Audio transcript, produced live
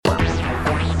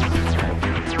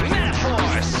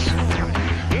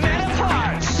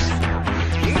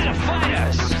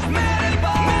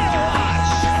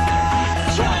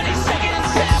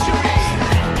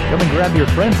grab your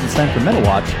friends. It's time for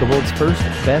MetaWatch, the world's first,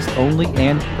 best, only,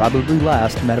 and probably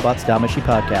last Metabots Damashi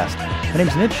podcast. My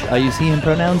name's Mitch. I use he, him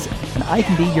pronouns, and I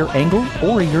can be your angel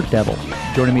or your devil.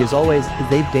 Joining me as always,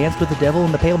 they've danced with the devil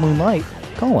in the pale moonlight,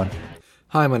 Colin.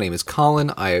 Hi, my name is Colin.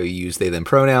 I use they, them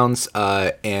pronouns,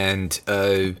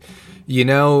 you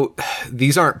know,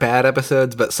 these aren't bad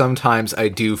episodes, but sometimes I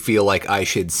do feel like I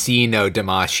should see no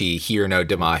Damashi, hear no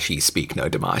Damashi, speak no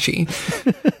Damashi.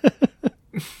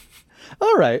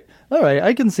 All right.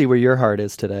 I can see where your heart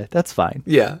is today. That's fine.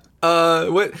 Yeah.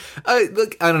 Look, I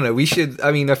don't know. We should.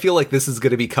 I mean, I feel like this is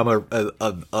going to become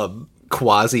a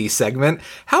quasi segment.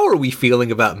 How are we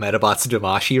feeling about Metabots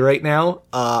Damashi right now?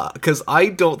 Because I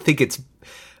don't think it's.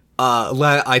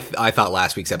 I thought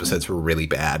last week's episodes were really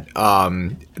bad.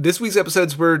 This week's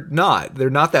episodes were not. They're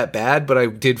not that bad, but I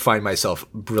did find myself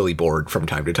really bored from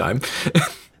time to time.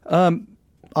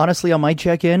 Honestly, on my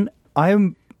check-in,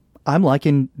 I'm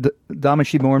liking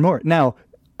Damashi more and more. Now,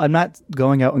 I'm not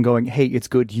going out and going, hey, it's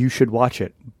good, you should watch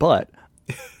it. But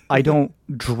I don't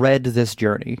dread this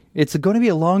journey. It's going to be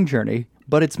a long journey,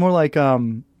 but it's more like,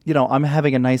 I'm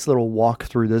having a nice little walk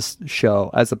through this show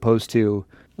as opposed to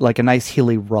like a nice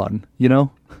hilly run, you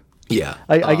know? Yeah.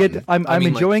 I'm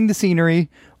enjoying the scenery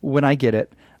when I get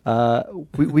it.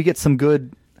 We get some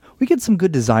good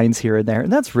designs here and there,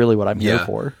 and that's really what I'm here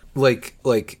for. Like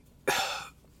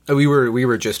we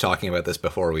were just talking about this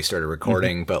before we started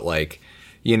recording, but I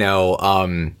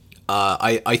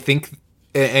think,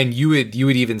 and you had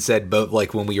even said, both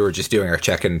like when we were just doing our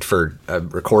check-in for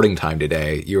recording time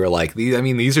today, you were like,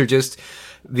 these are just.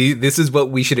 This is what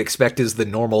we should expect is the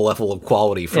normal level of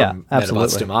quality from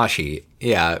Metabots Damashi.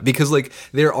 Yeah, because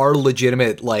there are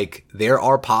legitimate, there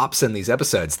are pops in these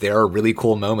episodes. There are really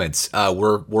cool moments.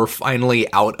 We're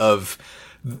finally out of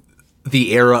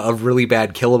the era of really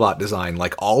bad Kilobot design.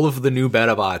 All of the new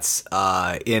Metabots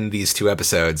in these two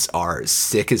episodes are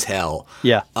sick as hell.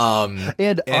 Yeah.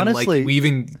 And honestly,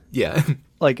 seeing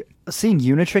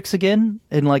Unitrix again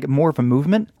in more of a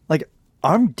movement,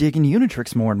 I'm digging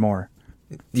Unitrix more and more.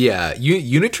 Yeah,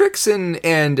 Unitrix and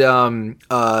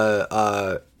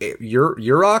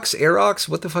Aerox,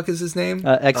 what the fuck is his name?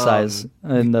 Excise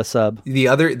in the sub. The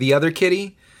other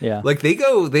kitty. Yeah, they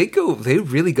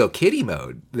really go kitty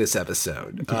mode this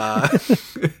episode.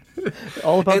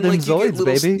 All about them Zoids,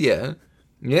 baby. Yeah.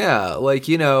 Yeah,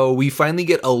 we finally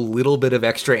get a little bit of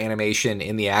extra animation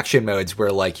in the action modes where,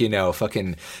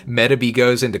 fucking Metabee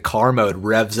goes into car mode,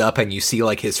 revs up, and you see,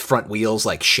 his front wheels,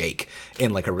 shake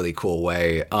in, a really cool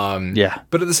way. Yeah.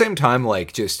 But at the same time,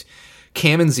 just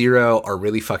Cam and Zero are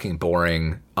really fucking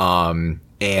boring. And,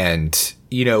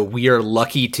 we are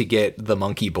lucky to get the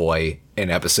Monkey Boy in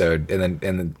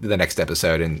the next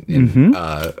episode in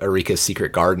Erika's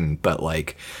Secret Garden. But,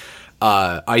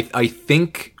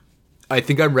 I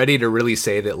think I'm ready to really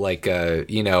say that,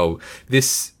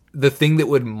 the thing that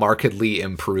would markedly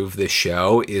improve this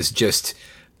show is just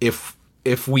if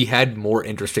we had more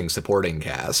interesting supporting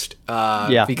cast.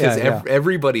 Because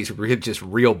everybody's just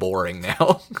real boring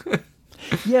now.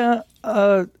 Yeah.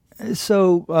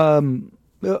 So I'm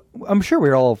sure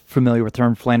we're all familiar with the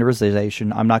term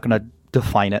Flanderization. I'm not going to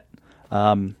define it.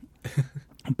 But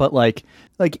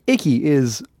Icky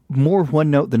is more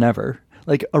one note than ever.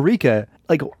 Erika,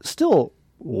 still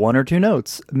one or two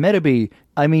notes. Metabee,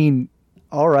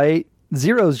 all right.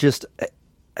 Zero's just,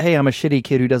 hey, I'm a shitty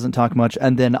kid who doesn't talk much,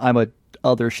 and then I'm a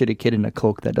other shitty kid in a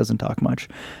cloak that doesn't talk much.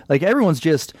 Everyone's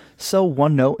just so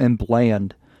one note and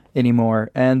bland anymore.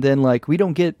 And then we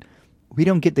don't get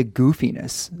the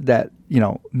goofiness that,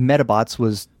 Metabots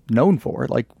was known for,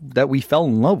 that we fell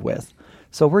in love with.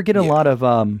 So we're getting a lot of,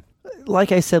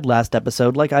 like I said last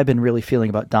episode, I've been really feeling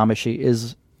about Damashi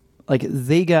is,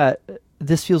 they got,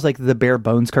 this feels like the bare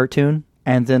bones cartoon,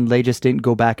 and then they just didn't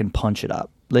go back and punch it up.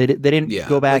 They didn't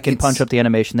go back and punch up the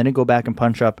animation. They didn't go back and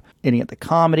punch up any of the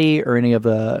comedy or any of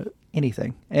the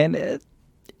anything. And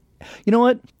you know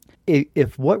what?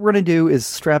 If what we're going to do is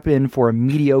strap in for a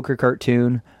mediocre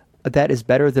cartoon, that is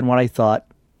better than what I thought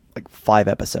 5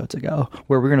 episodes ago,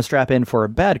 where we're going to strap in for a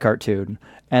bad cartoon,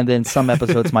 and then some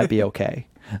episodes might be okay.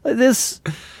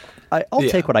 I'll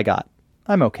take what I got.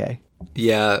 I'm okay.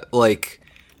 Yeah,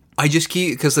 I just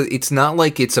keep, because it's not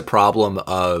it's a problem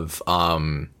of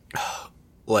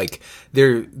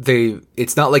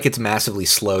it's not it's massively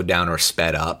slowed down or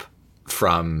sped up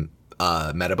from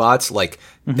Metabots.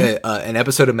 An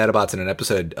episode of Metabots and an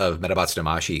episode of Metabots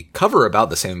Damashi cover about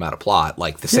the same amount of plot,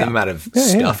 the same amount of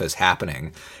stuff is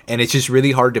happening, and it's just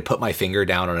really hard to put my finger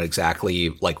down on exactly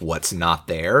what's not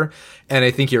there. And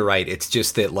I think you're right. It's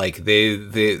just that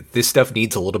this stuff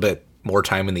needs a little bit more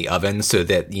time in the oven so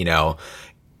that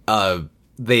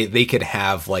they could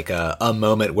have like a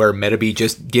moment where Metabee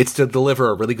just gets to deliver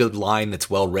a really good line that's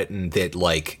well written that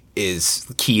like is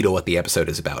key to what the episode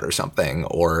is about or something,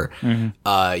 or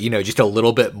you know, just a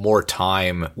little bit more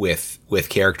time with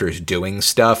characters doing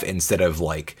stuff instead of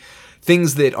like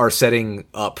things that are setting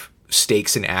up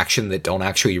stakes in action that don't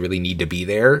actually really need to be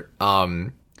there.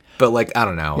 But like, I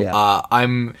don't know.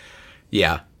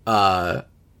 Yeah.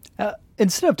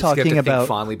 Instead of talking about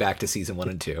fondly back to season 1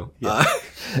 and 2,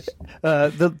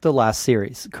 the last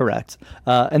series, correct?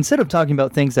 Instead of talking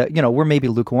about things that, you know, we're maybe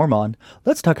lukewarm on,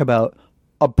 let's talk about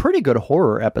a pretty good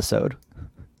horror episode.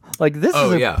 Like, this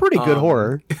is a pretty good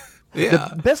horror. Yeah,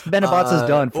 the best Metabots has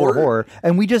done for horror,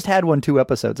 and we just had one 2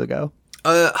 episodes ago.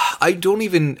 I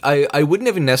wouldn't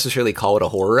even necessarily call it a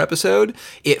horror episode.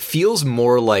 It feels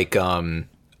more like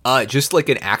just like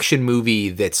an action movie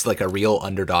that's like a real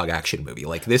underdog action movie.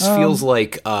 Like this feels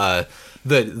like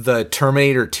the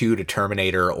Terminator 2 to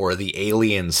Terminator, or the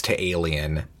Aliens to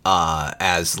Alien,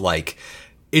 as like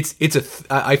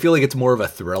I feel like it's more of a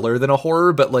thriller than a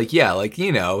horror, but like, yeah, like,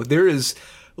 you know, there is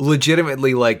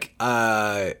legitimately like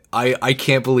I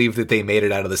can't believe that they made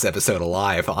it out of this episode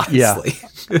alive, honestly.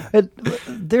 Yeah.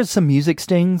 There's some music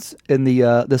stings in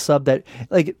the sub that,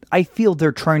 like, I feel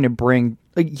they're trying to bring,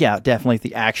 like, yeah, definitely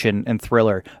the action and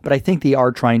thriller, but I think they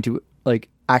are trying to like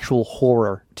actual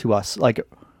horror to us, like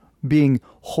being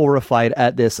horrified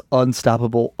at this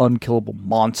unstoppable, unkillable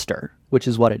monster, which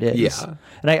is what it is. Yeah.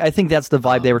 And I think that's the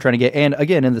vibe they were trying to get. And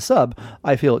again, in the sub,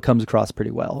 I feel it comes across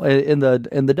pretty well. In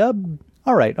the dub,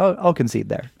 all right, I'll concede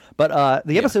there. But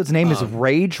the episode's name is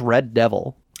Rage Red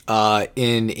Devil.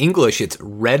 In English, it's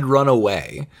Red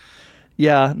Runaway.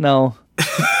 Yeah, no.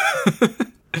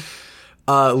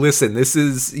 Listen, this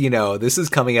is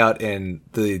coming out in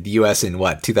the US in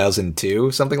what,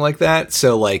 2002, something like that.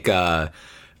 So like,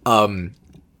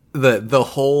 the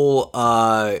whole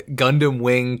Gundam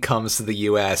Wing comes to the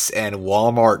US and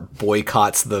Walmart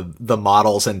boycotts the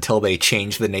models until they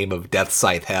change the name of Death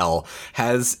Scythe Hell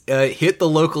has hit the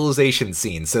localization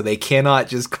scene, so they cannot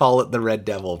just call it the Red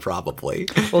Devil, probably.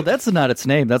 Well, that's not its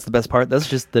name. That's the best part. That's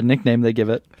just the nickname they give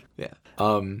it. Yeah.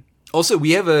 Also,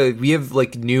 we have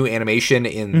like new animation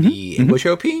in the English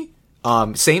OP.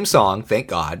 Same song, thank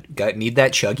God. Need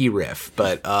that chuggy riff,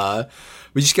 but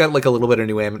we just got like a little bit of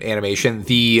new animation.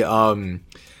 The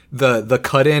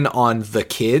cut in on the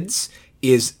kids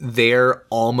is there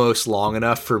almost long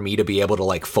enough for me to be able to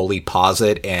like fully pause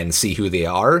it and see who they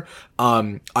are.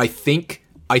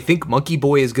 I think Monkey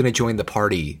Boy is going to join the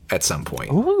party at some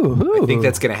point. Ooh. I think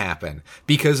that's going to happen,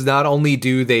 because not only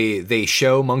do they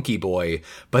show Monkey Boy,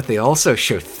 but they also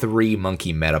show 3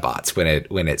 Monkey Metabots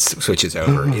when it switches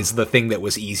over. Is the thing that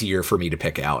was easier for me to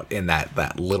pick out in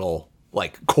that little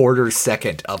like quarter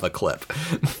second of a clip.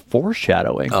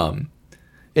 Foreshadowing.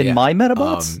 In my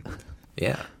Metabots?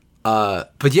 Yeah.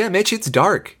 But yeah, Mitch, it's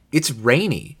dark. It's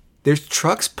rainy. There's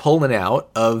trucks pulling out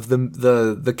of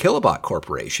the Kilobot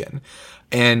Corporation.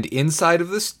 And inside of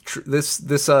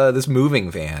this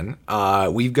moving van,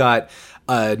 we've got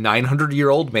a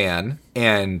 900-year-old man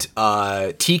and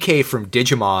TK from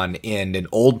Digimon in an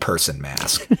old person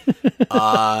mask.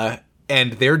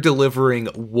 And they're delivering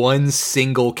one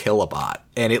single Kilobot,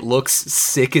 and it looks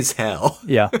sick as hell.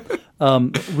 Yeah.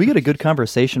 We get a good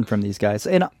conversation from these guys.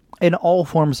 And in all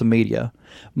forms of media,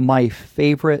 my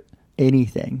favorite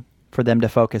anything for them to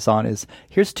focus on is,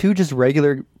 here's 2 just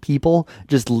regular people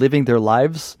just living their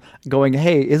lives going,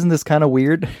 hey, isn't this kind of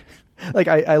weird? Like,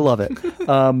 I love it.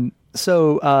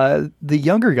 So the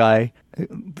younger guy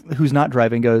who's not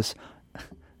driving goes,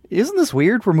 isn't this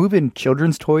weird? We're moving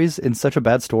children's toys in such a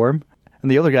bad storm. And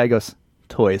the other guy goes,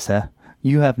 toys, huh?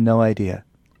 You have no idea.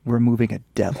 We're moving a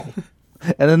devil.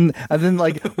 And then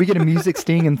like we get a music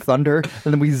sting and thunder,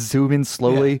 and then we zoom in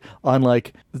slowly on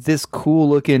like this cool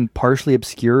looking, partially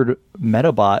obscured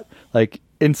Metabot, like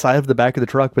inside of the back of the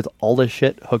truck with all this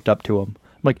shit hooked up to him.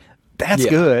 I'm like, that's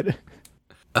good.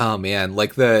 Oh man,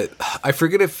 like I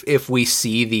forget if we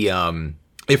see the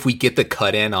if we get the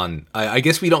cut in on. I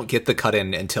guess we don't get the cut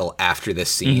in until after this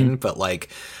scene, but like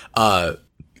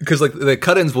because like the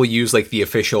cut-ins will use like the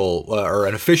official or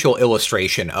an official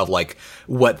illustration of like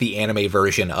what the anime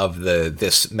version of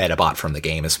this Metabot from the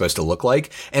game is supposed to look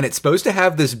like, and it's supposed to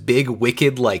have this big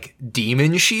wicked like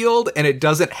demon shield, and it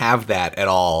doesn't have that at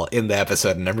all in the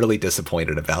episode, and I'm really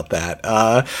disappointed about that.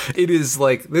 It is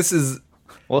like this is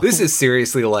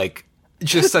seriously like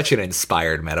just such an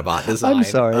inspired Metabot design. I'm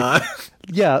sorry.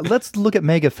 Yeah, let's look at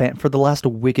Megafant for the last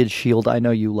wicked shield I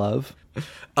know you love.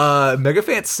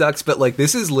 Megafant sucks, but like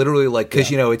this is literally like,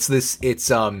 because you know it's this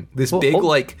big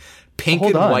like pink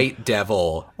and white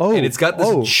devil, and it's got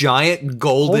this giant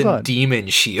golden demon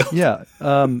shield. Yeah.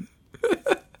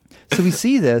 So we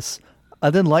see this,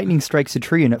 and then lightning strikes a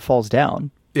tree and it falls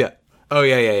down. Yeah. Oh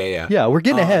yeah. Yeah, we're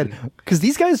getting ahead because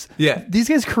these guys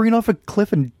careen off a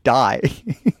cliff and die.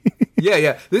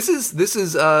 Yeah. This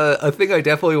is a thing I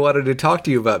definitely wanted to talk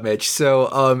to you about, Mitch.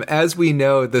 So, as we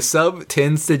know, the sub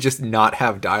tends to just not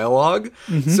have dialogue.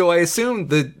 Mm-hmm. So I assume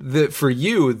that for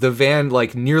you, the van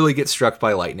like nearly gets struck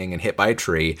by lightning and hit by a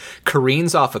tree,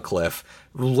 careens off a cliff,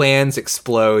 lands,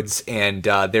 explodes, and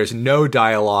there's no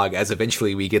dialogue. As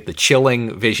eventually we get the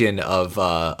chilling vision of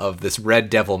this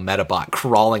Red Devil Metabot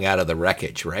crawling out of the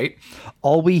wreckage. Right.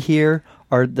 All we hear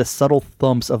are the subtle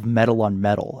thumps of metal on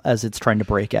metal as it's trying to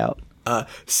break out.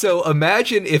 So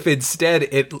imagine if instead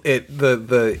in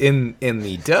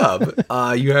the dub,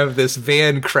 you have this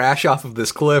van crash off of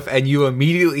this cliff, and you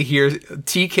immediately hear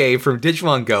TK from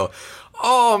Digimon go,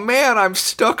 "Oh man, I'm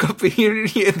stuck up here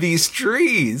in these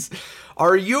trees.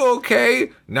 Are you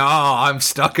okay?" "No, I'm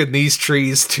stuck in these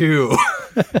trees too."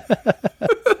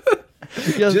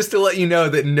 Just to let you know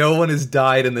that no one has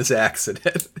died in this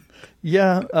accident.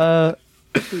 Yeah,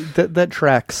 that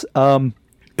tracks.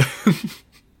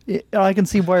 I can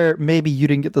see where maybe you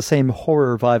didn't get the same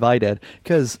horror vibe I did,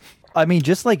 because I mean,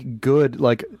 just like good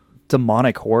like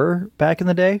demonic horror back in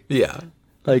the day. Yeah,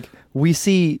 like we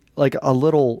see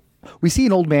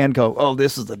an old man go, "Oh,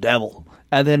 this is the devil,"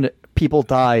 and then people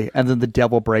die, and then the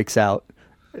devil breaks out,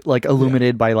 like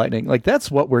illuminated by lightning. Like that's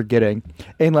what we're getting,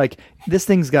 and like this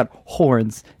thing's got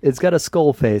horns, it's got a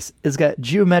skull face, it's got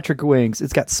geometric wings,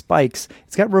 it's got spikes,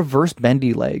 it's got reverse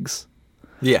bendy legs.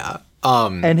 Yeah.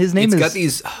 And his name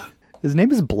is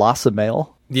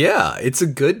Blossomale. Yeah, it's a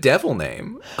good devil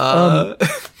name. And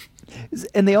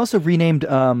they also renamed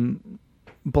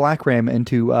Black Ram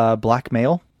into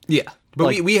Blackmail. Yeah, but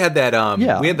like, we had that.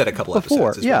 We had that a couple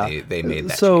before, episodes. When they made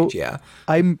that change. Yeah,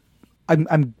 I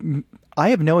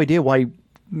have no idea why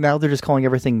now they're just calling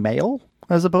everything male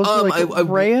as opposed to like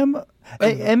Ram.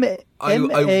 I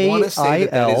want to say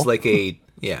that is like a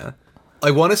I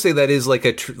want to say that is like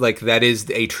that is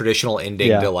a traditional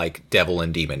ending to like devil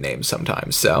and demon names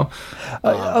sometimes. So,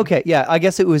 okay, yeah, I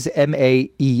guess it was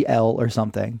Mael or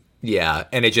something. Yeah,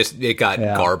 and it got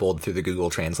garbled through the Google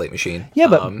Translate machine. Yeah,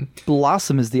 but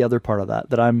Blossom is the other part of that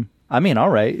I mean, all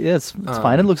right, it's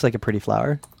fine. It looks like a pretty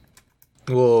flower.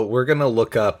 Well, we're gonna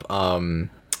look up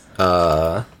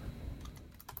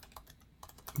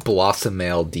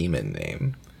Blossomale demon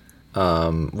name.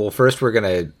 Well, first we're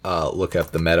gonna look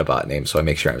up the Metabot name, so I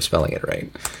make sure I'm spelling it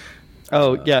right.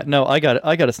 Oh yeah, no, I got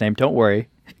its name. Don't worry,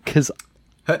 because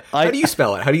how do you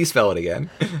spell it? How do you spell it again?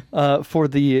 For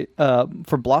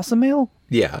Blossomale,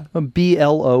 yeah,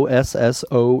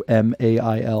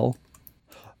 Blossomale.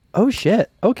 Oh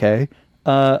shit. Okay,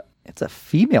 it's a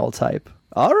female type.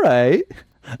 All right.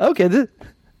 Okay,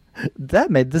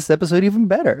 that made this episode even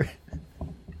better.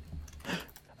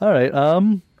 All right.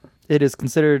 It is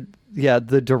considered. Yeah,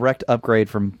 the direct upgrade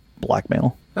from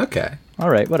Blackmail. Okay. All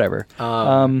right, whatever.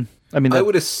 I mean, I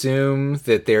would assume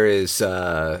that there is.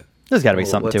 There's got to be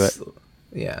something to it.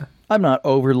 Yeah. I'm not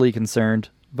overly concerned,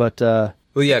 but. Well,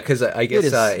 yeah, because I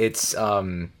guess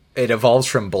it evolves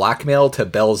from Blackmail to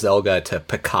Belzelga to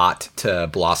Picot to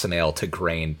Blossomale to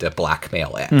Grain to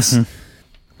Blackmail X.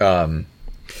 Mm-hmm.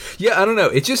 Yeah, I don't know.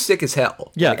 It's just sick as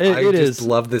hell. Yeah, I just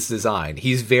love this design.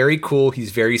 He's very cool.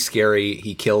 He's very scary.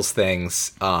 He kills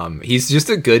things. He's just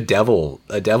a good devil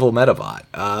Metabot.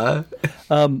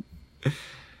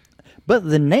 But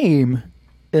the name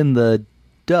in the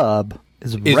dub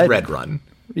is Redrun.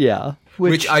 Yeah.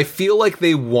 Which I feel like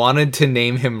they wanted to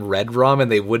name him Redrum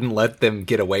and they wouldn't let them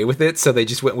get away with it, so they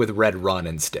just went with Red Run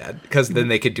instead, because then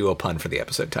they could do a pun for the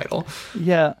episode title.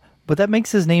 Yeah, but that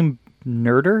makes his name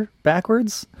Nerder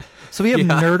backwards. So we have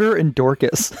Nerder and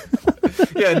Dorcas.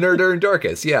 Yeah, Nerder and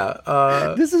Dorcas,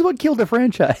 yeah. This is what killed the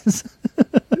franchise.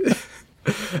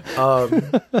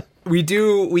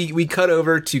 We cut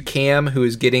over to Cam, who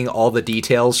is getting all the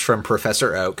details from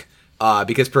Professor Oak,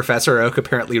 because Professor Oak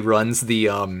apparently runs the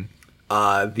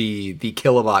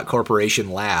Kilobot Corporation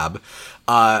lab.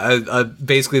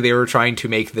 Basically, they were trying to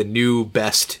make the new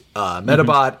best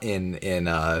Metabot in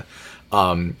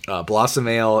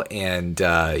Blossomale, and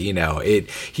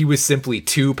he was simply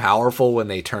too powerful when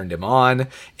they turned him on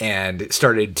and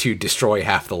started to destroy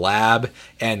half the lab,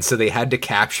 and so they had to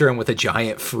capture him with a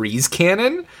giant freeze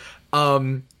cannon.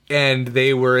 And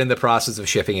they were in the process of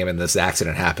shipping him, and this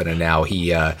accident happened, and now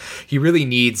he really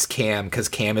needs Cam, because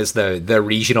Cam is the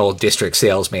regional district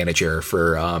sales manager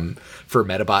for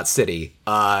Metabot City,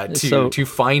 to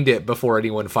find it before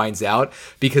anyone finds out,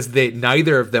 because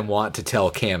neither of them want to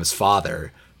tell Cam's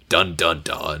father Dun dun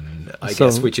dun. I So-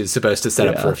 guess, which is supposed to set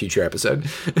up yeah. for a future episode.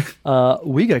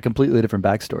 We got a completely different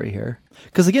backstory here.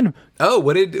 Because again, Oh,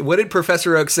 what did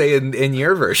Professor Oak say in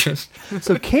your version?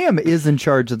 so Cam is in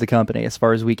charge of the company as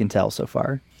far as we can tell so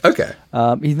far. Okay.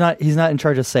 He's not in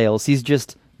charge of sales. He's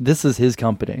just, this is his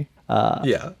company.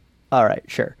 Yeah. All right,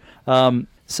 sure.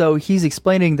 So he's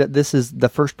explaining that this is the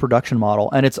first production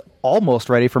model and it's almost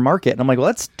ready for market. And I'm like, well,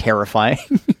 that's terrifying.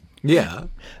 Yeah.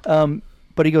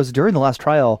 But he goes, during the last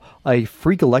trial, a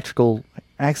freak electrical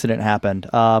accident happened.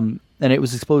 And it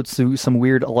was exposed to some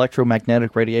weird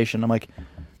electromagnetic radiation. I'm like,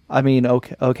 I mean,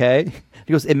 okay.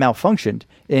 He goes, it malfunctioned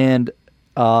and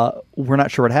we're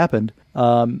not sure what happened.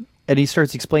 And he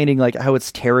starts explaining like how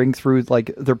it's tearing through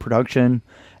like their production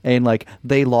and like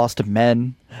they lost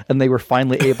men and they were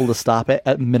finally able to stop it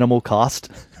at minimal cost.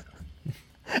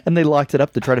 And they locked it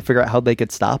up to try to figure out how they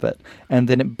could stop it. And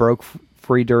then it broke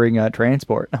free during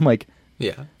transport. I'm like,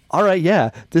 Yeah. all right,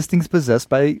 yeah, this thing's possessed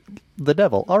by the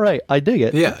devil. All right, I dig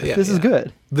it. Yeah. This is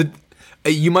good.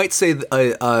 You might say,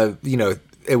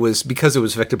 it was because it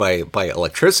was affected by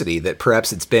electricity that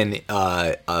perhaps it's been,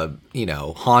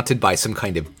 haunted by some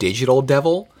kind of digital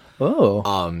devil. Oh.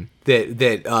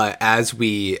 That as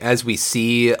we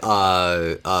see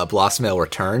Blossomale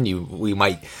return, we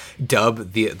might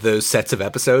dub those sets of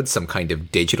episodes some kind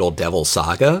of digital devil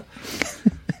saga.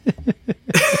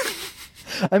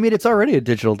 I mean, it's already a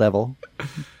digital devil,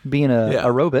 being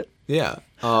a robot. Yeah.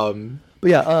 But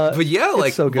yeah,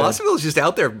 Like so good. Blossomale's just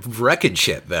out there wrecking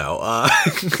shit, though.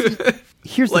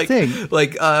 Here's the thing.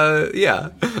 Yeah.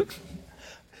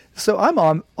 So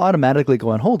I'm automatically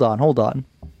going, hold on.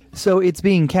 So it's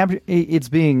being it's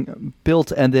being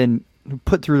built and then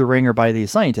put through the ringer by these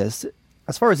scientists.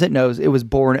 As far as it knows, it was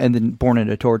born and then born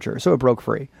into torture, so it broke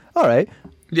free. All right.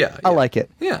 Yeah. I like it.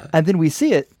 Yeah. And then we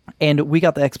see it, and we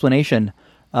got the explanation.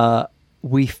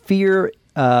 We fear.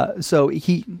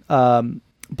 Blossomale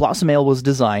was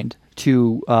designed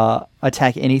to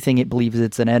attack anything it believes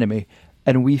it's an enemy,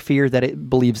 and we fear that it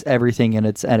believes everything in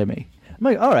its enemy. I'm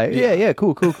like, all right, yeah,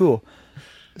 cool.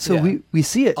 So Yeah. we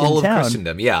see it All in of town.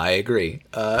 Christendom. Yeah, I agree.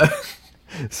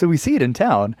 So we see it in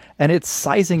town, and it's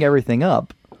sizing everything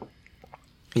up.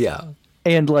 Yeah.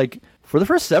 And like for the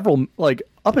first several, like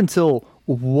up until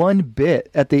one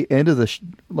bit at the end of the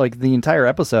the entire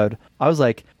episode, I was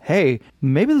like, hey,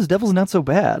 maybe this devil's not so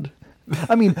bad.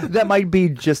 I mean, that might be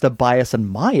just a bias on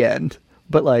my end,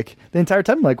 but like the entire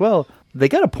time, I'm like, well, they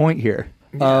got a point here.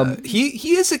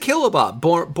 He is a kilobot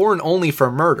born only for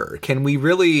murder. Can we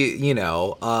really,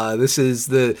 this is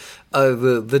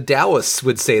the Taoists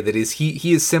would say that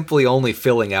he is simply only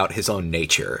filling out his own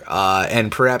nature.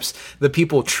 And perhaps the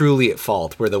people truly at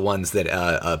fault were the ones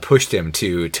that pushed him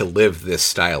to live this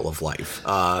style of life.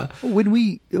 When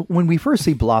we first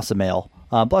see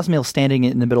Blossomale standing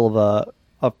in the middle of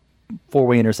a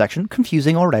four-way intersection,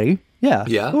 confusing already. Yeah.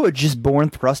 Yeah. Oh, just born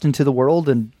thrust into the world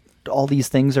and all these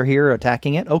things are here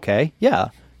attacking it. Okay. Yeah.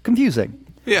 Confusing.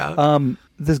 Yeah.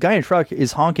 This guy in a truck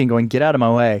is honking, going, get out of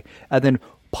my way, and then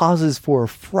pauses for a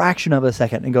fraction of a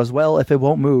second and goes, well, if it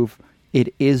won't move,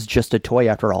 it is just a toy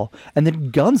after all, and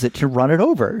then guns it to run it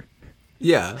over.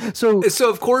 Yeah. So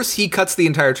of course he cuts the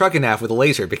entire truck in half with a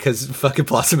laser because fucking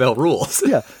Blossomale rules.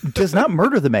 yeah, does not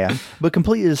murder the man, but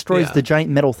completely destroys Yeah. the giant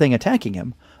metal thing attacking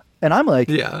him. And I'm like,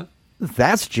 Yeah.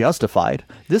 that's justified.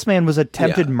 This man was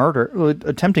attempting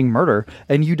murder,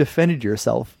 and you defended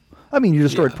yourself. I mean, you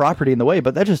destroyed property in the way,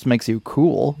 but that just makes you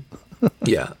cool.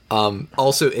 Yeah.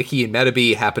 Also, Icky and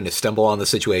Metabee happen to stumble on the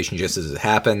situation just as it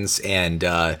happens, and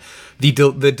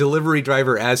the delivery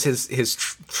driver, as his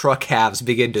truck halves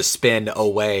begin to spin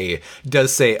away,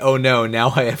 does say, "Oh no,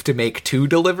 now I have to make 2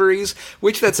 deliveries,"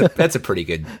 which that's a pretty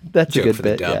good That's a joke good for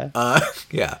bit, the dub.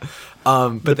 yeah. Yeah.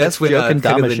 But that's best when joke in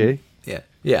kind of Damashi.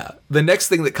 Yeah. The next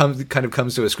thing that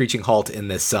comes to a screeching halt in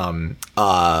this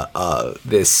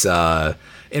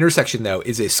intersection, though,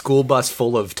 is a school bus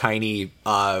full of tiny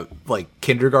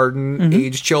kindergarten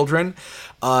age children,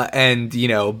 and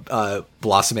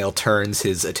Blossomale turns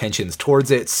his attentions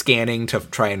towards it, scanning to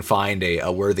try and find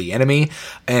a worthy enemy,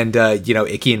 and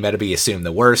Icky and Metabee assume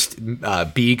the worst.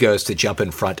 B goes to jump in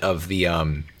front of the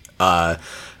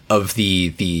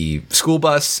school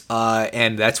bus,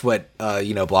 and that's what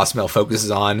Blossomale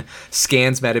focuses on,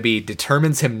 scans Metabee,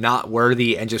 determines him not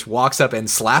worthy, and just walks up and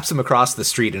slaps him across the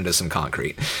street into some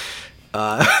concrete.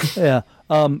 Yeah.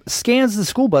 Scans the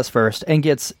school bus first and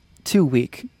gets too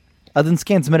weak. Then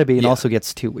scans Metabee and also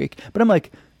gets too weak. But I'm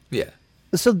like, Yeah.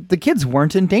 so the kids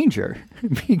weren't in danger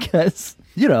because,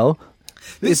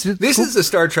 This is a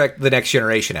Star Trek: The Next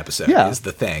Generation episode. Yeah. Is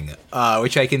the thing,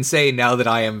 which I can say now that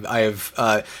I've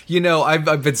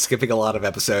been skipping a lot of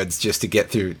episodes just to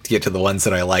get to the ones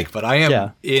that I like, but I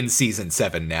am in season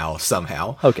 7 now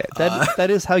somehow. Okay, that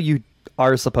is how you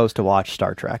are supposed to watch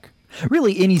Star Trek.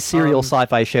 Really, any serial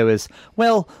sci-fi show is,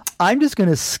 well, I'm just going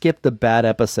to skip the bad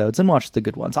episodes and watch the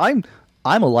good ones. I'm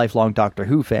a lifelong Doctor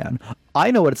Who fan.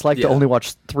 I know what it's like to only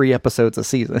watch 3 episodes a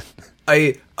season.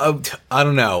 I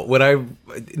don't know.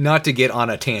 Not to get on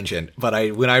a tangent, but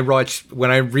when I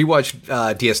rewatched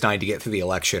DS9 to get through the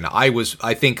election,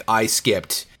 I think I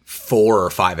skipped 4 or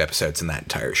 5 episodes in that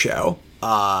entire show.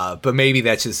 But maybe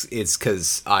it's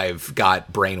because I've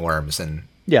got brain worms and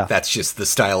that's just the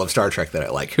style of Star Trek that I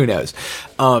like. Who knows?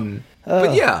 But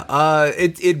yeah,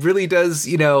 it really does.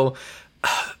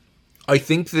 I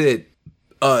think that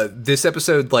this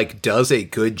episode like does a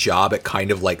good job at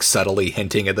kind of like subtly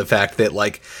hinting at the fact that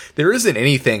like there isn't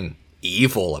anything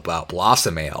evil about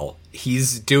Blossomale.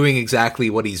 He's doing exactly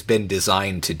what he's been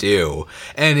designed to do,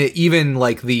 and even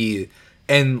like the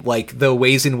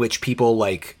ways in which people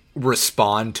like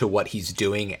respond to what he's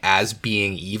doing as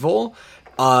being evil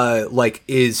like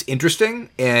is interesting.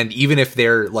 And even if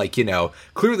they're like,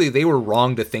 clearly they were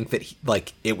wrong to think that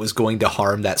like it was going to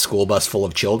harm that school bus full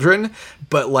of children,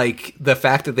 but like the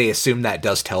fact that they assume that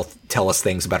does tell us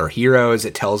things about our heroes.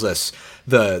 It tells us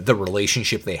the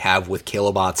relationship they have with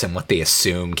Kilobots and what they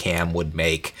assume Cam would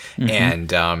make.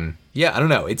 And I don't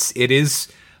know, it is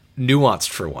nuanced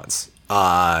for once.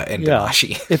 And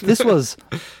Banashi. if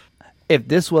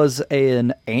this was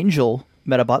an angel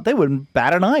Metabot, they wouldn't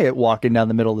bat an eye at walking down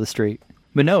the middle of the street.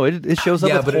 But no, it shows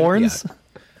up with horns.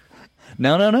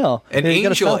 No. An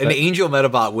angel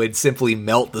Metabot would simply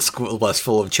melt the school bus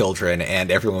full of children,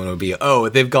 and everyone would be, oh,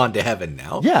 they've gone to heaven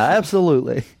now. Yeah,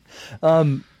 absolutely.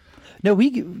 No,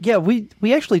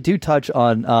 we actually do touch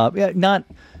on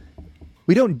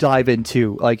we don't dive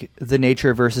into like the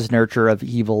nature versus nurture of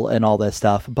evil and all that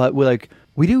stuff, but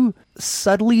we do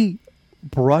subtly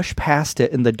brush past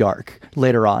it in the dark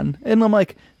later on, and I'm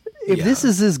like, if this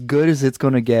is as good as it's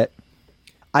going to get,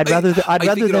 I'd rather think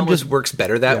it than almost just works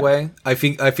better that way. I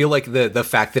feel like the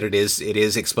fact that it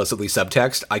is explicitly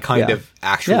subtext, I kind of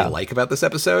actually like about this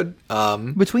episode.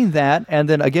 Between that and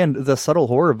then again the subtle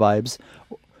horror vibes,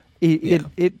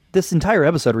 this entire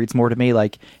episode reads more to me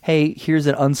like, hey, here's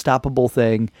an unstoppable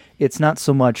thing. It's not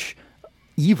so much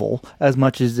evil as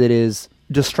much as it is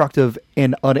destructive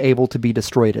and unable to be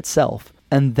destroyed itself,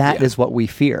 and that is what we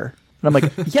fear. And I'm like,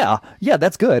 yeah,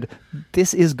 that's good.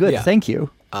 This is good. Thank you.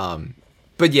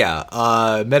 But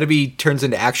Metabee turns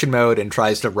into action mode and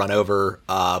tries to run over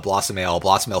Blossomale.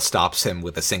 Blossomale stops him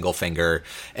with a single finger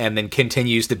and then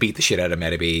continues to beat the shit out of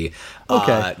Metabee.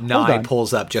 Nye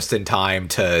pulls up just in time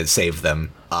to save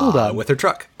them with her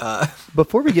truck.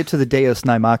 Before we get to the Deus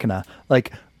Ex Machina,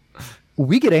 like,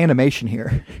 we get animation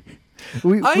here.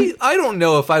 I don't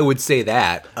know if I would say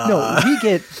that. No,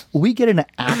 we get an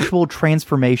actual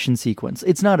transformation sequence.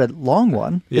 It's not a long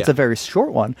one. It's a very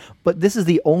short one. But this is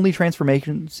the only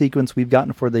transformation sequence we've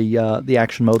gotten for the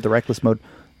action mode, the reckless mode,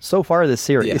 so far this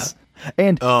series. Yeah.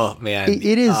 And oh man,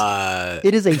 it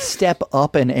is a step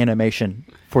up in animation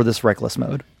for this reckless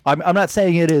mode. I'm not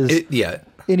saying it is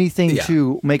anything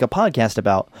to make a podcast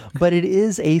about, but it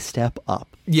is a step up.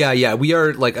 Yeah, we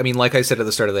are like I said at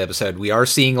the start of the episode, we are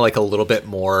seeing like a little bit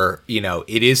more,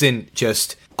 it isn't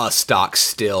just a stock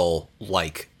still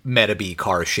like Metabee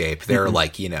car shape. They're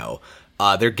like,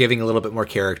 they're giving a little bit more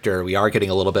character. We are getting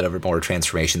a little bit of a more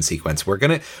transformation sequence.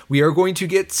 We are going to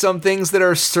get some things that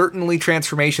are certainly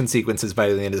transformation sequences by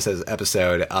the end of this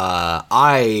episode.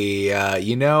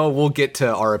 We'll get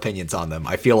to our opinions on them.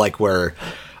 I feel like we're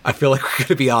going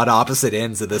to be on opposite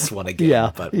ends of this one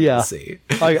again, but we'll see.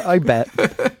 I bet.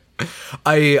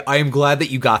 I am glad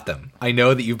that you got them. I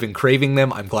know that you've been craving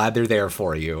them. I'm glad they're there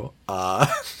for you. Yeah,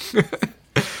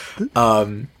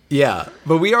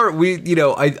 but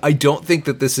I don't think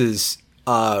that this is,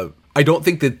 I don't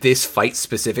think that this fight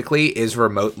specifically is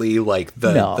remotely like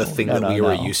the thing that we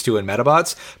were used to in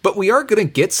Metabots, but we are going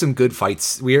to get some good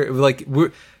fights. We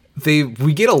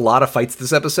get a lot of fights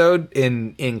this episode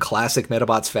in classic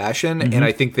Metabots fashion, and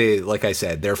I think like I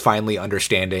said, they're finally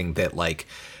understanding that like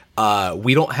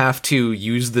we don't have to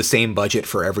use the same budget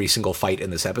for every single fight in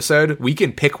this episode. We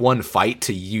can pick one fight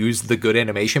to use the good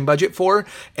animation budget for,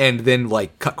 and then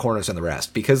like cut corners on the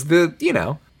rest because we'll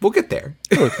get there.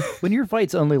 Look, when your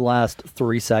fights only last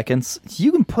 3 seconds,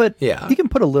 you can put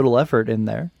a little effort in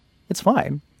there. It's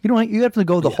fine. You have to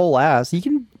go the whole ass. You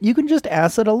can just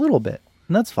ass it a little bit.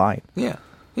 And that's fine. Yeah.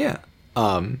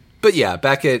 But yeah,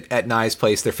 back at Nye's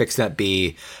place, they're fixing up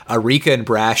B. Rika and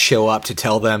Brass show up to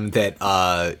tell them that,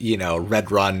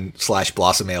 Red Run /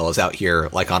 Blossom Ale is out here,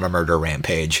 like, on a murder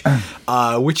rampage.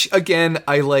 Which, again,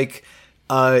 I like,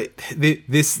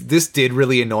 this did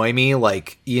really annoy me.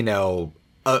 Like,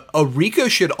 Rika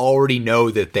should already know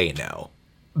that they know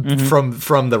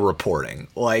from the reporting.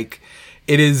 Like,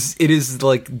 it is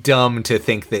like dumb to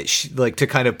think that she, like, to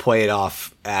kind of play it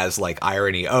off as like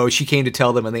irony. Oh, she came to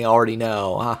tell them and they already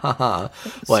know. Ha ha ha.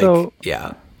 Like, so,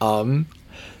 yeah.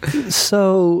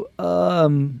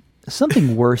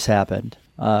 Something worse happened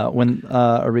when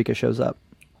Rika shows up.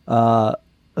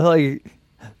 Like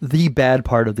the bad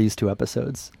part of these 2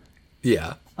 episodes.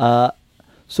 Yeah.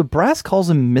 So Brass calls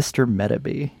him Mr.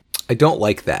 Metabee. I don't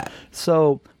like that.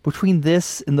 So between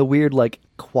this and the weird like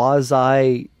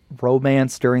quasi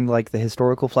romance during like the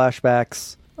historical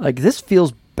flashbacks, like this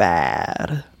feels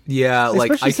bad. Yeah,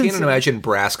 like I can't imagine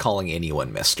Brass calling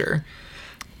anyone Mister.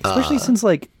 Especially since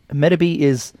like Metabee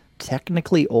is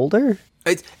technically older.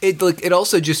 It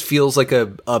also just feels like a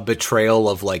betrayal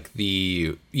of like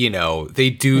the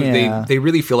they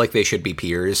really feel like they should be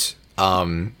peers.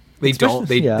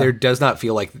 There doesn't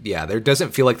feel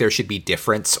like there should be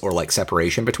difference or like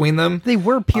separation between them. They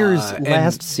were peers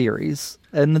last series,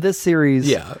 and this series,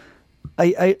 yeah.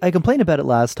 I complained about it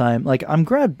last time. Like I'm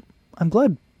glad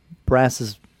Brass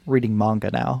is reading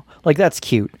manga now. Like that's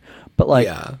cute, but like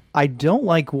I don't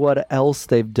like what else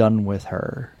they've done with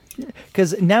her.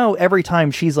 Because now every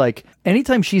time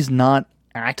anytime she's not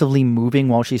actively moving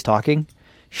while she's talking,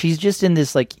 she's just in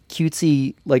this like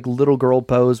cutesy like little girl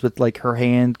pose with like her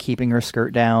hand keeping her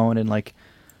skirt down and like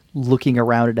looking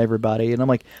around at everybody. And I'm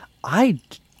like, I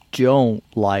don't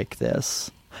like this.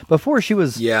 Before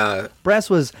Brass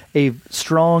was a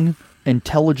strong,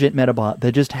 intelligent Metabot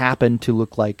that just happened to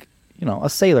look like, a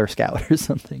Sailor Scout or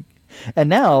something. And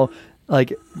now,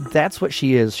 like, that's what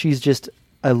she is. She's just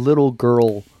a little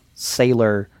girl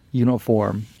sailor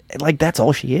uniform. Like, that's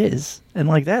all she is. And,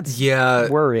 like, that's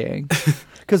worrying.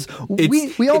 Because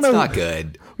we all know it's not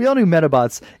good. We all knew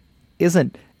Metabots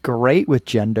isn't great with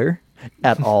gender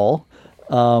at all.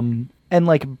 And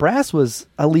like Brass was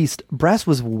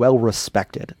well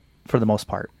respected for the most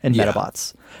part in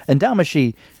Metabots. And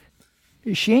Damashi,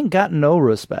 she ain't got no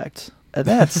respect. And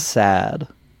that's sad.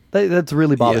 That's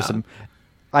really bothersome. Yeah.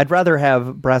 I'd rather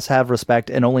have Brass have respect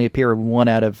and only appear in 1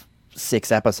 out of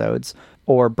 6 episodes,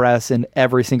 or Brass in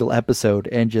every single episode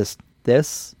and just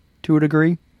this to a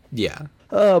degree. Yeah.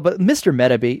 But Mr.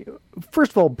 Metabee,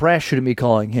 first of all, Brass shouldn't be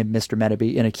calling him Mr.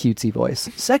 Metabee in a cutesy voice.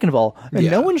 Second of all,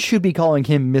 no one should be calling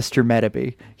him Mr.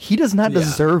 Metabee. He does not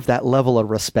deserve that level of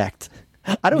respect.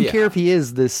 I don't care if he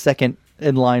is the second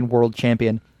in line world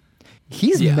champion.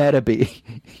 He's Metabee.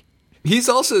 He's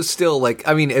also still like,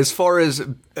 I mean, as far as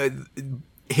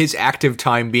his active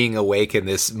time being awake in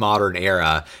this modern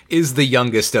era, is the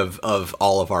youngest of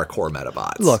all of our core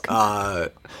Metabots. Look,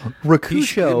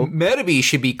 Rakusho... Metabee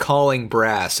should be calling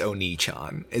Brass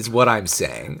Oni-chan, is what I'm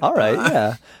saying. All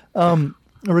right,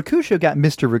 Rakusho got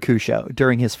Mr. Rakusho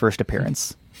during his first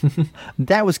appearance.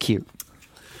 That was cute.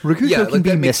 Rakusho can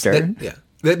be Mr.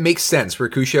 That makes sense.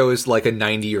 Rakusho is like a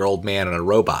 90-year-old man in a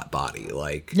robot body.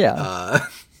 Like,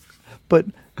 but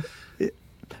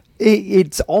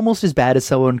it's almost as bad as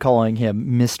someone calling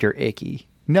him Mr. Icky.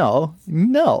 No.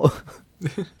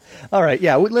 All right,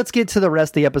 let's get to the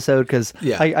rest of the episode, because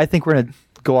I think we're going to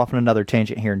go off on another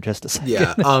tangent here in just a second.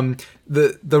 Yeah,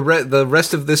 the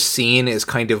rest of this scene is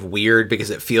kind of weird because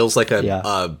it feels like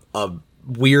a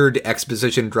weird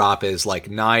exposition drop. Is like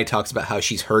Nye talks about how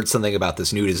she's heard something about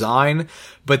this new design,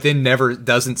 but then never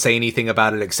doesn't say anything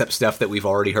about it except stuff that we've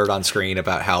already heard on screen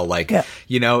about how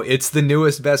it's the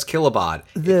newest best Kilobot.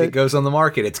 If it goes on the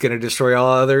market, it's going to destroy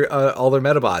all their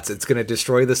Metabots. It's going to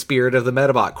destroy the spirit of the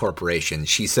Metabot Corporation.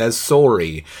 She says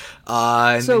sorry.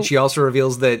 And then she also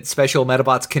reveals that special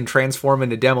Metabots can transform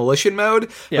into demolition mode,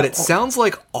 but it sounds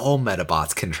like all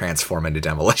Metabots can transform into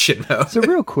demolition mode. So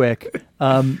real quick,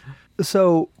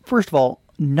 so first of all,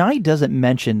 Nye doesn't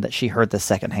mention that she heard this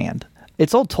secondhand.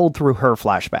 It's all told through her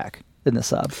flashback in the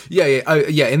sub.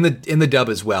 In the dub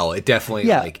as well. It definitely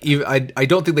like I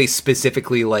don't think they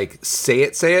specifically like say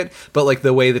it, but like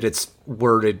the way that it's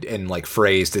worded and like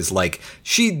phrased is like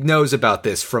she knows about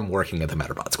this from working at the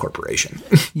Metabots Corporation.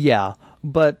 Yeah,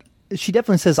 but she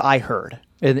definitely says I heard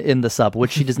in the sub,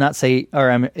 which she does not say,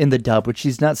 or in the dub, which she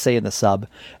does not say in the sub.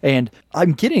 And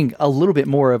I'm getting a little bit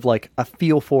more of like a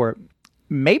feel for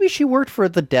maybe she worked for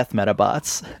the Death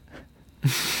Metabots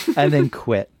and then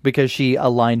quit because she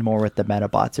aligned more with the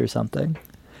Metabots or something.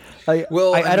 I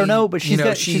don't know, but she's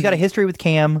got a history with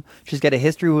Cam. She's got a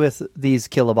history with these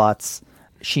Kilobots.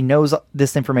 she knows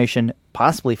this information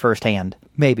possibly firsthand.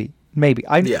 Maybe.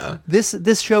 Yeah.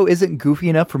 This show isn't goofy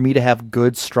enough for me to have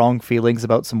good, strong feelings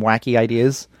about some wacky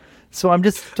ideas. So I'm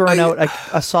just throwing out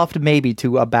a soft maybe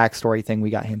to a backstory thing we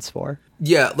got hints for.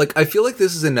 Yeah, like, I feel like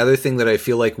this is another thing that I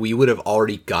feel like we would have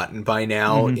already gotten by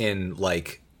now in,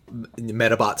 like,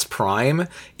 Medabots Prime,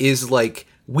 is, like,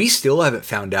 we still haven't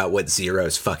found out what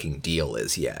Zero's fucking deal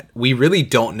is yet. We really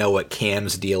don't know what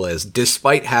Cam's deal is,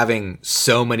 despite having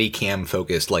so many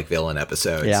Cam-focused, like, villain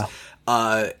episodes. Yeah.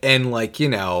 And, like, you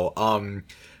know,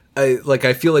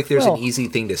 I feel like there's an easy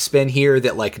thing to spin here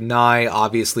that, like, Nye,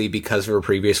 obviously, because of her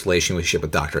previous relationship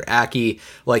with Dr. Aki,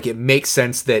 like, it makes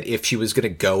sense that if she was going to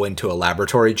go into a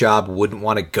laboratory job, wouldn't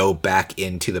want to go back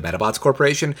into the Medabots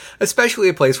Corporation, especially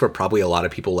a place where probably a lot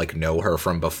of people, like, know her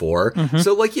from before.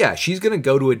 So, like, yeah, she's going to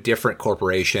go to a different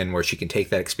corporation where she can take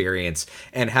that experience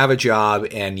and have a job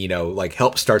and, you know, like,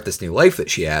 help start this new life that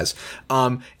she has.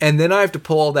 And then I have to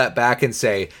pull all that back and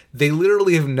say, they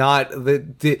literally have not,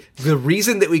 the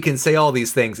reason that we can say all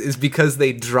these things is because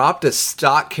they dropped a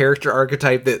stock character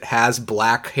archetype that has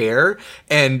black hair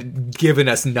and given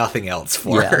us nothing else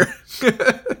for her.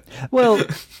 Well,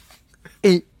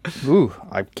 I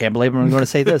can't believe I'm going to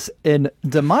say this. In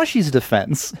Damashi's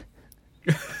defense,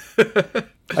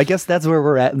 I guess that's where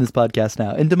we're at in this podcast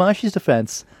now. In Damashi's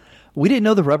defense, we didn't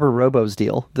know the Rubber Robos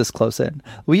deal this close in.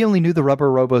 We only knew the Rubber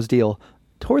Robos deal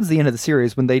towards the end of the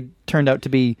series when they turned out to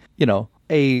be, you know,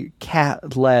 a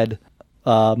cat-led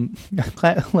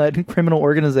criminal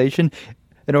organization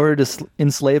in order to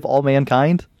enslave all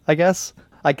mankind, I guess.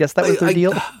 That was their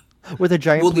deal with a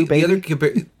giant blue baby.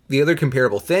 The other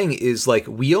comparable thing is, like,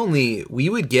 we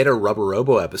would get a Rubber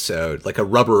Robo episode, like a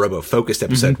Rubber Robo focused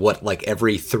episode, like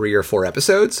every 3 or 4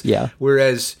 episodes? Yeah.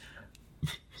 Whereas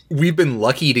we've been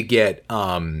lucky to get,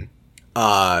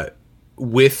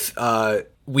 we've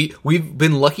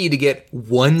been lucky to get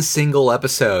one single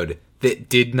episode that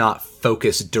did not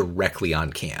focus directly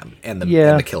on Cam and the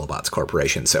Kilobots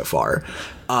Corporation so far.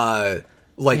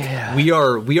 We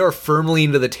are firmly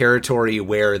into the territory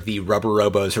where the Rubber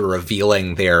Robos are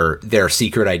revealing their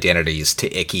secret identities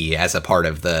to Ikki as a part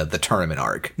of the tournament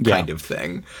arc kind of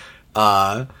thing.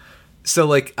 So,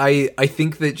 like, I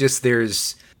think that just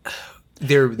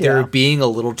they're being a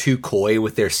little too coy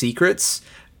with their secrets.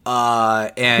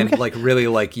 And like, really,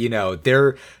 like, you know,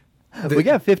 we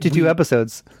got 52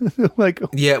 episodes. Like,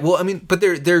 yeah, well, I mean, but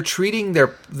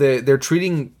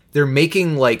they're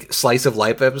making, like, slice of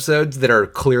life episodes that are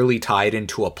clearly tied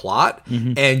into a plot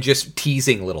and just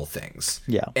teasing little things.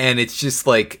 Yeah. And it's just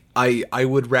like, I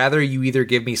would rather you either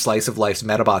give me slice of life's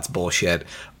Medabots bullshit,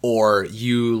 or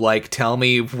you, like, tell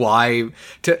me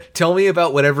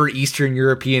about whatever Eastern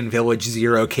European village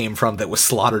Zero came from that was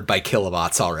slaughtered by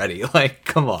Kilobots already. Like,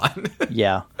 come on.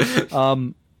 Yeah.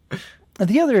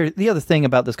 The other thing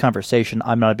about this conversation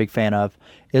I'm not a big fan of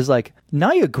is, like,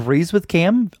 Nye agrees with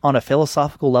Cam on a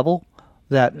philosophical level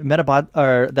that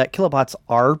Kilobots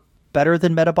are better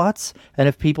than Medabots, and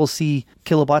if people see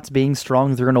Kilobots being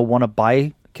strong, they're going to want to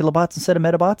buy Kilobots instead of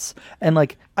Medabots. And,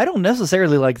 like, I don't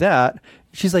necessarily like that.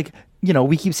 She's like, you know,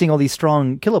 we keep seeing all these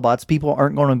strong Kilobots. People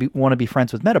aren't going to want to be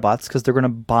friends with Medabots because they're going to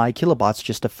buy Kilobots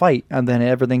just to fight, and then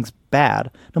everything's bad.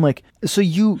 And I'm like, so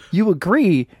you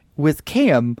agree with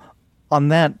Cam on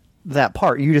that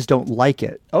part, you just don't like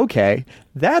it. Okay,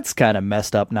 that's kind of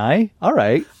messed up, Nye. All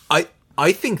right.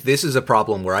 I think this is a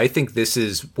problem where I think this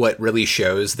is what really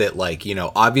shows that, like, you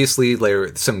know, obviously there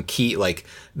are some key, like,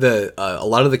 a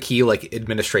lot of the key, like,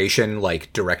 administration,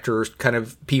 like, directors kind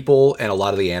of people and a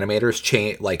lot of the animators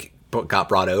got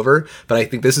brought over, but I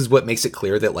think this is what makes it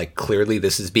clear that, like, clearly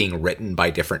this is being written by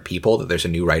different people, that there's a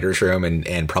new writer's room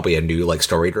and probably a new, like,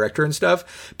 story director and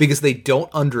stuff, because they don't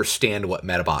understand what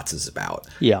Medabots is about.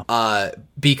 Yeah.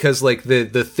 Because, like,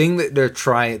 the thing that they're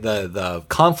trying, the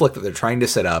conflict that they're trying to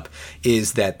set up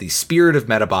is that the spirit of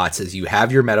Medabots is you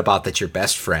have your Medabot that's your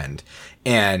best friend,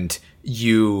 and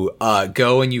you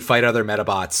go and you fight other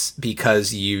Medabots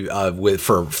because you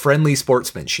for friendly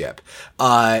sportsmanship,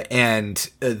 and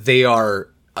they are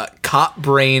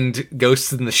cop-brained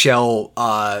Ghosts in the Shell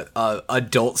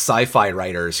adult sci-fi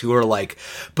writers who are like,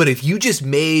 but if you just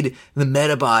made the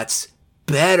Medabots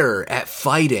better at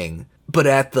fighting, but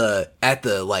at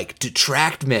the like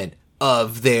detractment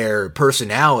of their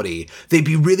personality, they'd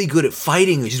be really good at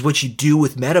fighting, which is what you do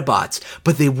with Medabots,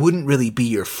 but they wouldn't really be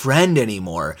your friend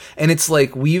anymore. And it's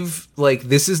like,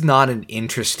 this is not an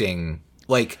interesting,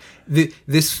 like, there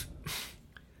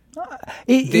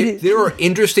are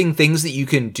interesting things that you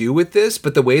can do with this,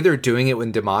 but the way they're doing it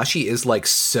with Damashi is, like,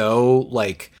 so,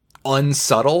 like,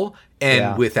 unsubtle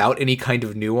and without any kind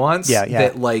of nuance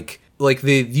that, like, like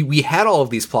we had all of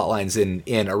these plot lines in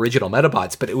original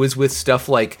Metabots, but it was with stuff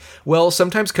like, well,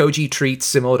 sometimes Koji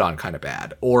treats Simodon kind of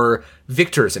bad, or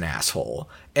Victor's an asshole,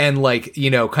 and like, you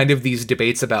know, kind of these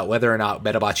debates about whether or not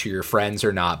Metabots are your friends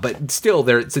or not, but still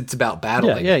it's about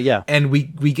battling. Yeah. And we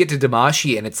get to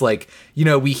Damashi, and it's like, you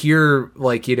know, we hear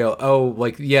like, you know, oh,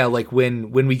 like, yeah, like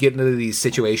when we get into these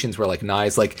situations where like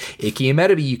Nai's like, Ikki and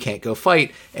Metabee, you can't go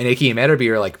fight, and Ikki and Metabee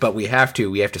are like, but we have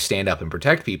to stand up and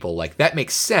protect people. Like, that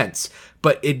makes sense,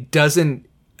 but it doesn't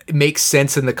make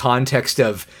sense in the context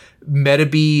of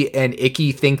Metabee and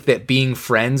Ikki think that being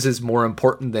friends is more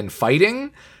important than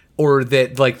fighting, or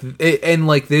that like, and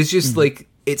like there's just like,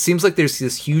 it seems like there's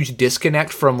this huge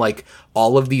disconnect from like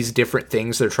all of these different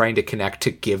things they're trying to connect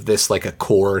to give this like a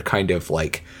core kind of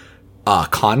like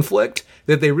conflict,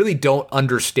 that they really don't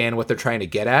understand what they're trying to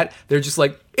get at. They're just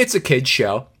like, it's a kid's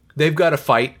show, they've got to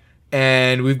fight,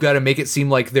 and we've got to make it seem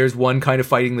like there's one kind of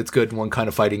fighting that's good and one kind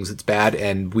of fighting that's bad,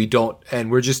 and we're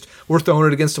throwing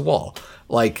it against a wall.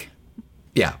 Like,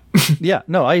 yeah. Yeah,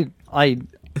 no, I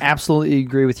absolutely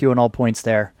agree with you on all points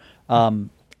there. Don't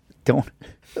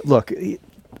look,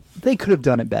 they could have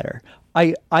done it better.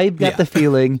 I've got the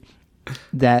feeling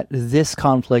that this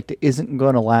conflict isn't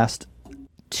going to last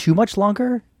too much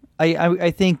longer.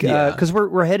 I think because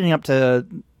we're heading up to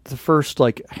the first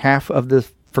like half of the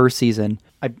first season.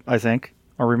 I think,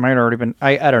 or we might have already been.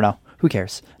 I don't know. Who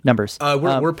cares? Numbers.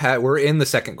 We're in the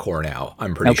second core now.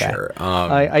 I'm pretty sure.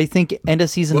 I think end of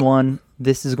season 1,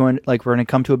 this is going we're going to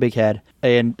come to a big head,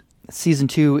 and season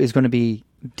 2 is going to be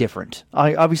different.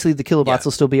 Obviously, the Kilobots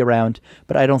will still be around,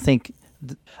 but I don't think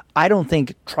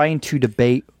trying to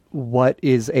debate what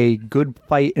is a good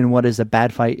fight and what is a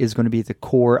bad fight is going to be the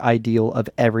core ideal of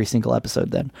every single episode.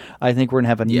 Then I think we're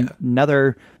going to have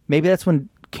another. Maybe that's when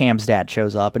Cam's dad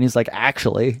shows up and he's like,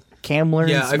 actually, Cam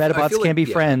learns Metabots can't be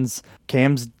friends.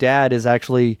 Cam's dad is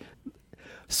actually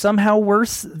somehow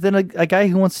worse than a guy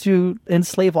who wants to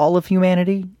enslave all of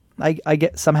humanity. I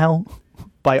get somehow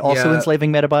by also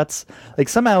enslaving Metabots. Like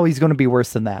somehow he's going to be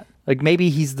worse than that. Like maybe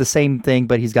he's the same thing,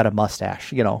 but he's got a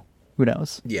mustache. You know, who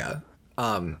knows? Yeah.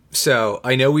 So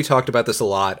I know we talked about this a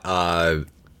lot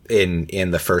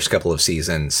in the first couple of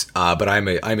seasons, but I'm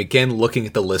again looking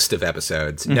at the list of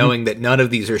episodes, knowing that none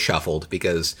of these are shuffled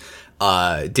because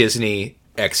Disney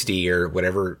XD or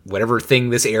whatever thing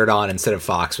this aired on instead of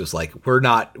Fox was like, we're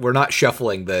not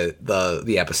shuffling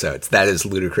the episodes. That is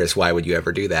ludicrous. Why would you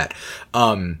ever do that?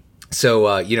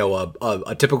 So you know,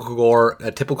 a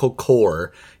typical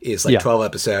core is like 12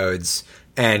 episodes.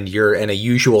 And a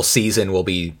usual season will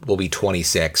be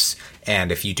 26,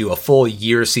 and if you do a full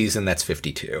year season, that's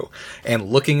 52. And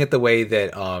looking at the way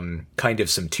that kind of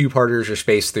some two-parters are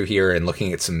spaced through here, and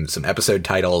looking at some episode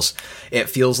titles, it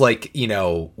feels like, you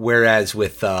know, whereas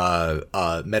with Metabots,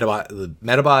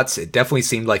 it definitely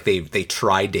seemed like they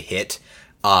tried to hit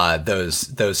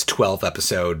those 12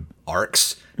 episode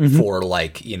arcs. For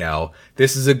like, you know,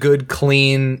 this is a good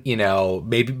clean, you know,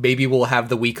 maybe we'll have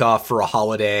the week off for a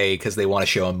holiday because they want to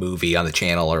show a movie on the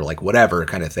channel or like whatever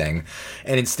kind of thing.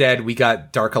 And instead we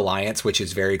got Dark Alliance, which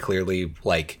is very clearly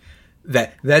like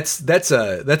that's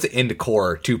an end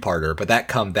core two-parter, but that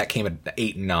came at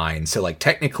 8 and 9. So like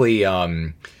technically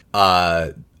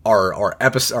our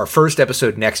first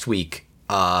episode next week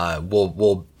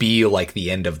will be like the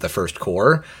end of the first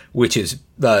core, which is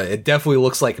it definitely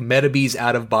looks like Metabee's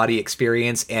out of body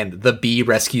experience and the bee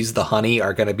rescues the honey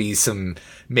are going to be some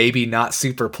maybe not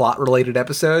super plot related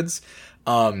episodes,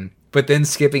 but then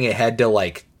skipping ahead to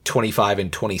like 25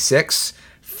 and 26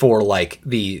 for like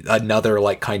another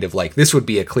like kind of like this would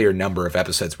be a clear number of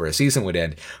episodes where a season would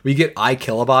end. We get I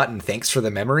Killabot and Thanks for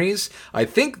the Memories. I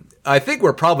think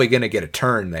we're probably going to get a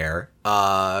turn there.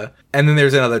 And then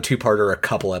there's another two-parter a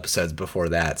couple episodes before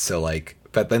that. So like,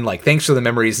 but then like Thanks for the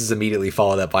Memories is immediately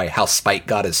followed up by How Spike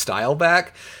Got His Style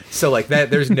Back. So like that,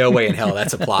 there's no way in hell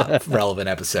that's a plot relevant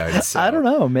episode. So, I don't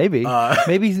know. Maybe,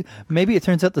 maybe it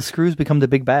turns out the Screws become the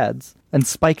big bads and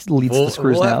Spike leads the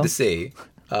Screws now. We'll have to see.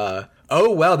 Oh,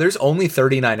 wow, there's only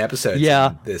 39 episodes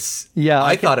in this. Yeah.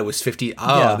 I thought it was 50.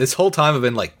 This whole time I've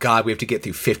been like, God, we have to get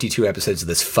through 52 episodes of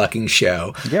this fucking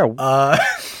show. Yeah.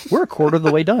 We're a quarter of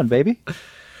the way done, baby.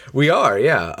 We are,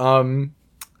 yeah. I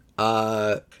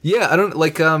don't,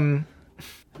 like,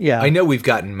 yeah. I know we've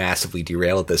gotten massively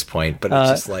derailed at this point, but it's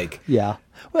just like... Yeah.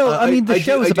 Well, I mean, the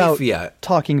show is about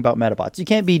talking about Metabots. You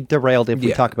can't be derailed if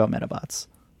we talk about Metabots.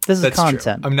 This is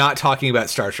content. True. I'm not talking about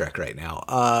Star Trek right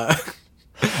now.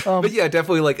 But yeah,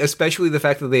 definitely, like, especially the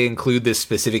fact that they include this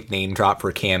specific name drop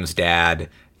for Cam's dad,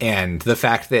 And the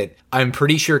fact that I'm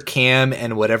pretty sure Cam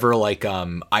and whatever like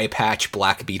eye patch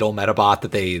Black Beetle Metabot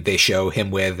that they show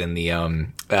him with in the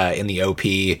OP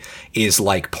is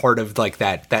like part of like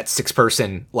that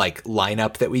 6-person like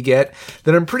lineup that we get.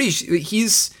 That I'm pretty sure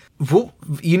he's, well,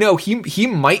 you know, he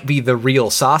might be the real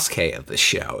Sasuke of the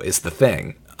show is the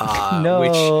thing. No.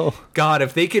 Which, God,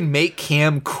 if they can make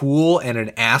Cam cool and an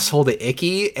asshole to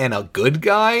Icky and a good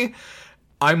guy,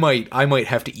 I might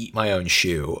have to eat my own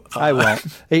shoe. I won't.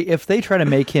 If they try to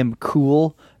make him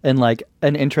cool and like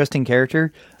an interesting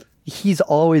character, he's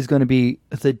always going to be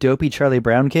the dopey Charlie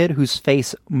Brown kid whose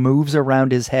face moves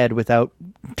around his head without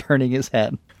turning his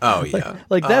head. Oh yeah,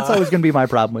 like that's always going to be my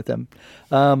problem with him.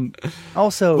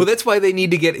 Also, well, that's why they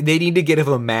need to get him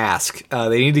a mask.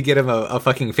 They need to get him a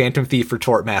fucking Phantom Thief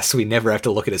retort mask, so we never have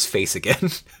to look at his face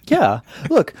again. Yeah,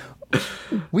 look,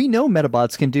 we know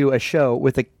Metabots can do a show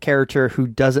with a character who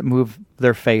doesn't move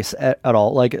their face at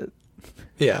all. Like,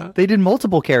 yeah, they did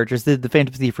multiple characters. They did the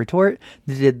Phantom Thief retort.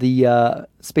 They did the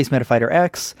Space Metafighter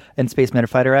X and Space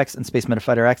Metafighter X and Space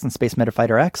Metafighter X and Space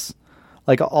Metafighter X,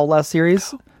 like all last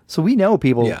series. So we know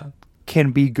people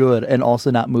can be good and also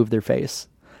not move their face.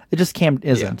 It just Cam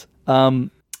isn't. Yeah.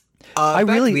 I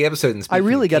really, the episode I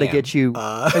really got to get you.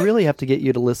 I really have to get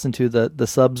you to listen to the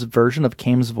subs version of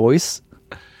Cam's voice,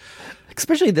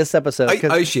 especially this episode.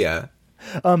 Yeah.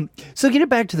 So get it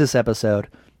back to this episode.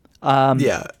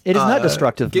 Yeah, it is not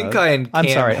destructive Genkai mode. and Cam I'm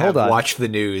sorry, hold on. Watch the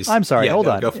news. I'm sorry, hold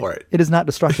on. Go for it. It is not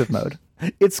destructive mode.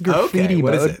 It's graffiti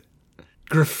what mode. Is it?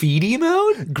 Graffiti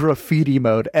mode? Graffiti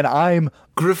mode, and I'm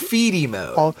graffiti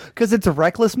mode because it's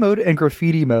reckless mode and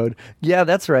graffiti mode. Yeah,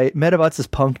 that's right. Metabots is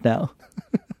punk now.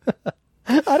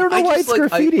 I don't know why it's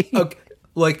graffiti.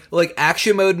 Like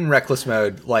action mode and reckless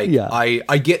mode, like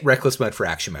I get reckless mode for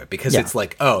action mode because it's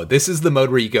like, oh, this is the mode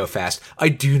where you go fast. I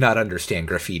do not understand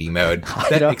graffiti mode.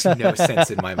 That makes no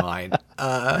sense in my mind.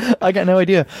 I got no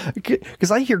idea because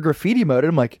I hear graffiti mode and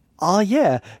I'm like, oh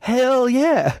yeah, hell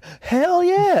yeah,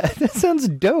 that sounds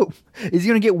dope. Is he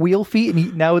gonna get wheel feet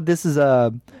and now this is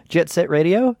a Jet Set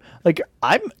Radio? Like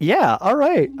all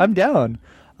right, I'm down.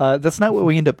 That's not what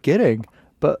we end up getting,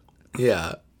 but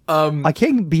yeah. I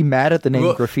can't be mad at the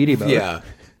name graffiti mode. Yeah.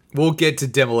 We'll get to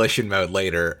demolition mode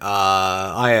later.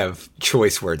 I have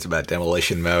choice words about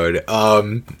demolition mode.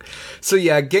 So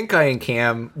yeah, Genkai and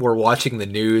Cam were watching the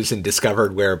news and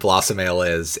discovered where Blossomale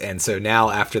is. And so now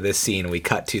after this scene, we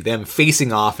cut to them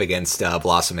facing off against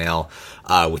Blossomale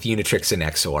with Unitrix and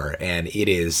Exor. And it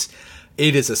is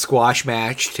a squash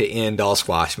match to end all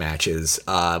squash matches.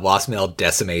 Blossomale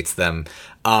decimates them.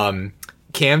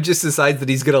 Cam just decides that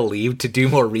he's going to leave to do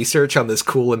more research on this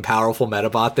cool and powerful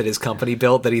Metabot that his company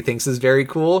built that he thinks is very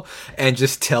cool and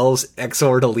just tells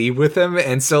Exor to leave with him.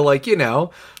 And so, like, you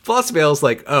know, Blossomale's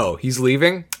like, oh, he's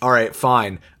leaving? All right,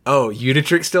 fine. Oh,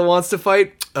 Unitrix still wants to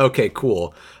fight? Okay,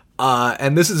 cool.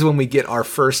 And this is when we get our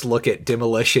first look at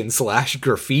demolition /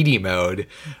 graffiti mode,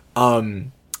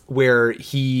 where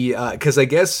he, because I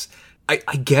guess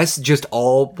just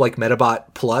all like Metabot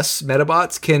plus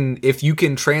Metabots can, if you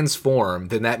can transform,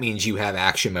 then that means you have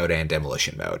action mode and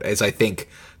demolition mode, is I think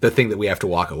the thing that we have to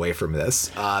walk away from this.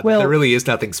 There really is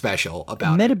nothing special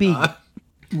about Metabee.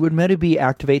 When Metabee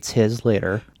activates his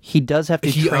later, he does have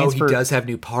to transfer. He does have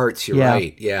new parts. You're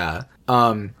right. Yeah.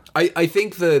 I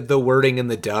think the wording in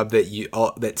the dub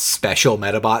that special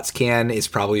Metabots can is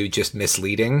probably just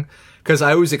misleading. Because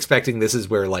I was expecting this is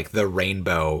where, like, the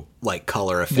rainbow, like,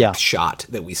 color effect shot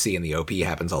that we see in the OP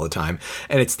happens all the time.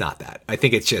 And it's not that. I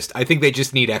think they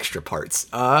just need extra parts.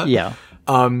 The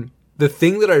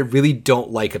thing that I really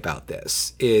don't like about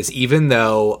this is, even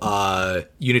though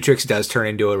Unitrix does turn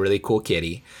into a really cool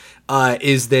kitty,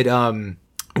 is that,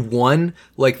 one,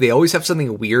 like, they always have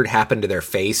something weird happen to their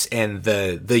face, and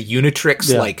the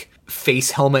Unitrix, like,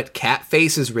 face helmet cat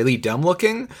face is really dumb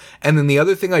looking. And then the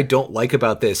other thing I don't like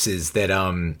about this is that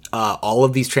all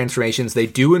of these transformations, they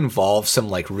do involve some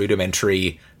like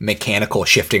rudimentary mechanical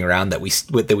shifting around that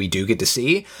we do get to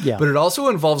see, but it also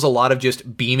involves a lot of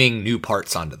just beaming new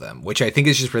parts onto them, which I think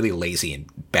is just really lazy and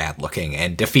bad looking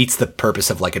and defeats the purpose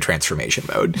of like a transformation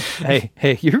mode.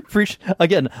 hey, you're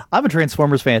again, I'm a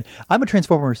Transformers fan. I'm a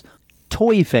Transformers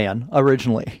toy fan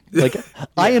originally. Like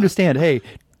I understand, hey,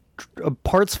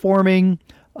 parts forming,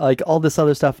 like all this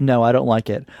other stuff. No, I don't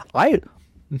like it.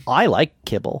 I like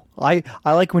kibble. I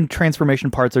like when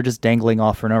transformation parts are just dangling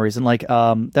off for no reason. Like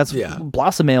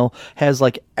Blossomale has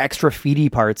like extra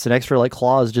feety parts and extra like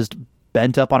claws just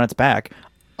bent up on its back.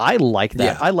 I like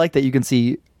that. I like that you can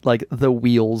see like the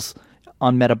wheels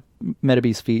on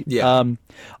Metabee's feet.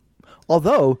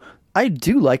 Although I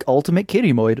do like Ultimate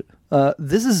Kitty mode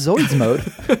This is Zoids mode.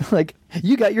 Like,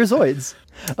 you got your Zoids.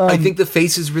 I think the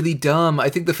face is really dumb. I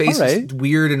think the face is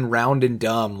weird and round and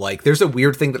dumb. Like, there's a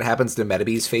weird thing that happens to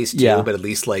Metabee's face too, but at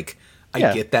least like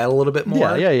I get that a little bit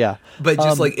more. Yeah. But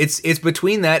just like it's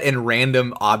between that and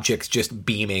random objects just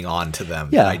beaming onto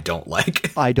them that I don't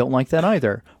like. I don't like that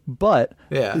either. But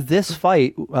this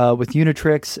fight with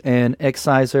Unitrix and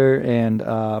Exciser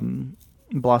and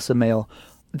Blossom Mail,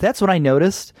 that's when I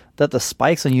noticed that the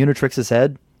spikes on Unitrix's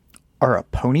head are a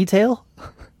ponytail.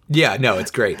 Yeah, no,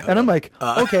 it's great. And I'm like,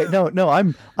 okay, no,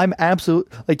 I'm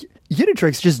absolute, like,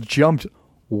 Unitrix just jumped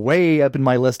way up in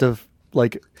my list of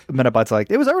like Metabots. Like,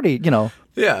 it was already,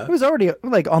 it was already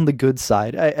like on the good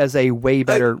side as a way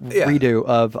better redo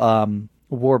of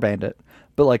War Bandit.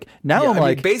 But like now I'm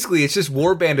like, basically it's just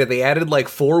War Bandit. They added like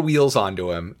 4 wheels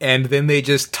onto him, and then they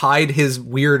just tied his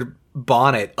weird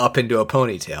bonnet up into a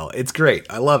ponytail. It's great.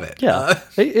 I love it. Yeah,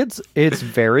 it's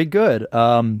very good.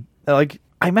 Like,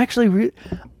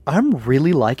 I'm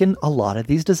really liking a lot of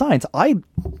these designs. I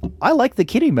like the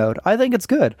kitty mode. I think it's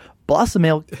good. Blossom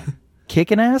Mail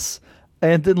kicking ass,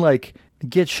 and then like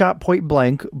get shot point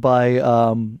blank by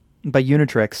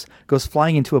Unitrix, goes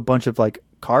flying into a bunch of like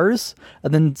cars,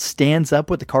 and then stands up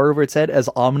with the car over its head as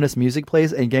ominous music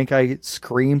plays and Genkai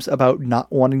screams about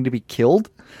not wanting to be killed.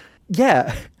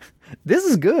 Yeah, this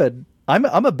is good. I'm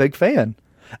a big fan.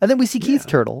 And then we see Keith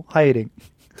Turtle hiding.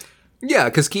 Yeah,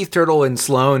 because Keith Turtle and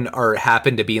Sloan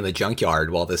happen to be in the junkyard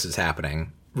while this is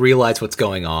happening. Realize what's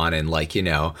going on, and like, fucking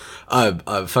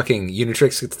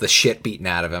Unitrix gets the shit beaten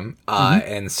out of him.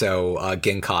 And so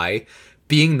Genkai,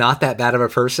 being not that bad of a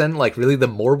person, like, really, the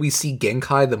more we see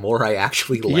Genkai, the more I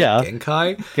actually like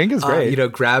Genkai. Genkai's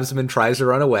great. Grabs him and tries to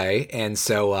run away. And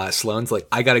so Sloan's like,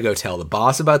 I gotta go tell the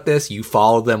boss about this. You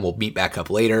follow them. We'll meet back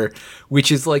up later.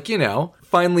 Which is like,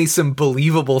 finally some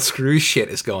believable screw shit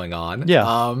is going on.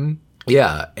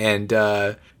 Yeah.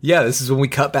 This is when we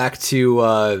cut back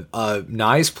to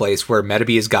Nye's place, where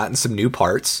Metabee has gotten some new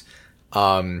parts.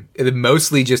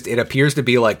 Mostly just, it appears to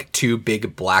be like 2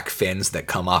 big black fins that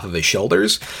come off of his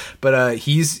shoulders, but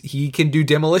he can do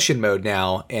demolition mode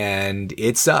now, and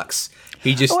it sucks.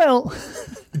 He just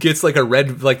gets like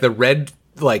the red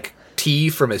T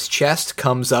from his chest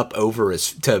comes up over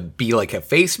to be like a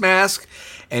face mask,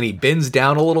 and he bends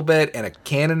down a little bit and a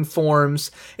cannon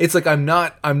forms. It's like, I'm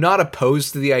not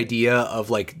opposed to the idea of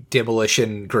like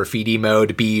demolition graffiti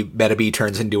mode Metabee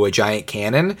turns into a giant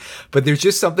cannon, but there's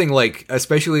just something like,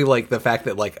 especially like the fact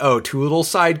that like, 2 little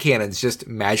side cannons just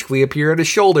magically appear at his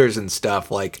shoulders and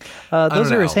stuff, like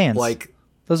those are his hands. Like,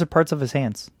 those are parts of his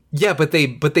hands. Yeah, but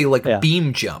they like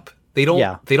beam jump. They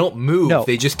don't move. No,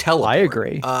 they just teleport. I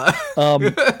agree.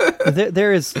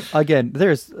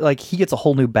 There's like, he gets a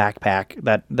whole new backpack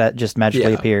that just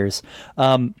magically appears.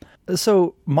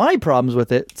 So my problems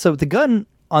with it. So the gun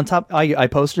on top, I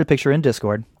posted a picture in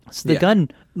Discord. So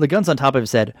the gun's on top of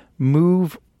his head,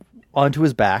 move onto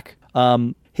his back.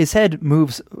 His head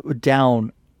moves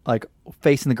down, like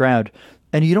facing the ground,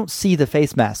 and you don't see the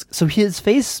face mask. So his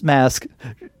face mask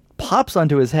pops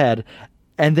onto his head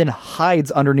and then hides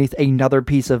underneath another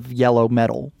piece of yellow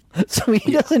metal. So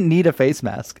he doesn't need a face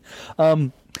mask.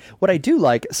 What I do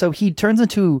like, so he turns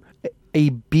into a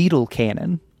beetle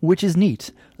cannon, which is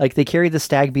neat. Like, they carry the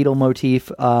stag beetle motif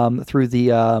through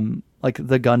the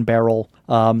the gun barrel.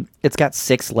 It's got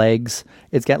 6 legs.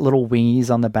 It's got little wingies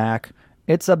on the back.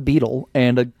 It's a beetle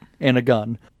and a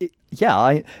gun.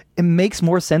 It makes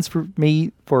more sense for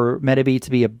me for Metabee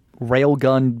to be a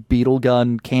railgun, beetle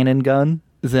gun, cannon gun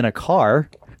than a car.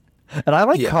 And I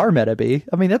like car Metabee.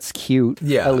 I mean, that's cute,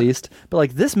 at least. But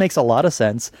like, this makes a lot of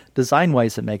sense.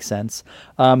 Design-wise, it makes sense.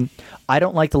 I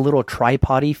don't like the little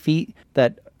tripod-y feet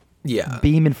that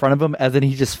beam in front of him, and then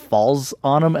he just falls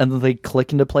on them, and then they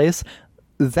click into place.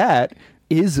 That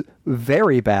is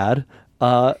very bad.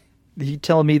 You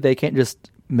telling me they can't just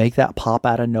make that pop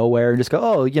out of nowhere and just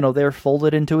go, they're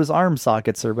folded into his arm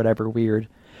sockets or whatever weird.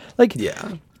 Like,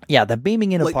 the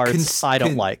beaming into parts I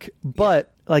don't like.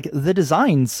 But like, the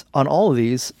designs on all of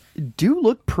these do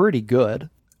look pretty good.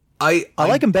 I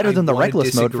like them better than the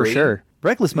Reckless mode for sure.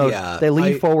 Reckless mode, they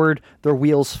lean forward, their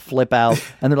wheels flip out,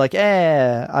 and they're like,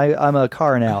 I'm a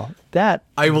car now. That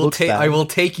I will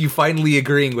take you finally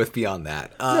agreeing with me on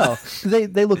that. No,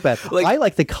 they look bad. I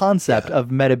like the concept of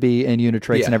Metabee and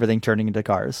Unitrix and everything turning into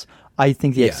cars. I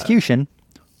think the execution,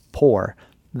 poor.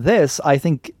 This, I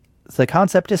think the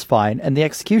concept is fine, and the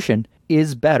execution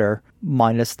is better,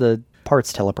 minus the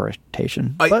parts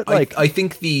teleportation. I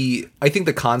think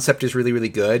the concept is really, really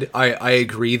good. I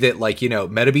agree that, like, you know,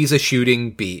 Metabee's a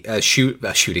shooting bee.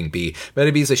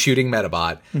 Metabee's a shooting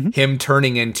Metabot. Him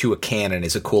turning into a cannon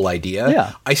is a cool idea.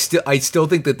 Yeah. I still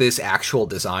think that this actual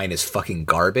design is fucking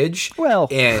garbage. Well.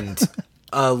 And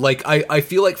I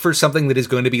feel like for something that is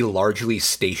going to be largely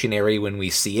stationary when we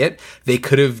see it, they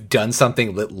could have done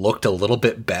something that looked a little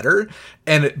bit better.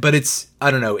 But it's,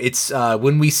 I don't know, it's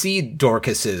when we see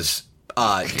Dorcas's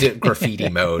graffiti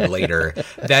mode later,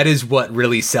 that is what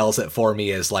really sells it for me,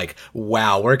 is like,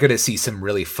 wow, we're going to see some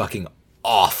really fucking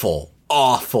awful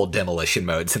demolition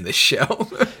modes in this show.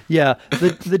 Yeah,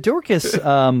 the Dorcas,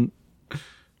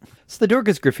 it's the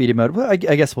Dorcas graffiti mode. Well, I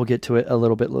guess we'll get to it a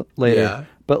little bit later. Yeah.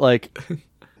 But, like,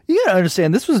 you gotta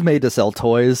understand, this was made to sell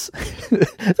toys.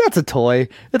 That's a toy.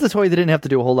 It's a toy they didn't have to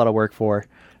do a whole lot of work for.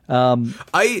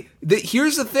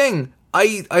 Here's the thing.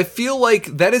 I feel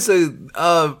like that is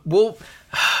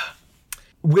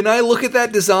when I look at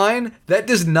that design, that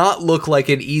does not look like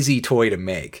an easy toy to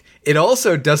make. It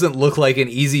also doesn't look like an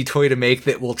easy toy to make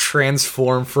that will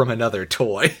transform from another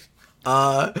toy.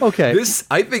 Okay.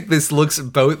 I think this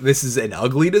is an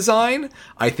ugly design.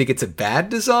 I think it's a bad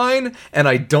design, and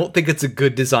I don't think it's a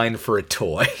good design for a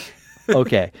toy.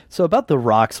 Okay. So about the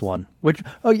rocks one, which,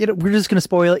 we're just going to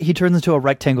spoil it. He turns into a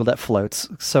rectangle that floats,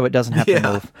 so it doesn't have to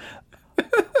move.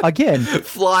 Again.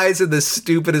 Flies in the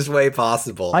stupidest way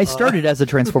possible. I started as a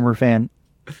Transformer fan,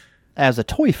 as a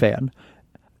toy fan.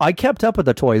 I kept up with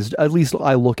the toys. At least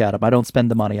I look at them. I don't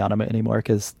spend the money on them anymore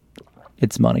because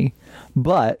it's money.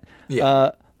 But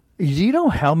do you know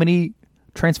how many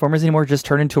Transformers anymore just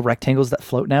turn into rectangles that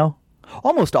float now?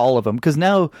 Almost all of them. Because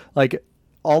now, like,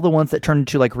 all the ones that turn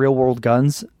into, like, real-world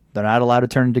guns, they're not allowed to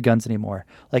turn into guns anymore.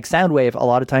 Like, Soundwave, a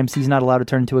lot of times he's not allowed to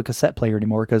turn into a cassette player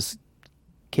anymore because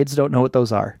kids don't know what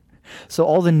those are. So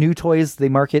all the new toys they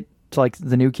market to, like,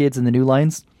 the new kids and the new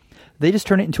lines, they just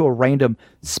turn it into a random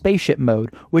spaceship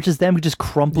mode, which is them just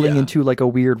crumpling into, like, a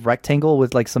weird rectangle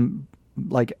with, like, some,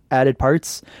 like, added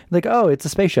parts. Like, oh, it's a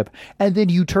spaceship. And then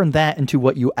you turn that into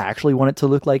what you actually want it to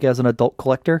look like as an adult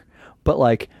collector. But,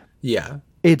 like,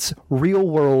 its real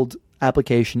world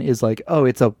application is like, oh,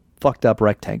 it's a fucked up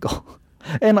rectangle.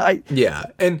 And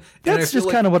and that's just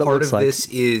kind of what it looks like. This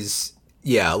is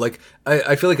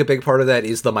I feel like a big part of that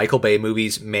is the Michael Bay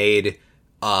movies made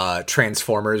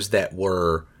Transformers that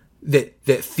were that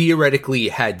theoretically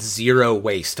had zero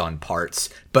waste on parts,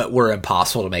 but were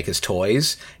impossible to make as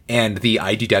toys. And the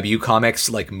IDW comics,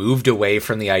 like, moved away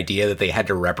from the idea that they had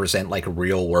to represent, like,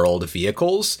 real world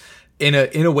vehicles in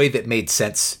a way that made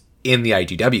sense in the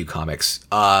IDW comics.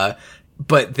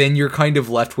 But then you're kind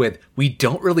of left with, we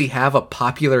don't really have a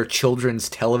popular children's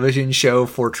television show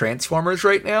for Transformers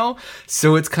right now.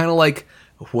 So it's kind of like,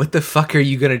 what the fuck are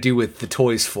you going to do with the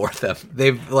toys for them?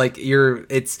 They're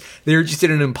just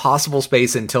in an impossible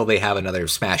space until they have another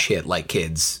smash hit like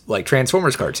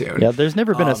Transformers cartoon. Yeah, there's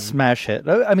never been a smash hit.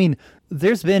 I mean,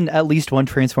 there's been at least one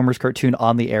Transformers cartoon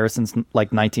on the air since,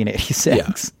 like,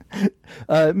 1986.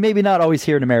 Yeah. Maybe not always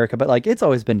here in America, but, like, it's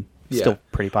always been still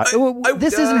pretty popular.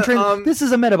 This is a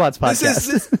Metabots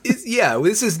podcast.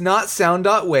 This is not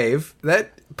Sound.Wave.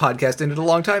 That podcast ended a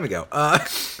long time ago.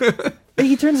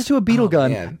 He turns into a beetle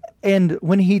gun, man. And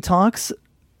when he talks,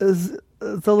 the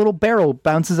little barrel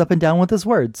bounces up and down with his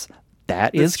words.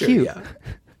 That's cute. True,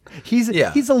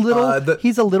 yeah. He's a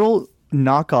little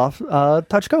knockoff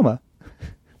Tachikoma.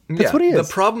 That's what he is.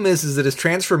 The problem is that his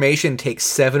transformation takes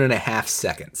 7.5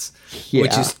 seconds,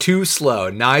 which is too slow.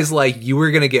 Nye's like, you were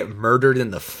going to get murdered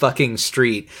in the fucking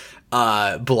street.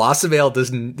 Blossomvale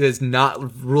does not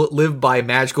live by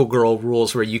magical girl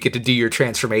rules where you get to do your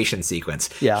transformation sequence.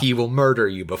 Yeah. He will murder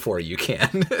you before you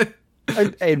can.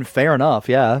 and fair enough,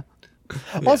 yeah.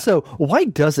 Also, why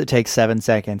does it take 7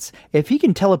 seconds? If he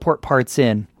can teleport parts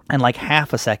in like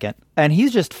half a second, and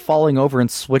he's just falling over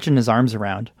and switching his arms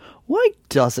around, why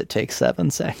does it take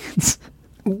 7 seconds?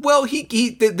 Well,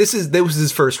 this was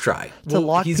his first try.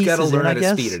 He's got to learn how to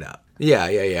speed it up.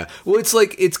 Yeah. Well,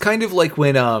 it's kind of like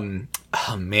when when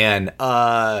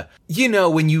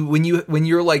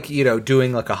you're like,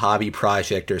 doing like a hobby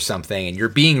project or something, and you're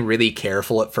being really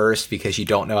careful at first because you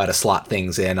don't know how to slot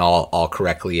things in all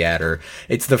correctly yet, or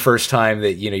it's the first time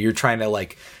that you're trying to,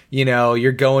 like,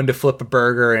 you're going to flip a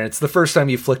burger, and it's the first time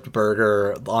you flipped a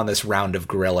burger on this round of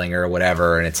grilling or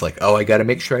whatever, and it's like, oh, I got to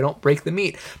make sure I don't break the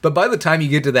meat. But by the time you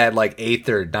get to that, like, 8th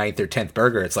or 9th or 10th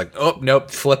burger, it's like, oh,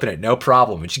 nope, flipping it, no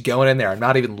problem. It's going in there. I'm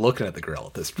not even looking at the grill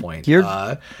at this point.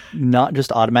 You're not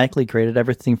just automatically created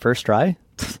everything first try?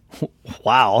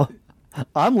 Wow.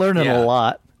 I'm learning a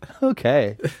lot.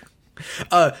 Okay.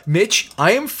 Mitch,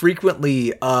 I am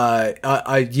frequently,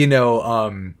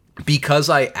 because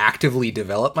I actively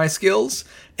develop my skills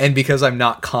and because I'm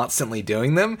not constantly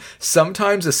doing them,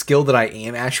 sometimes a skill that I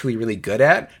am actually really good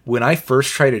at, when I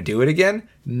first try to do it again,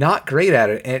 not great at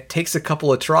it, and it takes a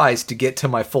couple of tries to get to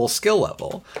my full skill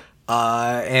level.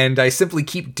 And I simply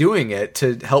keep doing it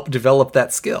to help develop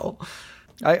that skill.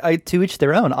 I to each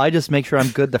their own. I just make sure I'm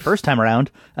good the first time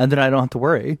around, and then I don't have to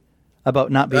worry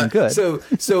about not being good. So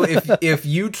if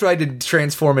you tried to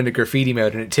transform into graffiti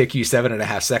mode and it took you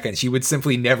 7.5 seconds, you would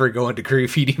simply never go into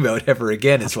graffiti mode ever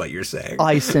again, is what you're saying.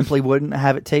 I simply wouldn't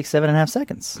have it take 7.5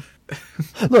 seconds.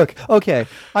 Look, okay,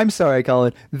 I'm sorry,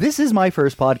 Colin. This is my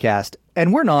first podcast,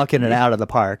 and we're knocking it out of the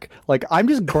park. Like, I'm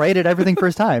just great at everything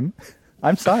first time.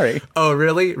 I'm sorry. Oh,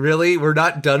 really? Really? We're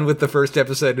not done with the first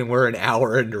episode, and we're an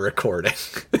hour into recording.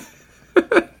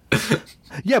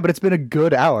 Yeah, but it's been a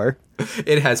good hour.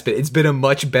 It has been. It's been a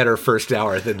much better first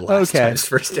hour than last time's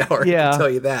first hour. Yeah. I can tell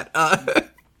you that.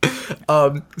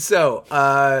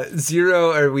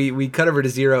 Zero, or we cut over to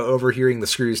Zero overhearing the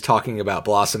Screws talking about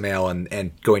Blossomale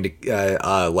and going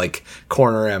to like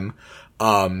corner him.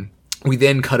 We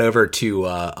then cut over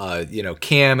to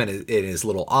Cam in his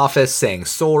little office saying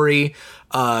sorry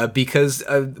because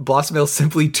Blossomale's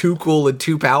simply too cool and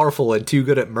too powerful and too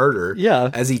good at murder.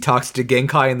 Yeah. As he talks to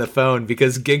Genkai on the phone,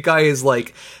 because Genkai is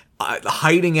like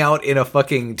hiding out in a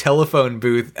fucking telephone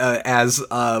booth as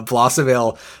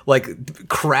Blossomale like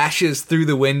crashes through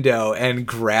the window and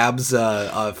grabs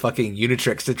a fucking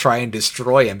Unitrix to try and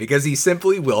destroy him because he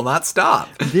simply will not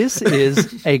stop. This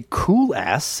is a cool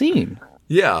ass scene.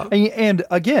 Yeah. And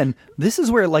again, this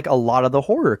is where like a lot of the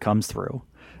horror comes through.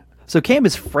 So Cam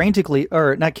is frantically,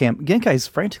 or not Cam, Genkai is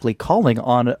frantically calling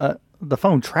on the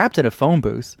phone, trapped in a phone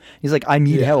booth. He's like, I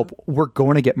need help. We're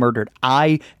going to get murdered.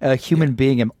 I, a human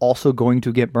being, am also going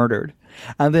to get murdered.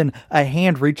 And then a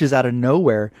hand reaches out of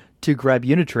nowhere to grab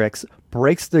Unitrix,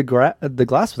 breaks the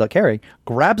glass without carrying,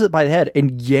 grabs it by the head,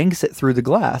 and yanks it through the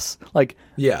glass. Like,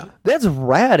 yeah, that's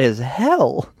rad as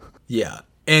hell. Yeah.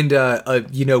 And,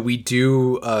 we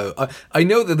do, I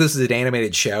know that this is an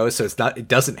animated show, so it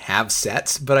doesn't have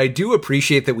sets, but I do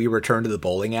appreciate that we return to the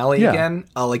bowling alley again.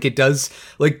 Like it does,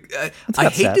 like, I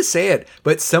hate to say it,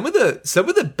 but some of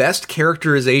the best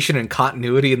characterization and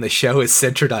continuity in the show is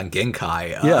centered on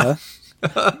Genkai.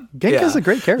 Genkai's a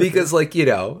great character. Because, like,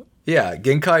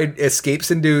 Genkai escapes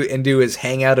into his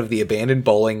hangout of the abandoned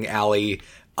bowling alley,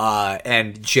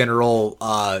 and general,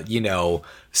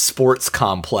 sports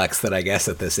complex that I guess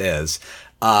that this is,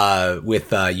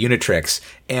 with Unitrix,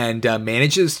 and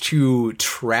manages to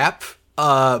trap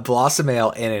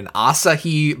Blossomale in an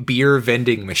Asahi beer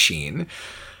vending machine.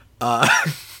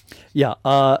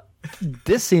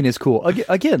 This scene is cool.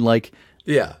 Again, like,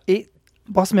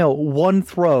 Blossomale, one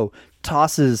throw,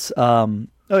 tosses,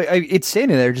 it's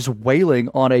standing there just wailing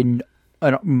on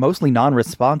a mostly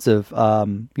non-responsive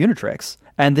Unitrix,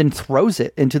 and then throws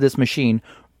it into this machine,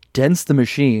 dents the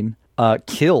machine,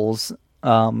 kills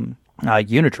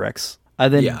Unitrix,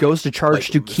 and then goes to charge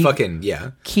to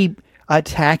keep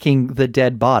attacking the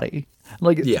dead body.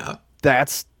 Like,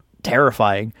 that's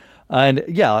terrifying. And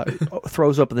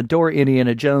throws open the door.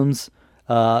 Indiana Jones,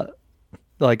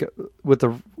 like with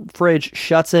the fridge,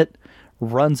 shuts it,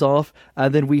 runs off,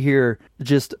 and then we hear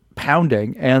just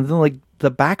pounding, and then like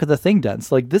the back of the thing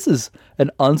dents. Like, this is an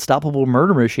unstoppable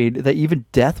murder machine that even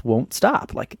death won't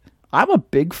stop. Like, I'm a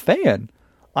big fan.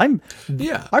 I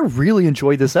really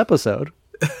enjoyed this episode.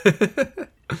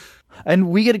 And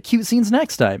we get cute scenes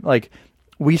next time. Like,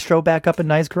 we stroll back up in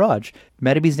Nye's garage.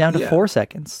 Metabe's down to 4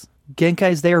 seconds.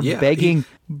 Genkai's there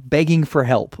begging for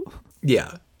help.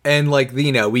 Yeah. And, like,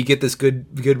 we get this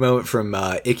good moment from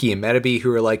Ikki and Metabe,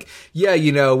 who are like,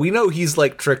 we know he's,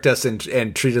 like, tricked us and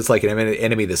treated us like an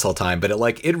enemy this whole time, but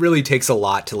it really takes a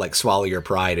lot to, like, swallow your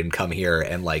pride and come here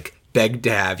and, like, beg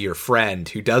to have your friend,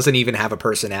 who doesn't even have a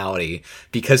personality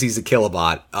because he's a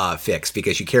Killabot, fixed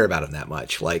because you care about him that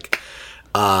much. Like,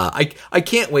 I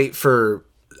can't wait for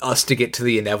us to get to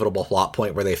the inevitable plot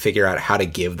point where they figure out how to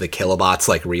give the Killabots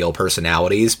like real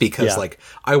personalities, because like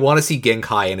I want to see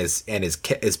Genkai and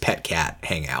his pet cat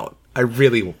hang out.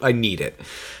 I need it.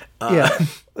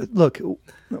 Look,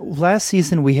 last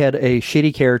season we had a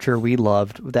shitty character we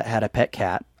loved that had a pet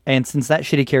cat, and since that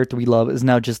shitty character we love is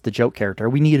now just the joke character,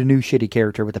 we need a new shitty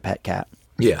character with a pet cat.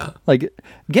 Yeah, like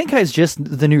Genkai's just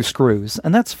the new Screws,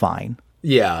 and that's fine.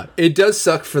 Yeah, it does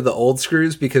suck for the old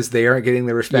Screws because they aren't getting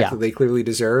the respect that they clearly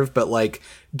deserve. But like,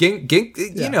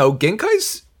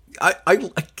 Genkai's, I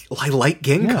like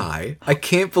Genkai. Yeah. I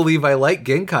can't believe I like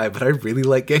Genkai, but I really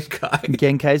like Genkai.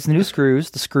 Genkai's the new Screws.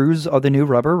 The Screws are the new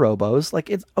rubber robos. Like,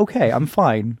 it's okay. I'm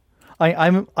fine.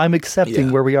 I'm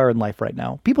accepting where we are in life right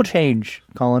now. People change,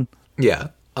 Colin. Yeah,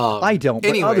 I don't.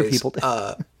 But other people do.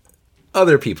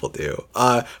 Other people do.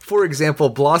 For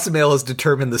example, Blossomale has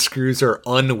determined the screws are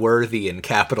unworthy in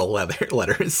capital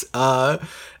letters.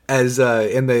 As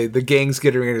and the gang's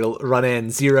getting ready to run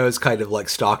in, Zero's kind of like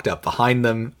stalked up behind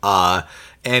them.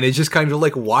 And it's just kind of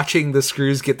like watching the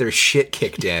screws get their shit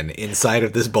kicked in inside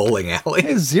of this bowling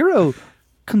alley. Zero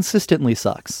consistently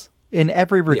sucks in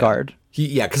every regard.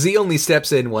 Yeah, because he only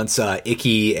steps in once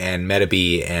Icky and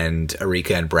Metabee and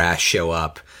Arika and Brass show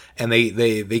up. And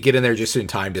they get in there just in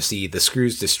time to see the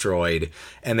screws destroyed,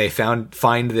 and they find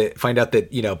out that,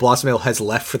 you know, Blossomale has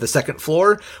left for the second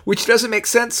floor, which doesn't make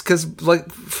sense because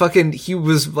like fucking he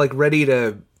was like ready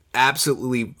to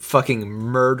absolutely fucking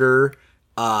murder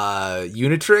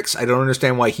Unitrix. I don't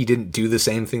understand why he didn't do the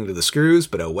same thing to the screws,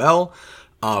 but oh well.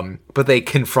 But they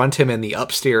confront him in the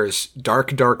upstairs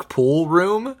dark pool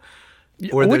room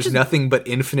where there's nothing but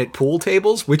infinite pool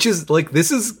tables, which is like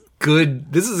this is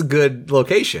a good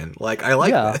location. Like, I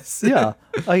like this. Yeah.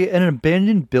 An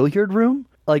abandoned billiard room,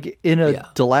 like in a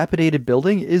dilapidated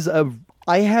building,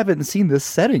 I haven't seen this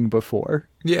setting before.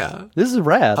 Yeah. This is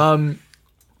rad.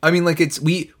 I mean, like,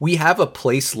 we have a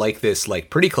place like this,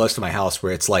 like, pretty close to my house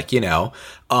where it's like, you know,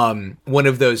 one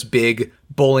of those big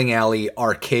bowling alley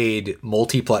arcade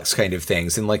multiplex kind of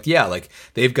things. And like, yeah, like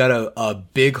they've got a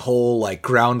big whole like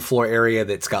ground floor area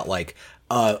that's got like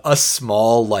a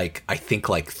small, like, I think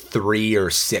like 3 or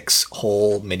 6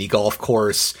 hole mini golf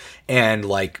course and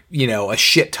like, you know, a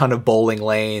shit ton of bowling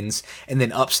lanes. And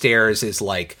then upstairs is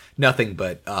like nothing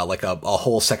but like a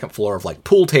whole second floor of like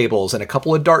pool tables and a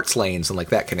couple of darts lanes and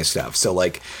like that kind of stuff. So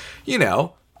like, you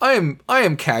know, I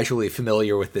am casually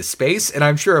familiar with this space, and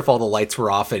I'm sure if all the lights were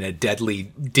off and a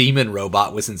deadly demon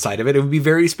robot was inside of it, it would be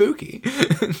very spooky.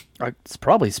 It's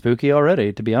probably spooky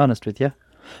already, to be honest with you.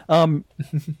 And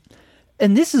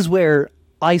this is where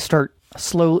I start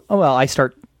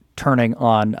turning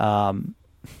on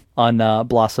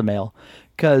Blossomale,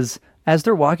 because as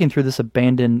they're walking through this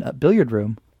abandoned billiard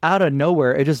room, out of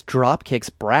nowhere, it just drop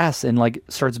kicks Brass and like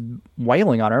starts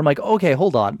wailing on her. I'm like, okay,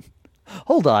 hold on.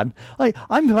 Like,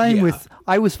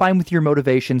 I was fine with your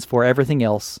motivations for everything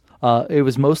else. It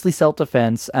was mostly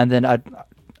self-defense and then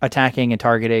attacking and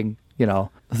targeting, you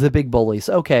know, the big bullies.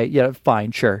 Okay, yeah,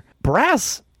 fine, sure.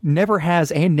 Brass never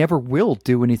has and never will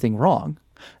do anything wrong.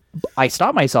 I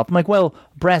stop myself. I'm like, well,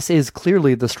 Brass is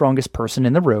clearly the strongest person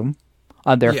in the room,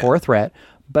 therefore a threat.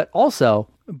 But also,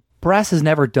 Brass has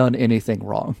never done anything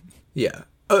wrong. Yeah.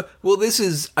 Well, this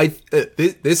is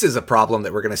this is a problem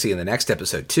that we're going to see in the next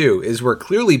episode too. Is we're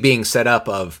clearly being set up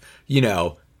of, you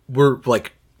know, we're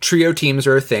like trio teams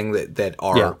are a thing that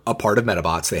are a part of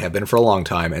Metabots. They have been for a long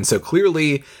time, and so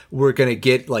clearly we're going to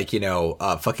get like, you know,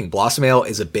 fucking Blossomale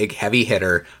is a big heavy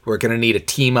hitter. We're going to need a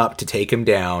team up to take him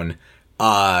down.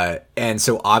 And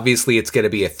so obviously it's going to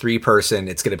be a 3-person.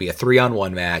 It's going to be a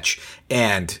 3-on-1 match,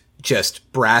 and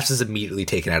just Brass is immediately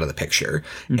taken out of the picture.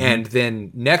 Mm-hmm. And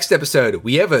then next episode,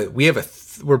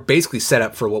 we're basically set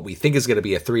up for what we think is going to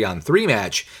be a 3-on-3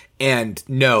 match. And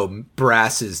no,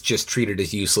 Brass is just treated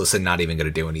as useless and not even going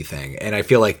to do anything. And I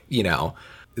feel like, you know,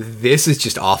 this is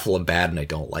just awful and bad, and I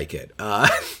don't like it.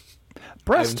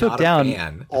 Brass took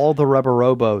down all the rubber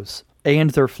robos,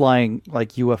 and they're flying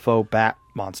like UFO bat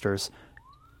monsters.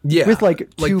 Yeah. With like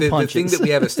two the punches. thing that we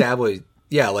have established.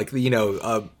 Yeah, like, you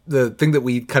know, the thing that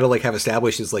we kind of like have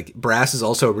established is like Brass is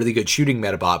also a really good shooting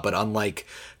Metabot, but unlike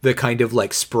the kind of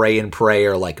like spray and pray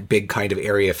or like big kind of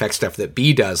area effect stuff that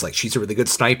B does, like she's a really good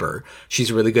sniper.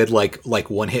 She's a really good like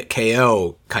one hit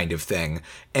KO kind of thing.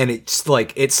 And it's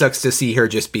like, it sucks to see her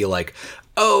just be like,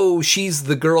 oh, she's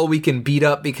the girl we can beat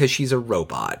up because she's a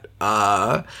robot.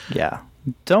 Yeah.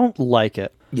 Don't like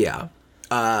it. Yeah.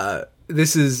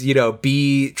 This is, you know,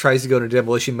 B tries to go into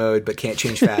demolition mode but can't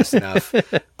change fast enough,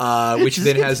 which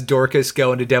then has Dorcas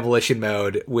go into demolition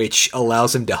mode, which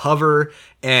allows him to hover,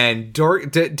 and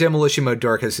demolition mode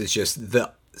Dorcas is just the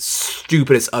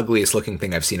stupidest, ugliest looking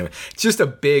thing I've seen. It's just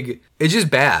it's just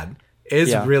bad.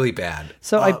 It's really bad.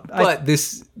 So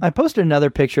I posted another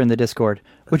picture in the Discord,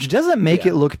 which doesn't make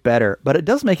it look better, but it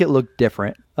does make it look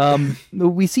different.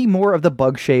 We see more of the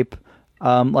bug shape,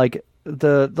 like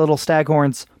the little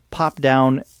staghorns pop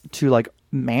down to like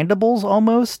mandibles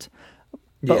almost,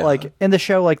 but like in the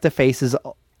show, like the face is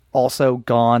also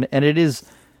gone, and it's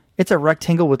a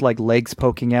rectangle with like legs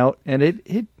poking out, and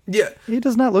it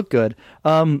does not look good.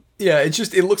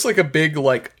 It looks like a big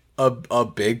like a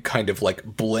big kind of like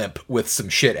blimp with some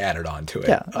shit added onto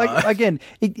it. Again,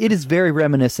 it is very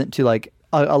reminiscent to like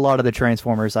a lot of the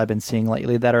Transformers I've been seeing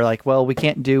lately that are like, well, we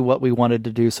can't do what we wanted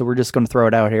to do, so we're just going to throw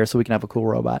it out here so we can have a cool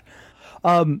robot.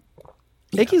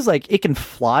 Icky's like, it can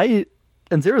fly,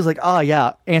 and Zero's like,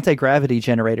 anti-gravity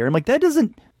generator. I'm like, that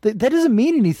doesn't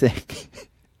mean anything.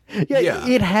 Yeah.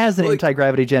 It has an Like-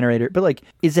 anti-gravity generator, but like,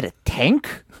 is it a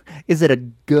tank? Is it a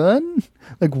gun?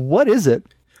 Like, what is it?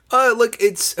 Look,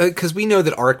 it's because we know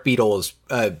that Arc Beetle is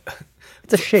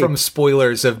It's a shape. from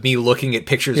spoilers of me looking at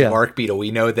pictures Yeah. of Arc Beetle.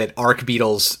 We know that Arc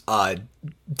Beetle's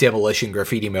demolition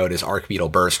graffiti mode is Arc Beetle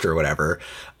Burst or whatever.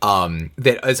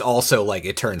 That is also like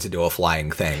it turns into a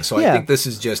flying thing. So Yeah. I think this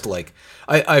is just like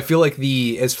I feel like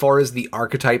as far as the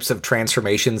archetypes of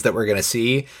transformations that we're gonna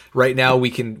see right now, we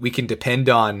can depend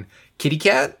on Kitty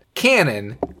Cat,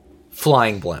 Cannon,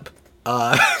 Flying Blimp.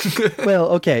 Well,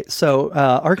 okay, so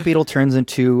Arc Beetle turns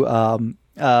into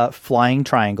flying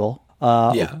triangle.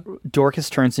 Yeah. Dorcas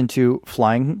turns into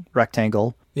flying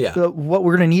rectangle. Yeah. What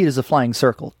we're gonna need is a flying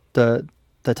circle to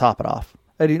top it off.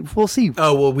 I mean, we'll see.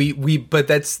 Oh well, but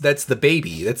that's the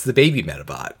baby. That's the baby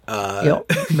Metabot. You know,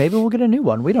 maybe we'll get a new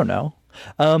one. We don't know.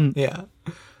 Yeah.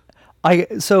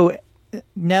 So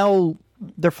now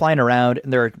they're flying around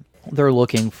and they're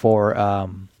looking for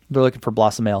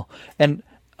Blossomail, and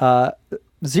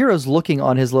Zero's looking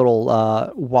on his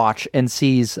little watch and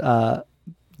sees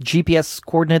GPS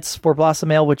coordinates for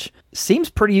Blossomail, which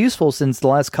seems pretty useful since the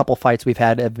last couple fights we've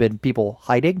had have been people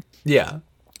hiding. Yeah.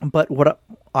 But what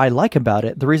I like about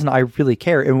it, the reason I really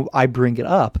care and I bring it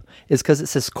up, is because it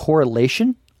says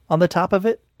correlation on the top of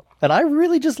it. And I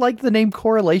really just like the name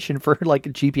correlation for like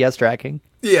GPS tracking.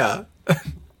 Yeah.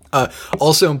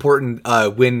 Also important,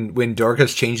 when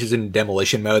Dorcas changes into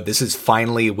demolition mode, this is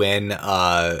finally when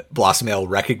Blossomail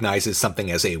recognizes something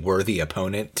as a worthy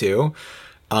opponent too.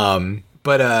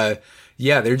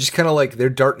 Yeah, they're just kind of like they're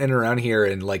darting around here,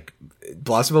 and like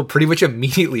Blossomail pretty much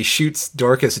immediately shoots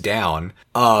Dorcas down.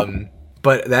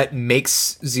 But that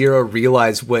makes Zero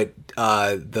realize what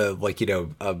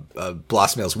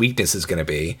Blossomail's weakness is going to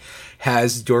be.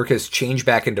 Has Dorcas change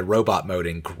back into robot mode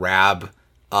and grab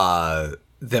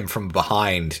them from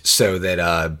behind so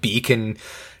that B can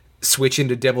switch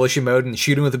into demolition mode and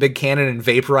shoot him with a big cannon and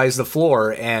vaporize the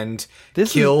floor and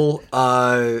kill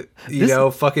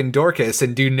fucking Dorcas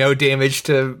and do no damage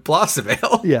to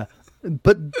Blossomail. Yeah.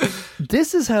 But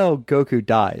this is how Goku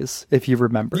dies, if you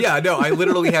remember. Yeah, no, I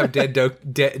literally have dead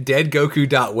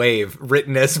Goku.wave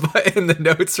written as in the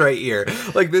notes right here.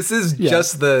 Like this is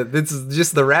just the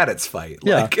Raditz fight.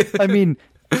 Yeah. Like, I mean,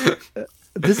 so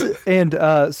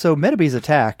Metabee's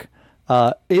attack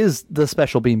is the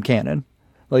special beam cannon.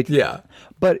 Like, yeah.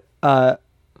 But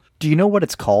do you know what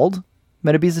it's called?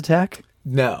 Metabee's attack?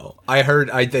 No, I heard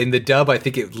in the dub. I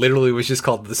think it literally was just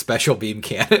called the special beam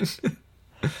cannon.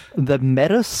 The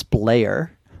Meta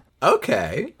Splayer.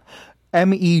 Okay.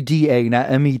 MEDA, not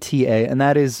META, and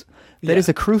that is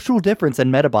a crucial difference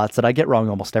in Metabots that I get wrong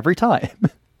almost every time.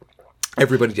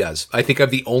 Everybody does. I think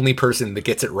I'm the only person that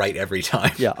gets it right every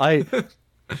time. Yeah,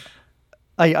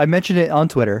 I mentioned it on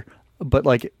Twitter, but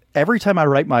like every time I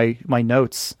write my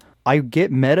notes, I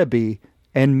get Metabee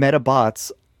and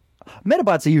Metabots.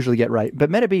 Metabots I usually get right, but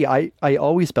Metabee I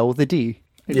always spell with a D.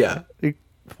 Yeah.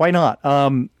 Why not?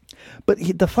 But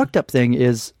the fucked up thing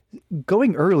is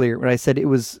going earlier when I said it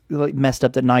was like messed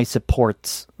up that Nai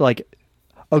supports, like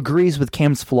agrees with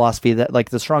Cam's philosophy that like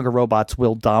the stronger robots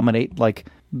will dominate like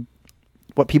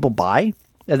what people buy,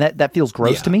 and that feels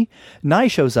gross to me. Nai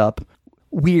shows up,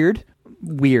 weird,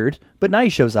 but Nai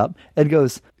shows up and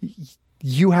goes,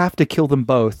 "You have to kill them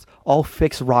both. I'll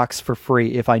fix rocks for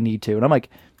free if I need to." And I'm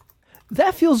like,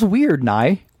 that feels weird,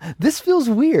 Nai. This feels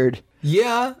weird.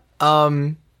 Yeah.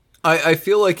 I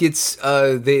feel like it's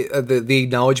the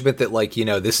acknowledgement that like, you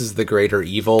know, this is the greater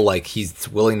evil, like he's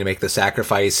willing to make the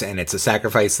sacrifice, and it's a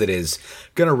sacrifice that is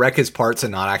gonna wreck his parts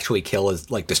and not actually kill his,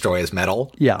 like, destroy his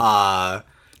metal. Yeah.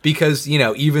 Because, you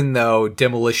know, even though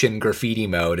demolition graffiti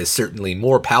mode is certainly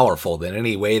more powerful than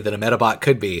any way that a Metabot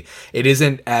could be, it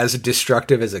isn't as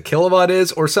destructive as a Kilobot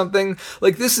is or something.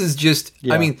 Like, this is just,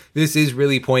 I mean, this is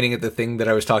really pointing at the thing that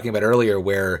I was talking about earlier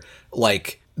where,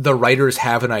 like, the writers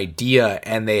have an idea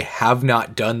and they have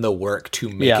not done the work to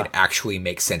make it actually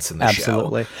make sense in the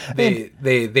Absolutely. show.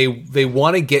 They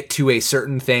want to get to a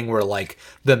certain thing where like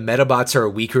the Metabots are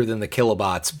weaker than the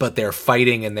Kilobots, but they're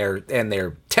fighting and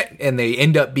they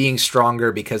end up being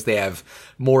stronger because they have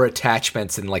more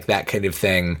attachments and like that kind of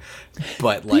thing.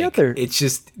 But like it's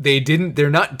just they're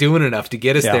not doing enough to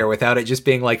get us there without it just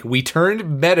being like, we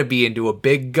turned Metabee into a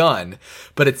big gun,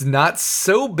 but it's not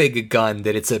so big a gun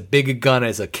that it's a big a gun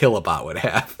as a Kilobot would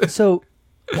have. So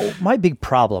my big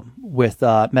problem with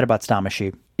Metabots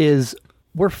Damashi is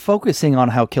we're focusing on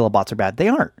how Kilobots are bad. They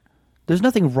aren't. There's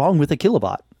nothing wrong with a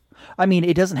Kilobot. I mean,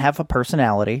 it doesn't have a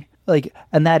personality, like,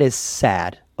 and that is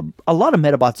sad. A lot of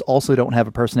Metabots also don't have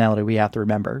a personality, we have to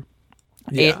remember.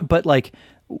 Yeah. But like,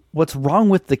 what's wrong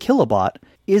with the Kilobot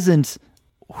isn't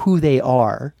who they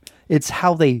are. It's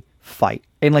how they fight.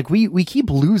 And like we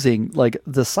keep losing like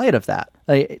the sight of that.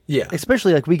 Yeah.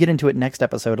 Especially like we get into it next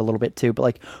episode a little bit too, but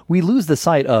like we lose the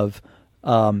sight of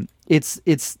it's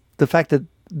the fact that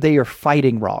they are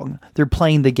fighting wrong. They're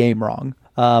playing the game wrong.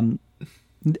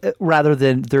 Rather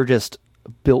than they're just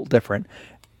built different.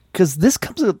 Because this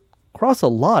comes across a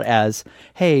lot as,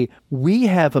 hey, we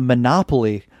have a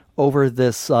monopoly over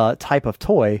this type of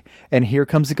toy, and here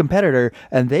comes a competitor,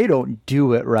 and they don't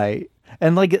do it right.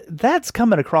 And like that's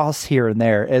coming across here and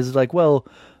there as like, well,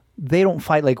 they don't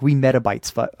fight like we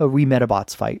Metabots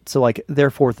fight, so like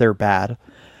therefore they're bad.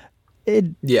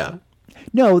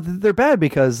 No, they're bad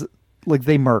because like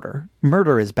they murder.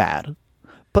 Murder is bad.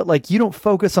 But like you don't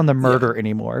focus on the murder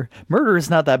anymore. Murder is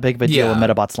not that big of a deal in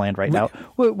Metabots land right now.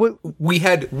 We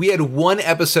had one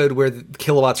episode where the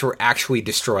Kilobots were actually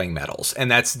destroying metals, and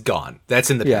that's gone.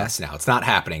 That's in the past now. It's not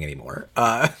happening anymore.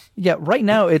 Yeah, right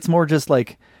now it's more just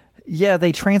like, yeah,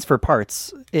 they transfer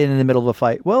parts in the middle of a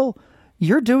fight. Well,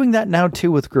 you're doing that now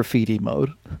too with graffiti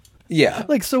mode. Yeah.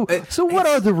 Like so what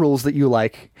are the rules that you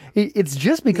like? It's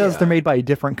just because they're made by a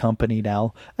different company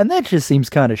now, and that just seems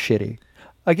kind of shitty.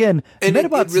 Again, and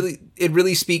Metabots, it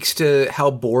really speaks to how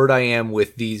bored I am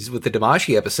with the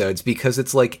Damashi episodes, because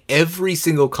it's like every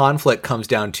single conflict comes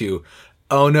down to,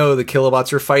 oh no, the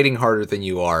Kilobots are fighting harder than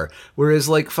you are. Whereas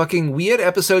like fucking we had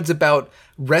episodes about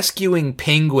rescuing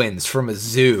penguins from a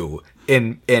zoo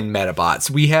in Metabots.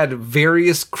 We had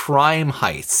various crime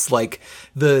heists. Like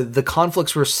the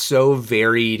conflicts were so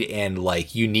varied and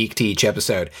like unique to each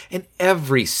episode. And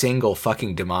every single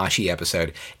fucking Damashi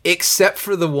episode, except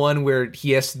for the one where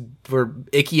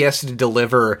Icky has to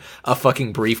deliver a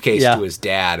fucking briefcase to his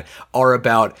dad, are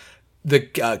about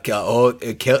there's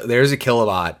a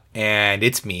Kilobot and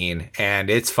it's mean and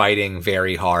it's fighting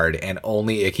very hard and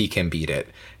only Icky can beat it.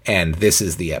 And this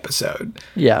is the episode.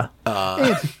 Yeah.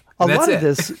 A lot of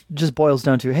this just boils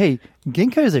down to, hey,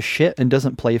 Genkai is a shit and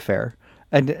doesn't play fair.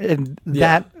 And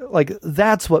that like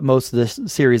that's what most of this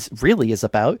series really is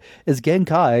about, is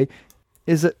Genkai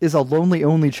is a lonely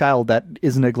only child that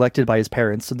is neglected by his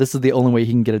parents. So this is the only way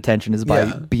he can get attention is by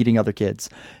beating other kids.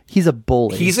 He's a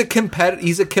bully. He's a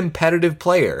competitive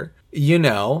player. You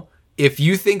know, if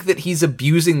you think that he's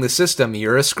abusing the system,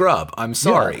 you're a scrub. I'm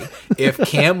sorry. Yeah.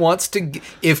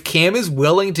 If Cam is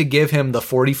willing to give him the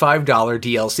 $45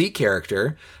 DLC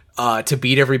character to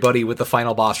beat everybody with the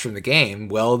final boss from the game,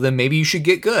 well, then maybe you should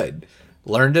get good.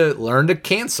 Learn to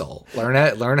cancel.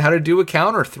 Learn how to do a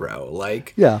counter throw.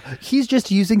 Like, yeah, he's just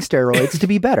using steroids to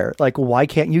be better. Like, why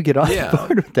can't you get on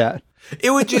board with that?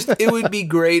 It would be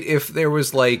great if there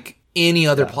was like any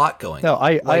other plot going. No,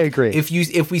 I agree.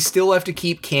 If we still have to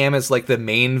keep Cam as like the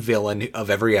main villain of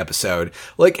every episode,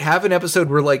 like have an episode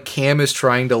where like Cam is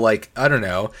trying to like, I don't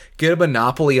know, get a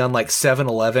monopoly on like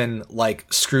 7-Eleven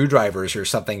like screwdrivers or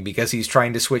something because he's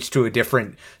trying to switch to a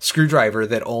different screwdriver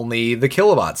that only the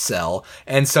Kilobots sell,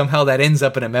 and somehow that ends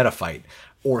up in a meta fight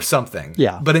or something.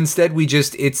 Yeah. But instead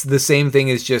it's the same thing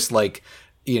as just like,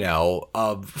 you know,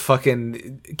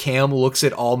 fucking Cam looks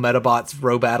at all Metabots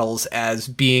row battles as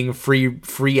being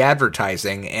free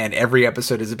advertising, and every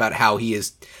episode is about how he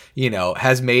is, you know,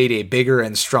 has made a bigger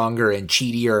and stronger and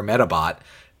cheatier Metabot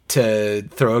to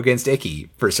throw against Icky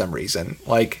for some reason.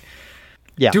 Like,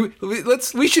 yeah,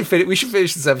 we should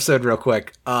finish this episode real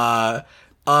quick.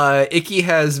 Icky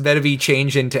has Metav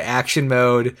change into action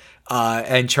mode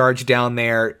and charge down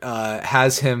there,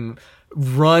 has him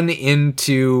run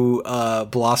into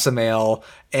Blossomale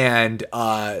and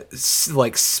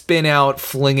like spin out,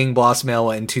 flinging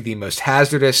Blossomale into the most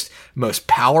hazardous, most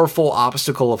powerful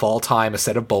obstacle of all time, a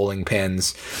set of bowling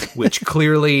pins, which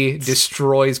clearly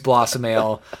destroys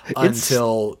Blossomale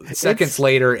until seconds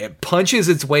later it punches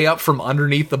its way up from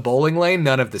underneath the bowling lane.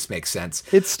 None of this makes sense.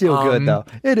 It's still good though.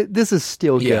 This is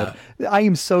still good. I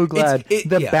am so glad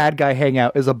the bad guy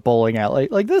hangout is a bowling alley.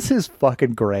 Like, this is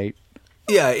fucking great.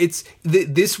 Yeah,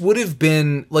 this would have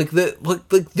been like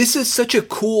this is such a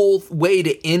cool way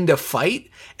to end a fight,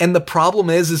 and the problem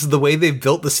is the way they've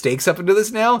built the stakes up into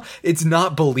this now. It's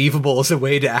not believable as a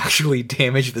way to actually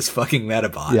damage this fucking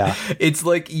Metabot. Yeah, it's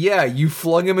like, yeah, you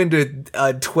flung him into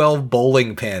 12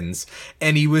 bowling pins,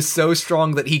 and he was so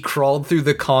strong that he crawled through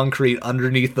the concrete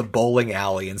underneath the bowling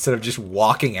alley instead of just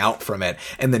walking out from it,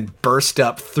 and then burst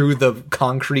up through the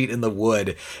concrete and the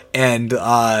wood, and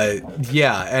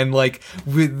and like.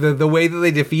 The way that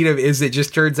they defeat him is it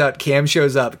just turns out Cam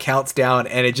shows up, counts down,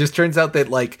 and it just turns out that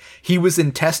like he was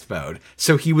in test mode,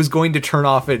 so he was going to turn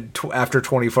off it after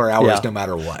 24 hours no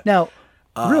matter what. Now,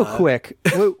 real quick,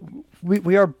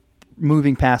 we are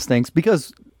moving past things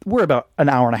because we're about an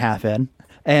hour and a half in,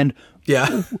 and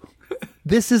yeah,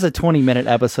 this is a 20-minute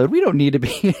episode. We don't need to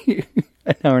be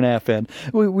an hour and a half in.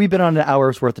 We've been on an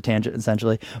hour's worth of tangent,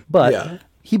 essentially. But Yeah.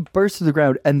 he bursts through the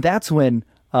ground, and that's when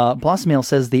Blossomale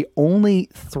says the only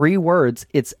 3 words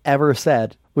it's ever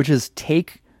said, which is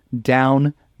take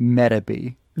down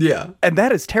Metabee. Yeah. And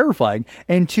that is terrifying.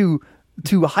 And to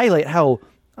highlight how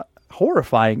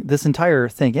horrifying this entire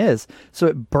thing is, so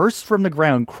it bursts from the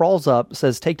ground, crawls up,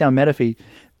 says take down Metabee,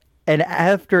 and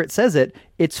after it says it,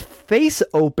 its face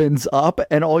opens up,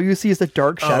 and all you see is a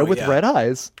dark shadow with red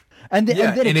eyes. And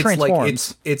then it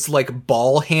transforms. It's like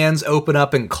ball hands open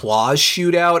up and claws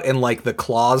shoot out, and like the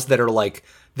claws that are like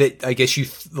that I guess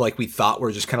we thought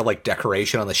were just kind of like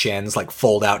decoration on the shins, like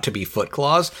fold out to be foot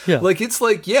claws. Yeah. Like it's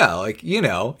like, yeah, like, you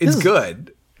know, it's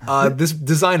good. This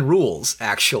design rules,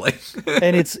 actually.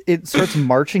 And it starts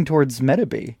marching towards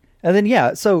Metabee. And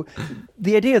then, so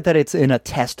the idea that it's in a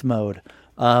test mode,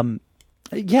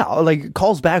 like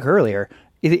calls back earlier.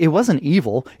 It wasn't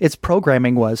evil. Its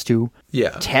programming was to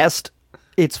test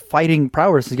its fighting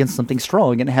prowess against something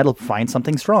strong, and it had to find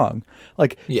something strong.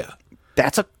 Like,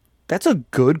 that's a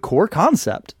good core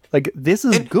concept. Like, this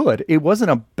is good. It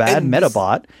wasn't a bad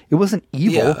Metabot. It wasn't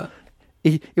evil.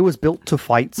 Yeah. It was built to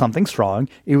fight something strong.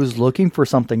 It was looking for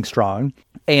something strong,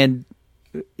 and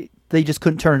they just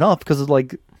couldn't turn it off because of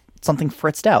like something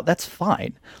fritzed out. That's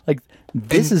fine. Like,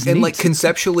 this is neat. And like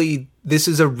conceptually, this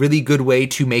is a really good way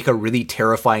to make a really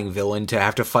terrifying villain to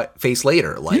have to face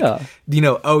later. Like, you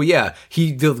know,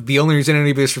 the only reason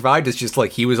anybody survived is just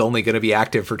like he was only going to be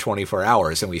active for 24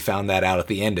 hours, and we found that out at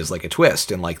the end as like a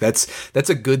twist. And like that's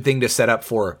a good thing to set up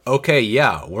for. Okay,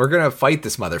 we're gonna fight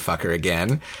this motherfucker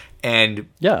again, and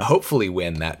hopefully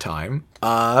win that time.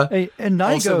 And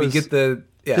Nye also goes, we get the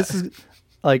this is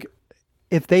like,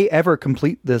 if they ever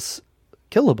complete this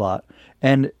Killabot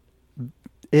and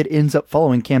it ends up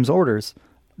following Cam's orders,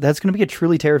 that's going to be a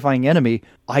truly terrifying enemy.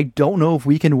 I don't know if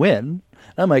we can win.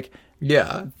 And I'm like,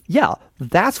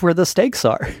 that's where the stakes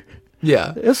are.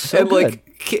 Yeah. It's so and good.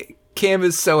 Like Cam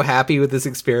is so happy with this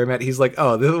experiment. He's like,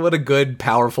 oh, this is what a good,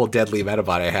 powerful, deadly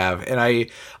Metabot I have. And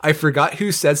I forgot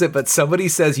who says it, but somebody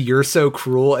says, you're so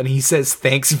cruel. And he says,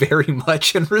 thanks very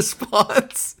much in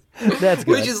response. That's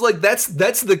good. Which is like, that's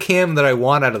the Cam that I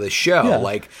want out of the show. Yeah.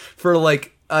 Like, for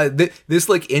like, this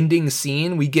like ending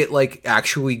scene, we get like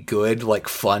actually good, like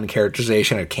fun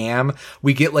characterization of Cam.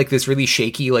 We get like this really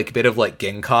shaky, like bit of like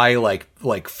Genkai,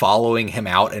 like following him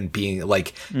out and being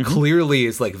like clearly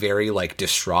is like very like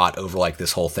distraught over like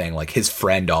this whole thing. Like his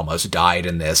friend almost died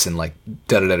in this, and like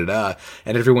and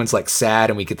everyone's like sad,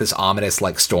 and we get this ominous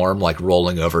like storm like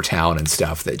rolling over town and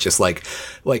stuff that just like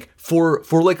for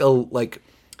like a like.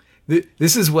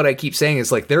 This is what I keep saying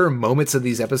is like there are moments of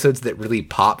these episodes that really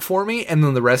pop for me, and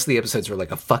then the rest of the episodes are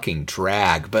like a fucking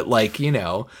drag. But like, you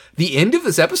know, the end of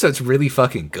this episode's really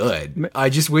fucking good. I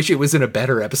just wish it was in a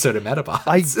better episode of Metabots.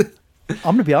 I'm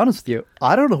gonna be honest with you.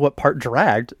 I don't know what part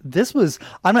dragged. This was.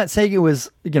 I'm not saying it was,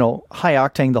 you know, high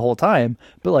octane the whole time,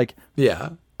 but like,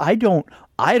 I don't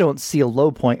see a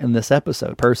low point in this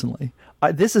episode personally.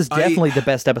 This is definitely the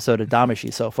best episode of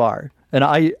Damashi so far. And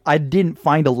I didn't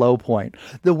find a low point.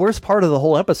 The worst part of the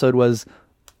whole episode was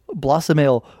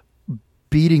Blossomale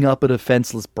beating up a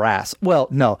defenseless Brass. Well,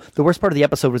 no. The worst part of the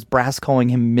episode was Brass calling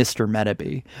him Mr.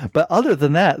 Metabee. But other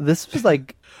than that, this was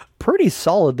like pretty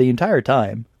solid the entire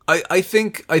time. I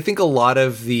think a lot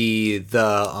of the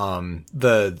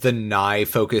Nye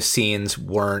focused scenes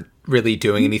weren't really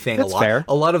doing anything. That's fair.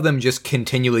 A lot of them just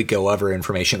continually go over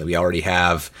information that we already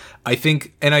have. I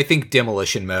think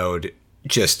Demolition Mode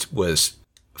just was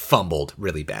fumbled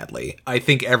really badly. I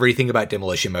think everything about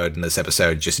Demolition Mode in this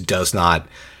episode just does not.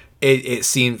 It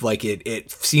seemed like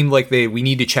we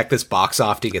need to check this box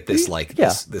off to get this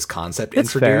this concept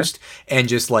introduced, and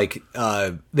just like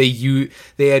they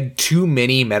had too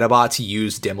many Metabots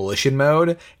use Demolition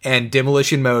Mode, and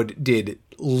Demolition Mode did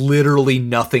literally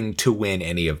nothing to win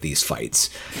any of these fights.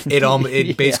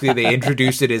 It basically they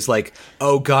introduced it as like,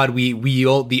 oh god,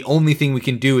 the only thing we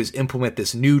can do is implement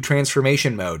this new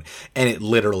transformation mode, and it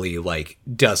literally like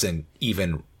doesn't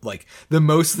even. Like, the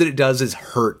most that it does is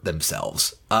hurt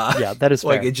themselves. That is fair.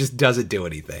 Like, it just doesn't do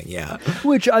anything,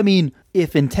 Which, I mean,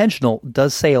 if intentional,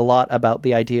 does say a lot about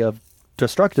the idea of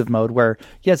destructive mode, where,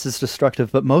 yes, it's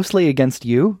destructive, but mostly against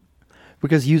you,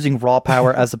 because using raw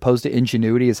power as opposed to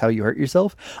ingenuity is how you hurt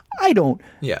yourself. I don't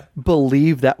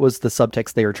believe that was the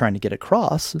subtext they were trying to get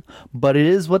across, but it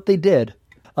is what they did.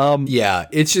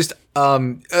 It's just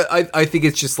I think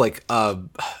it's just like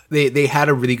they had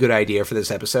a really good idea for this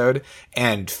episode,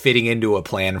 and fitting into a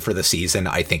plan for the season,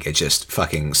 I think it just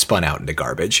fucking spun out into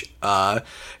garbage.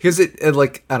 Because it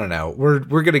like, I don't know,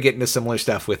 we're gonna get into similar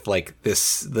stuff with like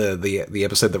this the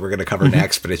episode that we're gonna cover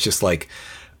next, but it's just like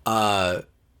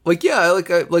like, yeah,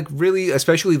 like really,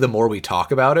 especially the more we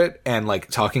talk about it and like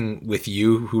talking with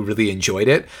you who really enjoyed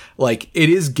it, like it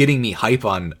is getting me hype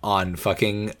on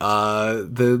fucking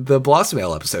the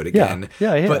Blossomale episode again.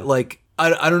 Yeah. But like,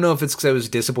 I don't know if it's because I was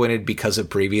disappointed because of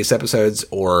previous episodes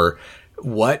or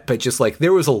what, but just like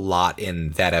there was a lot in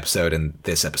that episode and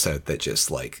this episode that just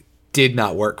like did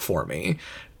not work for me.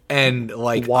 And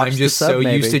like, I'm just so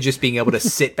used to just being able to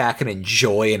sit back and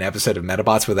enjoy an episode of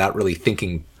Metabots without really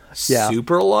thinking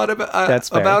super a lot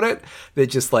about it. That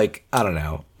just like, I don't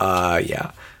know.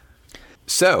 Yeah.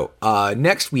 So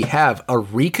next we have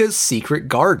Arika's Secret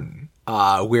Garden,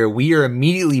 where we are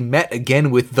immediately met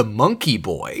again with the Monkey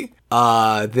Boy,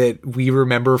 that we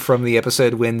remember from the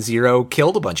episode when Zero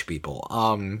killed a bunch of people.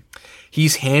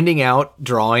 He's handing out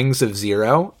drawings of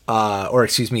Zero, or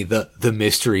excuse me, the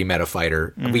mystery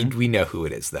metafighter. Mm-hmm. We know who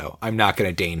it is, though. I'm not going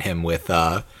to deign him with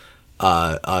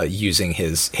using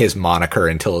his moniker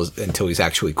until he's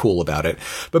actually cool about it.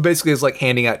 But basically, it's like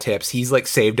handing out tips. He's like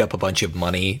saved up a bunch of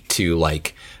money to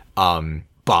like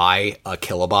buy a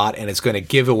Kilobot, and it's going to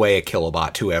give away a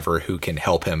Kilobot to whoever who can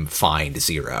help him find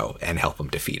Zero and help him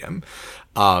defeat him.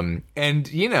 And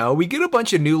you know, we get a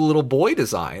bunch of new little boy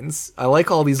designs. I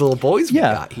like all these little boys we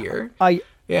got here. I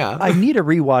need to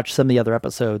rewatch some of the other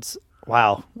episodes.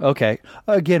 Wow. Okay.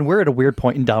 Again, we're at a weird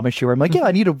point in Damashi where I'm like,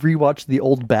 I need to rewatch the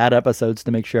old bad episodes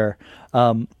to make sure.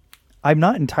 I'm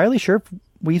not entirely sure if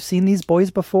we've seen these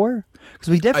boys before, because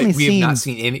we definitely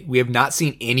have not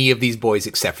seen any of these boys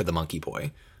except for the Monkey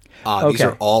Boy. These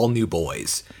are all new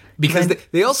boys. Because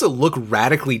they also look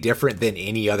radically different than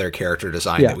any other character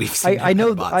design that we've seen. I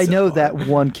know that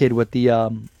one kid with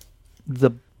the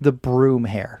broom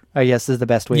hair, I guess is the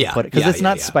best way to put it. Because it's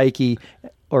not spiky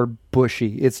or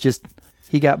bushy. It's just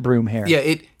he got broom hair.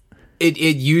 Yeah, it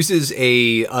uses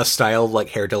a style like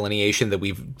hair delineation that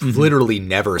we've literally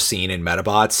never seen in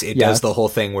Metabots. It does the whole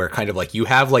thing where kind of like you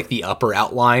have like the upper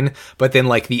outline, but then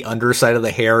like the underside of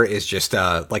the hair is just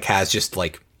has just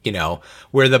like, you know,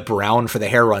 where the brown for the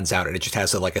hair runs out and it just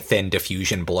has like a thin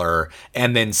diffusion blur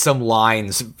and then some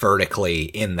lines vertically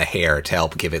in the hair to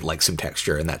help give it like some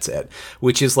texture, and that's it.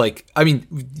 Which is like, I mean,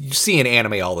 you see in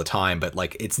anime all the time, but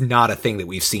like it's not a thing that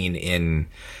we've seen in.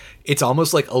 It's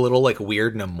almost like a little like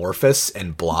weird and amorphous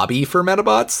and blobby for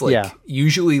Metabots. Like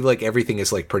usually like everything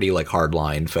is like pretty like hard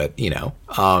lined, but you know,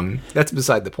 that's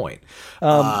beside the point.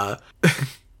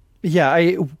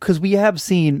 Because we have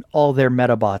seen all their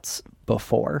Metabots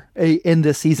before in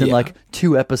this season, like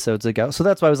 2 episodes ago. So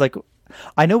that's why I was like,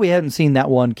 I know we hadn't seen that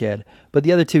one kid, but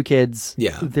the other 2 kids,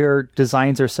 their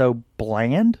designs are so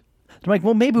bland. I'm like,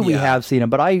 well, maybe we have seen them,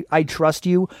 but I trust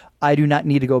you. I do not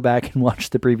need to go back and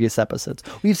watch the previous episodes.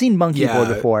 We've seen Monkey Boy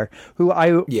before, who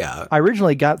I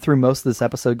originally got through most of this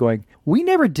episode going, we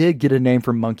never did get a name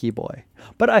for Monkey Boy,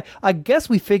 but I guess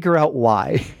we figure out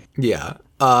why. Yeah.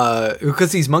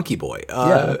 Because he's Monkey Boy.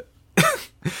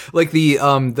 Like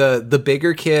the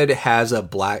bigger kid has a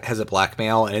black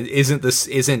male, and it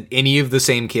isn't any of the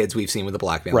same kids we've seen with the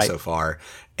black male so far.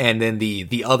 And then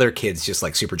the other kid's just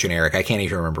like super generic. I can't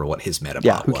even remember what his Metabot was.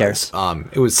 Yeah, who cares?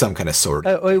 It was some kind of sword.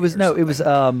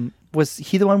 Was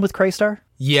he the one with Kraystar?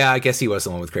 Yeah, I guess he was the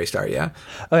one with Kraystar. Yeah.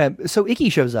 Okay, so Ikki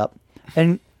shows up,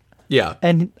 and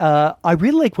I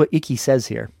really like what Ikki says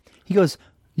here. He goes,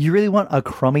 "You really want a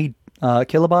crummy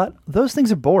Kilobot? Those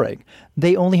things are boring.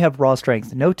 They only have raw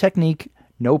strength, no technique,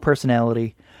 no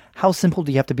personality. How simple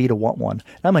do you have to be to want one?"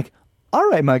 And I'm like, all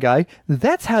right, my guy,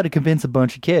 that's how to convince a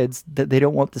bunch of kids that they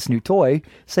don't want this new toy.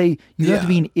 Say, you have to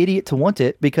be an idiot to want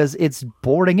it because it's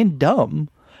boring and dumb.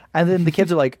 And then the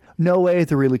kids are like, no way,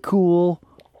 they're really cool.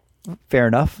 Fair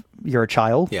enough. You're a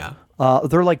child. Yeah.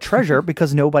 They're like treasure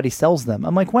because nobody sells them.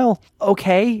 I'm like, well,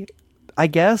 okay, I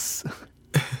guess.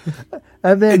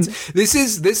 And then this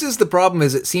is the problem.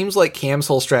 Is it seems like Cam's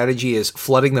whole strategy is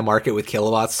flooding the market with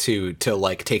Kilobots to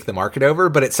like take the market over,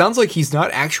 but it sounds like he's not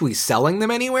actually selling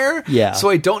them anywhere. Yeah. So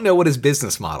I don't know what his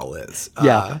business model is.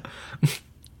 Yeah.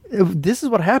 This is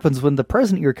what happens when the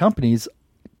president of your company's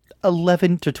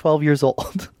 11 to 12 years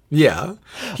old. Yeah.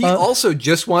 He also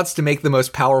just wants to make the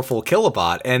most powerful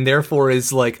Kilobot, and therefore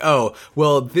is like, oh,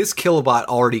 well, this Kilobot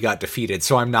already got defeated,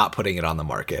 so I'm not putting it on the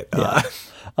market.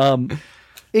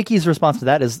 Ikki's response to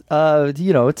that is,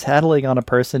 tattling on a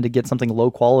person to get something low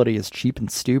quality is cheap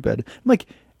and stupid. I'm like,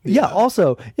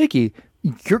 also, Ikki,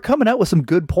 you're coming out with some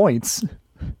good points,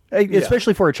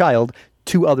 especially for a child,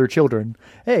 to other children.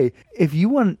 Hey, if you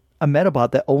want a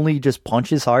Metabot that only just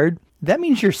punches hard, that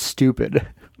means you're stupid.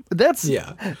 That's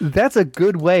a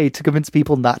good way to convince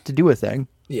people not to do a thing.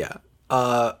 Yeah.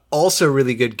 Also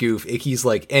really good goof. Icky's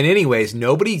like, and anyways,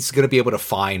 nobody's going to be able to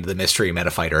find the mystery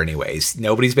metafighter anyways.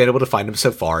 Nobody's been able to find him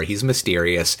so far. He's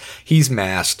mysterious. He's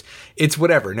masked. It's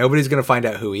whatever. Nobody's going to find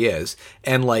out who he is.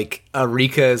 And like,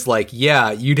 Arika is like,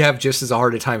 yeah, you'd have just as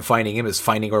hard a time finding him as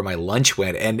finding where my lunch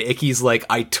went. And Icky's like,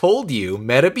 I told you,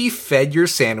 Metabee fed your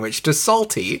sandwich to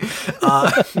Salty.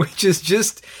 Which is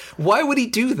just, why would he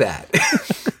do that?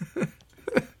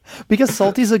 Because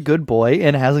Salty's a good boy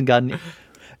and hasn't gotten...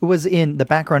 was in the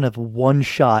background of one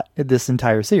shot in this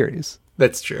entire series.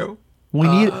 That's true.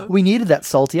 We needed that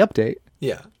Salty update.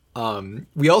 Yeah.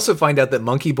 We also find out that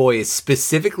Monkey Boy is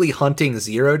specifically hunting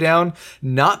Zero down,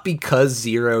 not because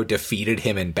Zero defeated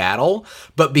him in battle,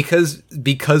 but because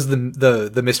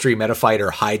the mystery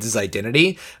metafighter hides his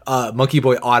identity. Monkey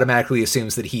Boy automatically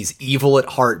assumes that he's evil at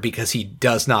heart because he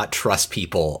does not trust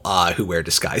people who wear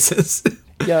disguises.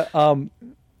 Yeah.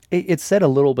 It's said a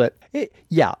little bit.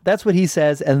 Yeah, that's what he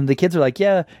says, and the kids are like,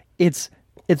 "Yeah, it's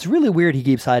really weird. He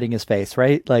keeps hiding his face,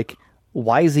 right? Like,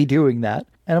 why is he doing that?"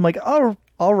 And I'm like, "Oh,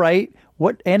 all right.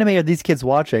 What anime are these kids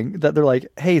watching that they're like,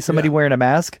 hey, somebody wearing a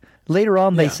mask?" Later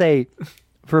on, they say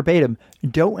verbatim,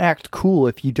 "Don't act cool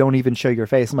if you don't even show your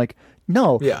face." I'm like,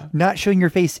 no, not showing your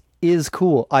face is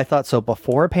cool. I thought so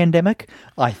before a pandemic.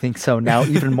 I think so now,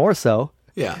 even more so.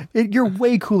 Yeah, you're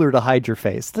way cooler to hide your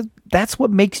face. That's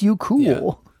what makes you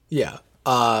cool. Yeah.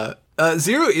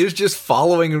 Zero is just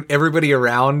following everybody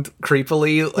around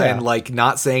creepily and like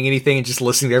not saying anything and just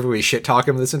listening to everybody shit talk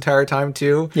him this entire time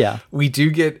too. Yeah. We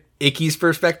do get Icky's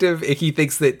perspective. Icky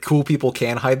thinks that cool people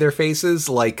can hide their faces,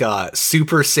 like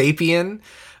Super Sapien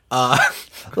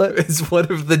is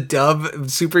one of the dub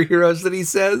superheroes that he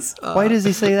says. Why does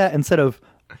he say that instead of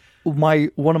one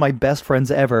of my best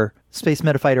friends ever, Space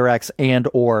Metafighter X and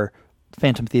or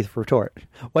Phantom Thief Retort?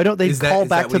 Why don't they call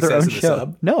back to their own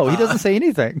show? No, he doesn't say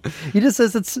anything. He just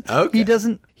says it's okay. He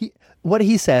doesn't. What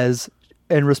he says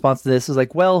in response to this is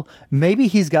like, well, maybe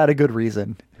he's got a good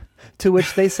reason. To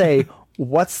which they say,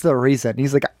 what's the reason?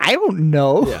 He's like, I don't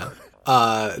know.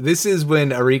 Yeah. This is when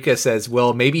Arika says,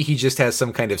 well, maybe he just has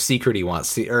some kind of secret he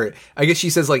wants to, or I guess she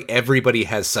says like everybody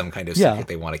has some kind of secret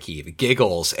they want to keep.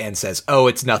 Giggles and says, oh,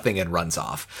 it's nothing, and runs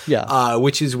off. Yeah.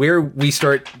 Which is where we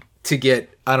start to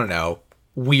get, I don't know,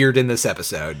 weird in this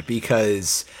episode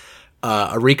because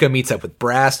Arika meets up with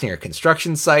Brass near a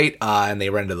construction site and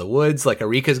they run into the woods. Like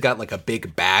Arika's got like a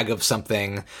big bag of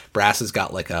something. Brass has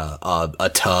got like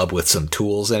a tub with some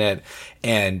tools in it.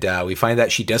 And we find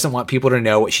that she doesn't want people to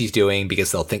know what she's doing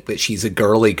because they'll think that she's a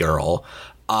girly girl.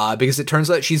 Because it turns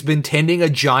out she's been tending a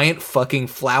giant fucking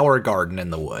flower garden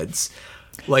in the woods.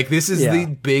 Like this is the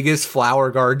biggest flower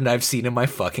garden I've seen in my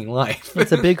fucking life.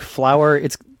 It's a big flower.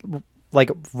 It's like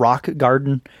rock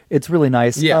garden. It's really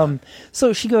nice. Yeah.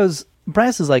 So she goes,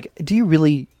 Brass is like, do you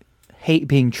really hate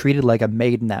being treated like a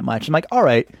maiden that much? I'm like, all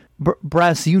right,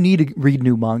 Brass, you need to read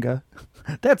new manga.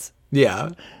 That's...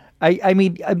 Yeah. I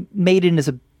mean, maiden is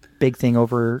a big thing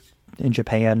over in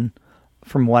Japan,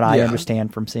 from what I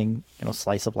understand from seeing,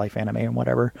 slice of life anime and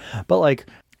whatever. But like,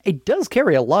 it does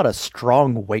carry a lot of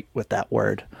strong weight with that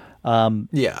word.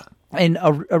 Yeah. And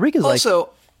Arika's also,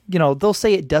 like, they'll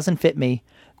say it doesn't fit me,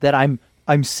 that I'm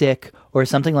sick or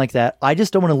something like that. I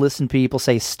just don't want to listen to people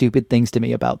say stupid things to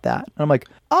me about that. And I'm like,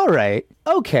 all right,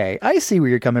 okay, I see where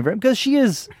you're coming from. Because she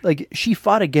is, like, she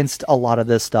fought against a lot of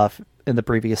this stuff in the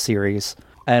previous series.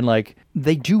 And, like,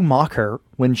 they do mock her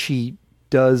when she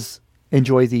does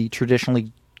enjoy the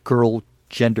traditionally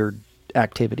girl-gendered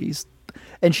activities.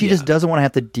 And she just doesn't want to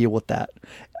have to deal with that.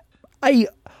 I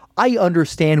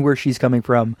understand where she's coming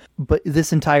from, but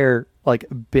this entire, like,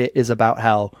 bit is about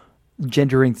how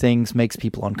gendering things makes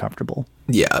people uncomfortable.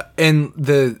 Yeah, and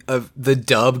the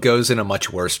dub goes in a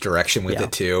much worse direction with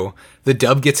it too. The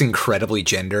dub gets incredibly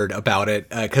gendered about it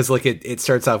because like it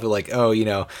starts off with like, oh, you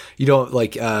don't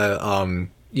like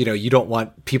you don't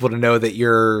want people to know that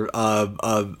you're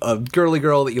a girly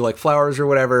girl, that you like flowers or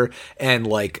whatever, and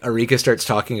like Arika starts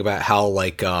talking about how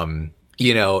like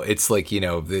it's like,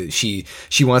 she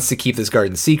wants to keep this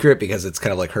garden secret because it's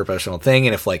kind of like her personal thing,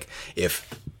 and if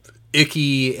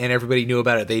Icky and everybody knew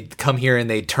about it, they'd come here and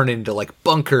they'd turn it into like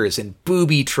bunkers and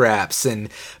booby traps and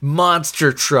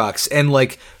monster trucks and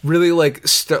like really like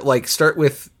start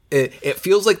with it. It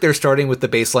feels like they're starting with the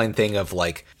baseline thing of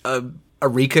like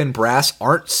Arika and Brass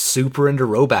aren't super into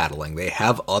row battling. They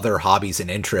have other hobbies and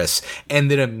interests,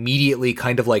 and then immediately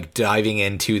kind of like diving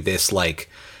into this like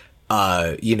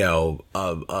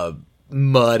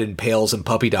mud and pails and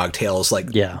puppy dog tails, like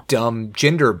dumb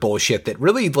gender bullshit that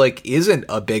really like isn't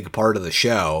a big part of the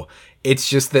show. It's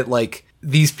just that like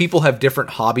these people have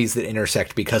different hobbies that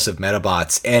intersect because of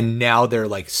Metabots, and now they're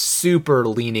like super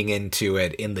leaning into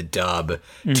it in the dub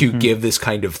to give this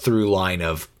kind of through line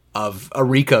of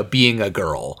Arika being a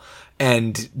girl.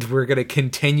 And we're going to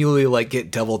continually like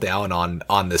get double down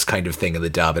on this kind of thing in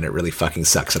the dub, and it really fucking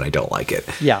sucks, and I don't like it.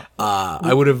 Yeah.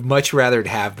 I would have much rather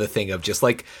have the thing of just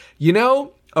like, you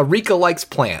know, Arika likes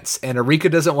plants, and Arika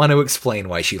doesn't want to explain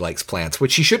why she likes plants,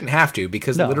 which she shouldn't have to,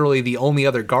 because literally the only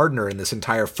other gardener in this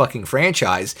entire fucking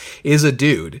franchise is a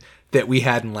dude that we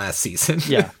had in last season.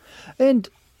 Yeah. And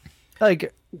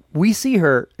like, we see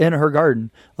her in her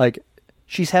garden, like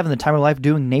she's having the time of life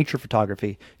doing nature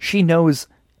photography. She knows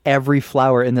every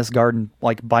flower in this garden,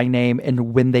 like by name,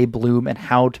 and when they bloom and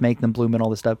how to make them bloom and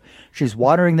all this stuff. She's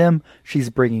watering them.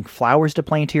 She's bringing flowers to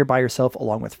plant here by herself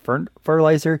along with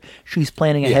fertilizer. She's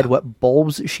planning ahead what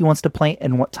bulbs she wants to plant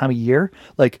and what time of year.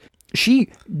 Like,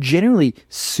 she genuinely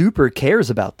super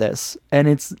cares about this, and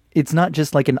it's not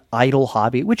just like an idle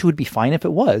hobby, which would be fine if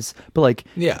it was, but like,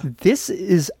 this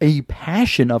is a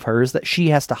passion of hers that she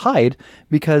has to hide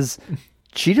because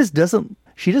she just doesn't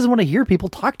want to hear people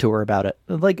talk to her about it.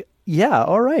 Like, yeah,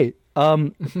 all right.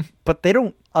 But they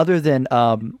don't, other than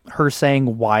her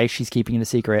saying why she's keeping it a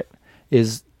secret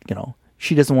is, you know,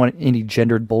 she doesn't want any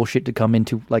gendered bullshit to come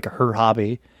into like her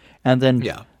hobby. And then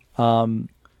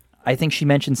I think she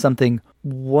mentioned something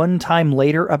one time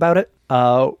later about it.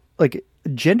 Like,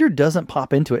 gender doesn't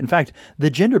pop into it. In fact, the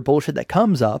gender bullshit that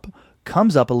comes up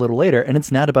a little later, and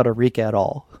it's not about Arika at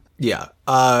all. Yeah.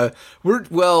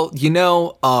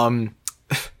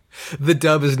 The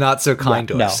dub is not so kind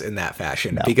to us in that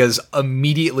fashion, because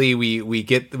immediately we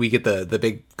get the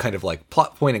big kind of like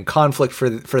plot point and conflict for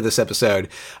this episode.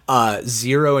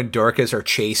 Zero and Dorcas are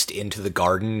chased into the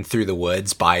garden through the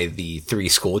woods by the 3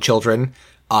 school children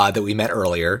that we met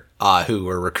earlier, who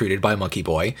were recruited by Monkey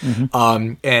Boy.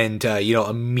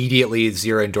 Immediately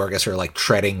Zero and Dorcas are like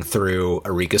treading through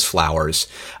Arika's flowers.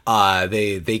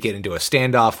 They get into a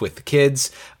standoff with the kids.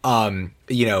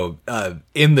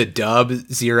 In the dub,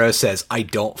 Zero says, "I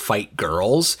don't fight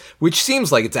girls," which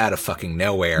seems like it's out of fucking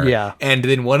nowhere. Yeah. And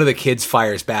then one of the kids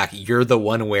fires back, "You're the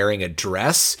one wearing a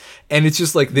dress." And it's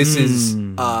just like, this is,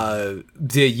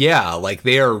 like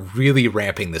they are really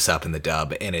ramping this up in the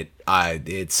dub, and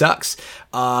it sucks.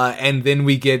 And then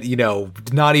we get,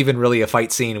 not even really a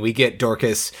fight scene. We get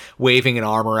Dorcas waving an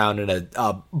arm around in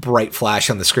a bright flash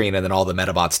on the screen, and then all the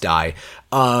Metabots die.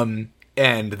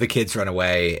 And the kids run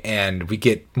away, and we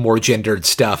get more gendered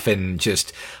stuff, and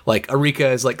just like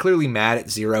Arika is like clearly mad at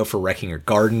Zero for wrecking her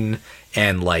garden,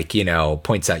 and like,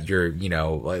 points out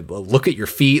like, look at your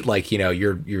feet, like,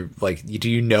 you're like,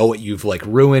 do you know what you've like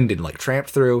ruined and like tramped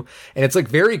through? And it's like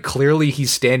very clearly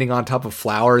he's standing on top of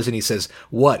flowers, and he says,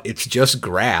 "What? It's just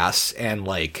grass." And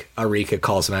like Arika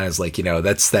calls him out as like,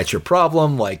 that's your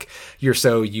problem. Like, you're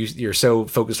so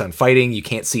focused on fighting, you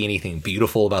can't see anything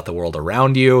beautiful about the world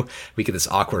around you. We get this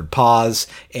awkward pause,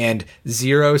 and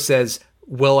Zero says,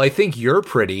 "Well, I think you're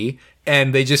pretty."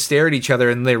 And they just stare at each other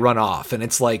and they run off. And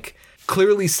it's like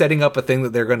clearly setting up a thing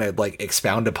that they're going to like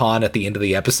expound upon at the end of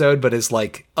the episode, but is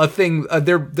like a thing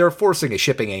they're forcing a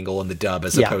shipping angle in the dub,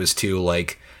 as opposed to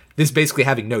like this basically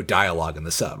having no dialogue in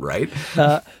the sub, right?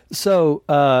 So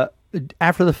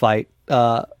after the fight,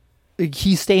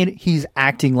 he's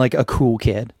acting like a cool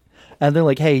kid, and they're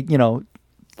like, "Hey,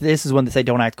 this is when they say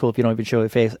don't act cool if you don't even show your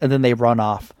face," and then they run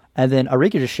off, and then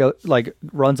Arika just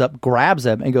runs up, grabs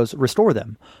them, and goes, "Restore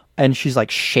them," and she's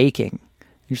like shaking.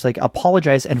 She's like,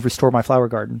 "Apologize and restore my flower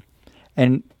garden,"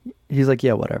 and he's like,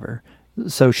 "Yeah, whatever."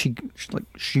 So she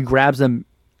grabs them.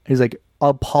 He's like,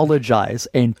 "Apologize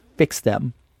and fix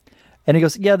them," and he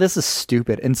goes, "Yeah, this is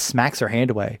stupid," and smacks her hand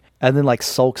away, and then like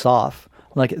sulks off.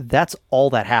 Like, that's all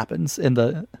that happens in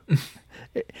the.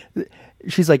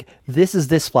 She's like, "This is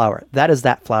this flower. That is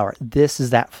that flower. This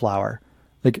is that flower.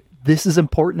 Like, this is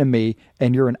important to me,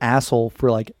 and you're an asshole for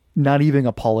like not even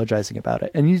apologizing about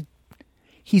it." And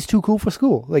he's too cool for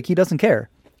school. Like, he doesn't care,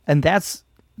 and that's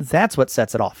what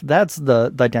sets it off. That's the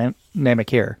dynamic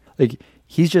here. Like,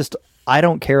 he's just, "I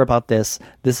don't care about this.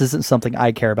 This isn't something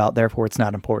I care about. Therefore, it's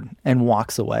not important," and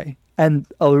walks away. And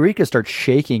Ulrika starts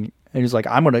shaking, and he's like,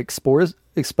 "I'm going to expose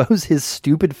his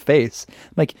stupid face." I'm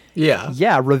like,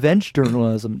 yeah, revenge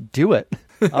journalism, do it.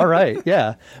 All right,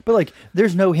 yeah. But like,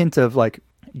 there's no hint of like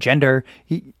gender.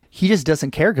 He just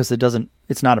doesn't care because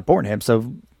it's not important to him.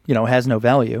 So, it has no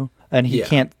value, and he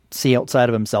can't see outside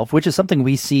of himself, which is something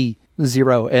we see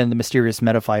Zero and the mysterious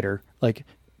Metafighter like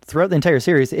throughout the entire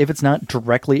series. If it's not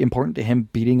directly important to him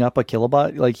beating up a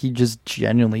Kilobot, like, he just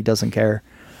genuinely doesn't care.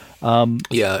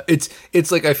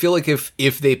 It's like, I feel like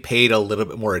if they paid a little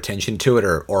bit more attention to it,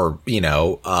 or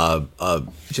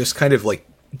just kind of like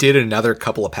did another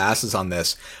couple of passes on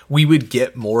this, we would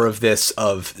get more of this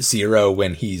of Zero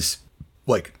when he's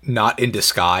like not in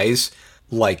disguise,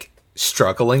 like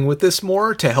struggling with this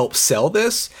more to help sell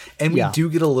this. And we do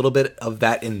get a little bit of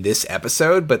that in this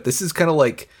episode, but this is kind of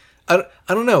like, I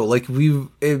don't know, like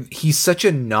he's such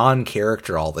a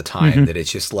non-character all the time that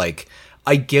it's just like,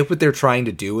 I get what they're trying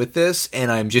to do with this,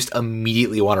 and I'm just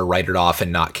immediately want to write it off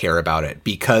and not care about it,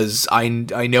 because I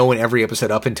know in every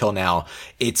episode up until now,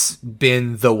 it's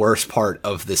been the worst part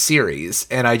of the series,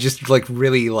 and I just like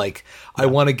really like I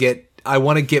want to get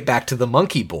back to the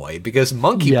Monkey Boy, because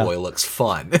Monkey Boy looks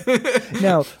fun.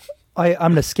 Now, I'm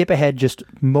going to skip ahead just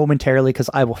momentarily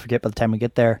because I will forget by the time we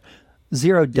get there.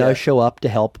 Zero does show up to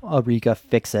help Arika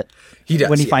fix it. He does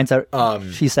when he finds out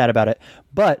she's sad about it,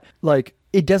 but like.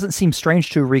 It doesn't seem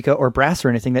strange to Rika or Brass or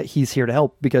anything that he's here to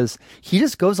help, because he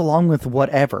just goes along with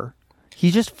whatever.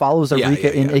 He just follows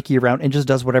Rika and Icky around and just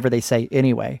does whatever they say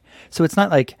anyway. So it's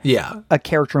not like a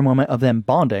character moment of them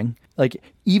bonding. Like,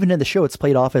 even in the show, it's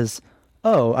played off as,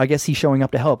 oh, I guess he's showing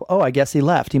up to help. Oh, I guess he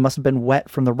left. He must have been wet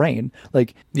from the rain.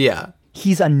 Like,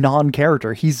 he's a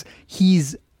non-character. He's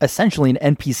essentially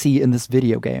an NPC in this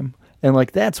video game. And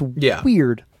like, that's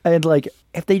weird. And like,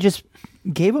 if they just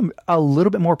gave him a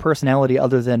little bit more personality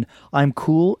other than I'm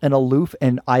cool and aloof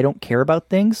and I don't care about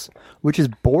things, which is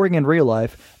boring in real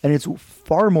life, and it's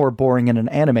far more boring in an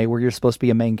anime where you're supposed to be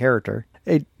a main character.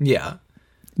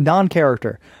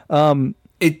 Non-character.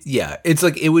 It's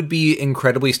like it would be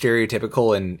incredibly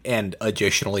stereotypical and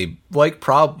additionally like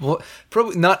probably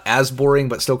not as boring,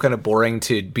 but still kind of boring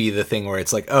to be the thing where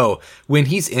it's like, oh, when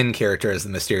he's in character as the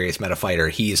mysterious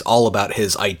metafighter, he's all about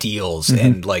his ideals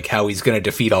and like how he's going to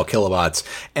defeat all kilobots,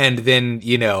 and then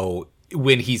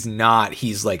when he's not,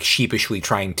 he's like sheepishly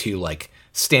trying to like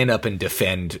stand up and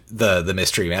defend the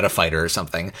mystery metafighter or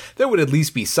something. That would at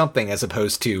least be something, as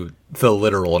opposed to the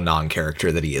literal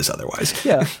non-character that he is otherwise.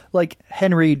 Yeah, like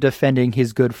Henry defending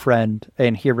his good friend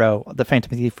and hero, the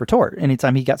Phantom Thief retort,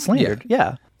 anytime he got slandered.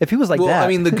 Yeah. If he was like that. Well, I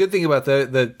mean, the good thing about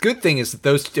the good thing is that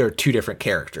those are two different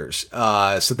characters.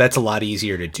 So that's a lot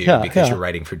easier to do because you're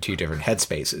writing for two different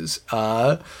headspaces.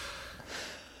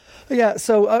 Yeah,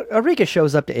 so Arika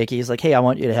shows up to Icky. He's like, hey, I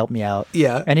want you to help me out.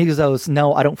 Yeah. And he goes,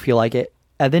 no, I don't feel like it.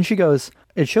 And then she goes,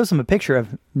 it shows him a picture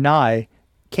of Nye,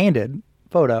 candid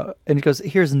photo. And it goes,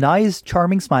 here's Nye's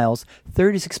charming smiles,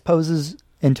 36 poses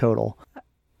in total.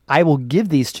 I will give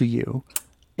these to you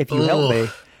if you help me.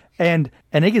 And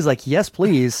Iggy's like, yes,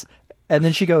 please. And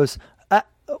then she goes,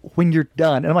 when you're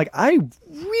done. And I'm like, I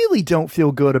really don't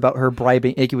feel good about her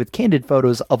bribing Iggy with candid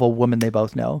photos of a woman they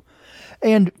both know.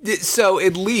 And so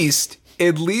at least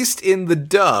in the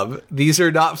dub, these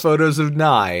are not photos of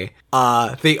Nye.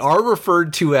 They are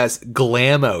referred to as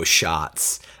Glamo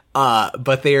shots.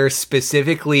 But they are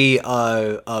specifically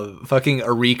fucking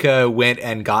Arika went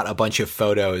and got a bunch of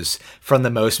photos from the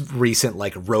most recent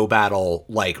like Battle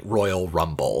like Royal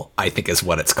Rumble, I think is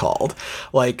what it's called.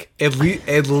 Like at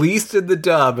least in the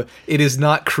dub, it is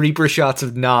not creeper shots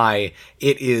of Nye.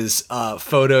 It is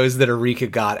photos that Arika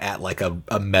got at like a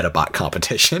Metabot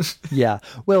competition. Yeah.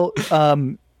 Well,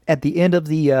 at the end of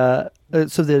the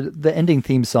so the ending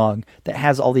theme song that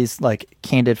has all these like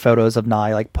candid photos of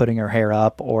Nye like putting her hair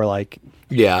up or like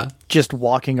just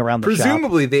walking around the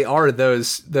presumably shop. They are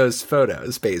those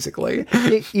photos basically.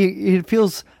 It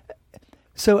feels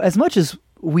so. As much as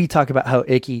we talk about how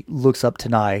Icky looks up to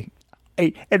Nye,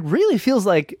 it really feels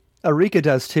like Arika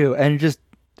does too, and it just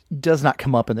does not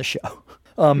come up in the show.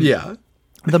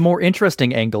 The more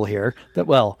interesting angle here,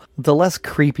 the less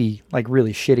creepy, like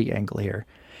really shitty angle here,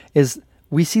 is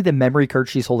we see the memory card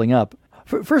she's holding up.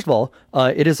 First of all,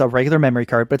 it is a regular memory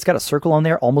card, but it's got a circle on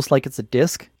there, almost like it's a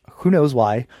disc. Who knows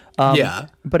why?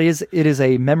 But it is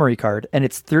a memory card, and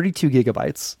it's 32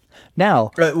 gigabytes.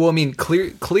 Now, well, I mean,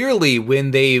 clearly,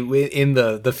 when they in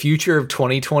the future of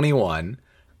 2021.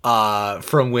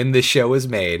 From when this show was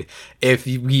made, if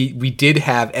we did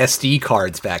have SD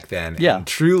cards back then, and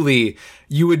truly,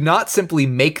 you would not simply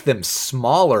make them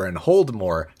smaller and hold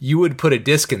more. You would put a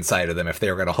disc inside of them if they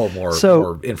were going to hold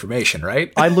more information,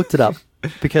 right? I looked it up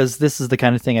because this is the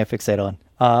kind of thing I fixate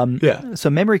on. So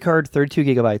memory card, 32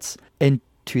 gigabytes in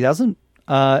 2000.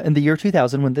 In the year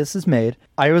 2000, when this is made,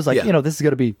 I was like, this is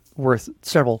going to be worth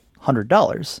several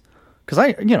 $100s because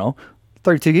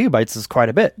 32 gigabytes is quite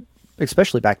a bit.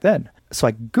 Especially back then. So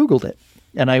I Googled it,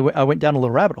 and I went down a little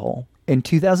rabbit hole. In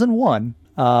 2001,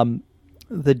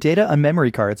 the data on memory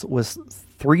cards was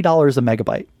 $3 a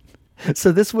megabyte.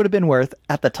 So this would have been worth,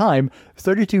 at the time,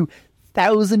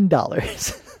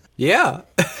 $32,000. Yeah.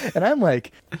 And I'm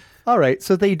like, all right,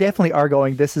 so they definitely are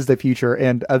going, this is the future,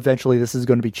 and eventually this is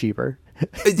going to be cheaper.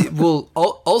 Well,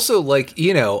 also, like,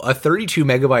 you know, a 32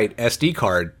 megabyte SD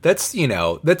card, that's, you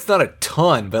know, that's not a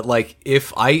ton, but like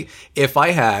if I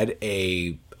had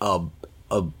a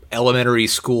elementary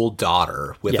school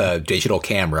daughter with a digital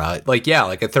camera, like, yeah,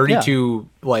 like a 32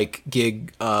 like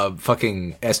gig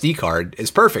fucking SD card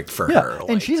is perfect for her. And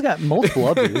Like, she's got multiple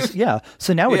others. Yeah.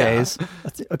 So nowadays,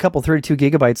 a couple 32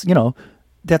 gigabytes, you know,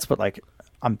 that's what, like,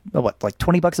 like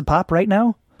 $20 a pop right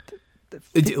now?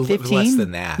 15? less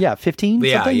than that. Yeah, 15.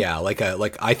 Yeah, something? yeah. Like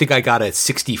I think I got a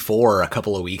 64 a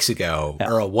couple of weeks ago,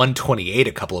 or a 128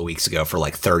 a couple of weeks ago for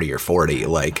like 30 or 40.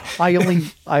 Like I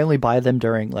only buy them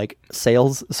during like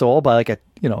sales, so I'll buy like a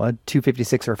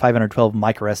 256 or 512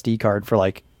 micro SD card for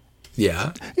like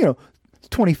yeah.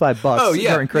 $25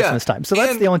 during Christmas time. So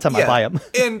that's the only time I buy them.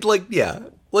 And like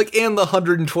and the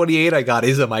 128 I got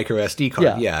is a micro SD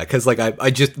card. Yeah, because like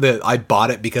I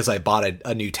bought it because I bought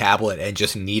a new tablet and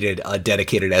just needed a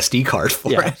dedicated SD card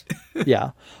for it.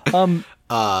 Yeah.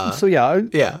 So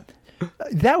Yeah.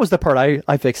 that was the part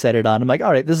I fixated on. I'm like,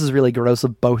 all right, this is really gross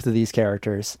of both of these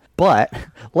characters, but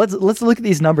let's look at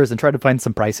these numbers and try to find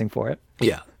some pricing for it.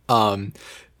 Yeah.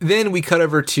 Then we cut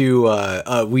over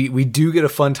to we do get a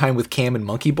fun time with Cam and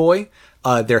Monkey Boy.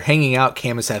 They're hanging out.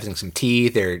 Cam is having some tea.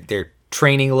 They're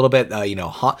training a little bit. The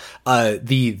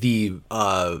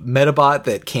Metabot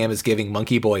that Cam is giving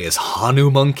Monkey Boy is Hanu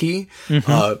Monkey.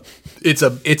 It's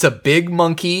a big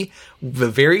monkey, a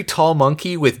very tall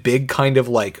monkey with big kind of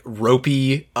like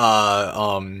ropey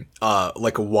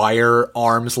like wire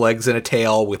arms, legs, and a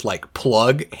tail with like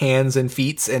plug hands and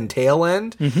feet and tail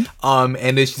end.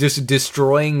 And it's just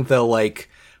destroying the like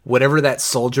whatever that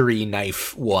soldiery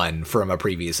knife one from a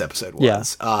previous episode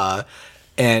was.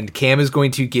 And Cam is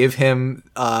going to give him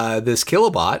this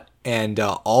Kilobot, and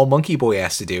all Monkey Boy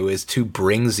has to do is to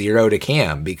bring Zero to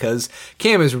Cam, because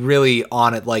Cam is really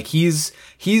on it. Like he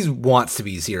wants to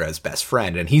be Zero's best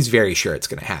friend, and he's very sure it's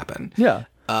going to happen. Yeah,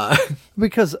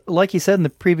 because like he said in the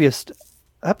previous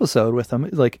episode with him,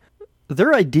 like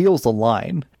their ideals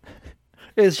align.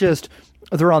 It's just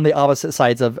they're on the opposite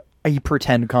sides of a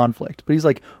pretend conflict. But he's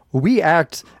like, we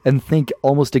act and think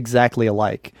almost exactly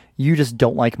alike. You just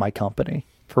don't like my company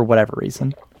for whatever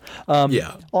reason.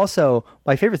 Also,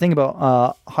 my favorite thing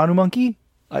about Hanu Monkey,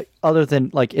 other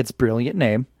than like its brilliant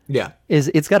name,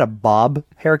 is it's got a bob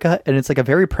haircut, and it's like a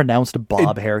very pronounced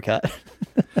bob haircut.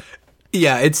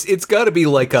 Yeah, it's got to be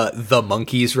like a The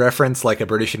Monkeys reference, like a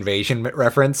British Invasion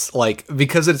reference, like,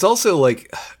 because it's also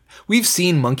like we've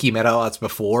seen monkey Metabots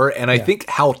before, and I think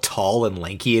how tall and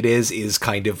lanky it is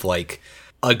kind of like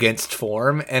against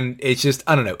form, and it's just,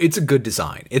 I don't know, it's a good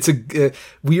design. It's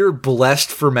we are blessed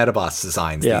for Metabots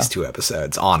designs these two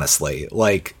episodes, honestly.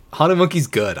 Like, Hanu Monkey's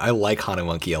good. I like Hanu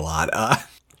Monkey a lot.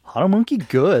 Hanu Monkey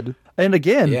good. And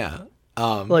again,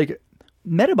 like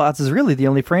Metabots is really the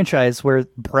only franchise where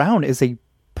brown is a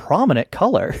prominent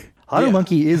color. Hanu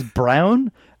Monkey is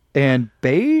brown and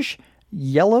beige,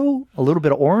 yellow, a little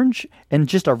bit of orange, and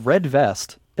just a red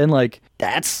vest. And like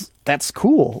that's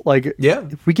cool. Like,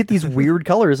 if we get these weird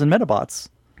colors in Metabots.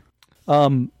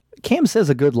 Cam says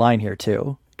a good line here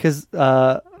too, because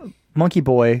Monkey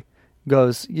Boy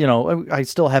goes, I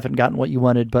still haven't gotten what you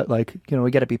wanted, but like,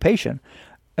 we got to be patient.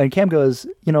 And Cam goes,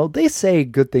 they say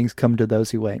good things come to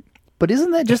those who wait, but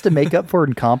isn't that just to make up for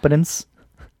incompetence?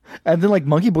 And then like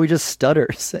Monkey Boy just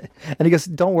stutters, and he goes,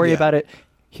 "Don't worry about it.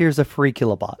 Here's a free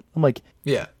Kilobot." I'm like,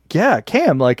 yeah,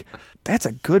 Cam, like that's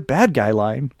a good bad guy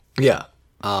line. Yeah.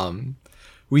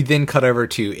 We then cut over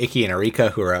to Ikki and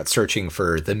Arika, who are out searching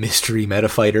for the mystery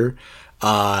Metafighter.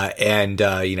 And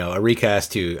Arika has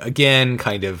to, again,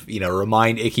 kind of,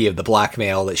 remind Ikki of the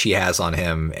blackmail that she has on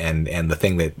him and the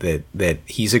thing that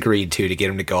he's agreed to get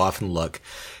him to go off and look.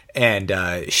 And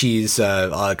she's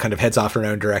kind of heads off her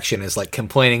own direction, is like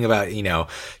complaining about,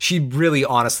 she really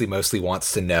honestly mostly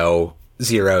wants to know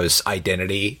Zero's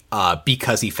identity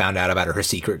because he found out about her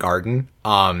secret garden.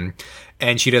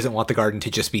 And she doesn't want the garden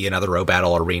to just be another row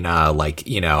battle arena. Like,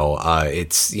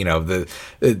 it's,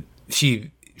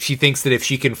 she thinks that if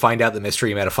she can find out the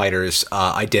mystery Metafighter's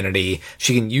identity,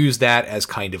 she can use that as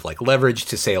kind of like leverage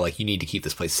to say, like, you need to keep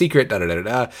this place secret,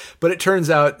 da-da-da-da-da. But it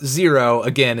turns out Zero,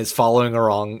 again, is following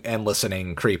along and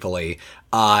listening creepily.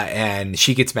 And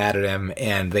she gets mad at him,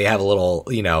 and they have a little,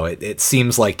 it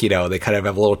seems like, they kind of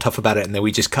have a little tough about it. And then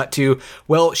we just cut to,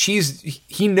 well,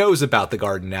 he knows about the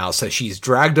garden now, so she's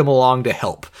dragged him along to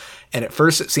help. And at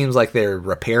first it seems like they're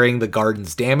repairing the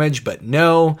garden's damage, but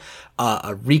no,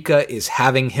 Arika is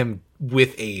having him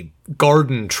with a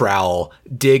garden trowel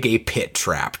dig a pit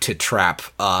trap to trap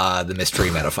the mystery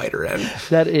Metafighter in.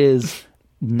 That is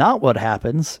not what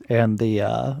happens in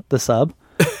the sub.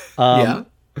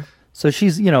 So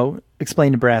she's,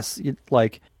 explain to Brass,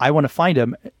 like, I want to find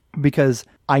him because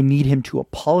I need him to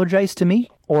apologize to me,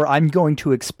 or I'm going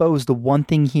to expose the one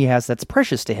thing he has that's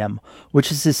precious to him,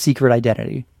 which is his secret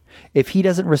identity. If he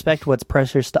doesn't respect what's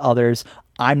precious to others,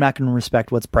 I'm not going to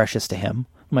respect what's precious to him.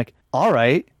 I'm like, all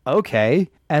right, okay.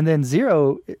 And then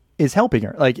Zero is helping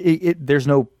her. Like, there's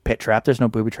no pit trap, there's no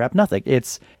booby trap, nothing.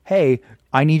 It's, hey,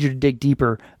 I need you to dig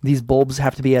deeper. These bulbs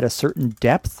have to be at a certain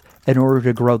depth in order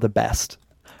to grow the best.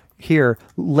 Here,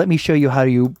 let me show you how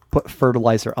you put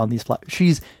fertilizer on these flowers.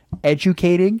 She's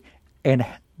educating and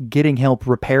getting help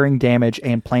repairing damage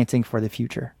and planting for the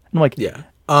future. I'm like, yeah,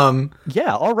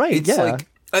 all right, it's like,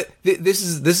 this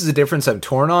is a difference I'm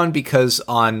torn on, because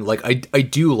on, like, I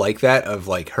do like that of,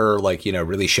 like, her, like, you know,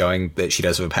 really showing that she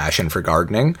does have a passion for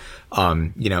gardening.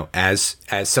 You know, as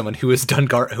someone who has done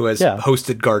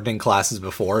hosted gardening classes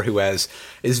before,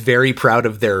 is very proud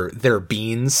of their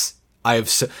beans. I'm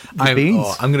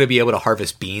going to be able to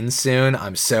harvest beans soon.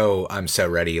 I'm so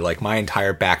ready. Like, my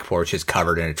entire back porch is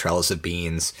covered in a trellis of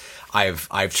beans.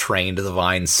 I've trained the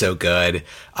vines so good.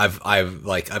 I've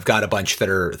got a bunch that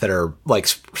are like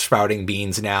sprouting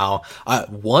beans now.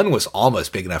 One was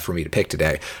almost big enough for me to pick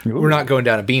today. Ooh. We're not going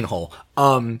down a bean hole.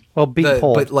 Hole.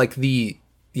 But like the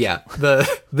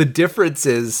difference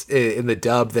is in the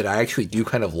dub that I actually do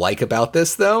kind of like about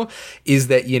this, though, is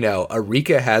that, you know,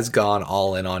 Arika has gone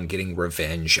all in on getting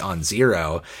revenge on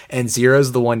Zero, and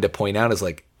Zero's the one to point out is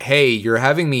like, hey, you're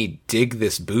having me dig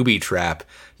this booby trap.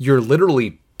 You're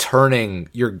literally turning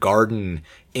your garden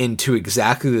into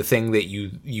exactly the thing that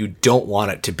you don't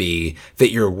want it to be, that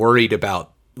you're worried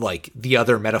about, like, the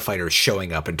other metafighters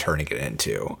showing up and turning it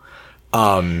into.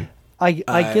 I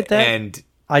get that, and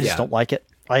I just don't like it.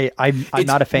 I'm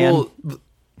not a fan. Well,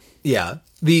 yeah.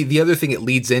 The other thing it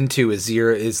leads into is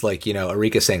Zero is, like, you know,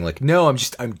 Arika saying, like, no,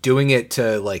 I'm doing it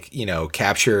to, like, you know,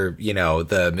 capture, you know,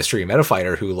 the mystery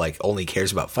metafighter who, like, only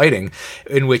cares about fighting,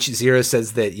 in which Zero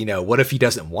says that, you know, what if he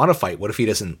doesn't want to fight? What if he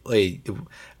doesn't, like,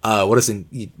 what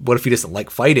if he doesn't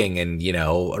like fighting? And, you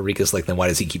know, Arika's like, then why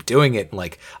does he keep doing it? And,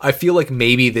 like, I feel like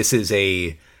maybe this is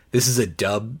a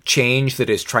dub change that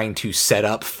is trying to set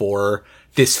up for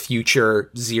this future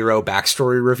Zero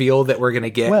backstory reveal that we're going to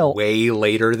get way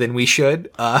later than we should.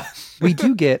 we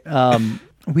do get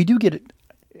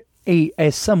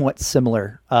a somewhat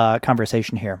similar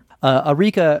conversation here.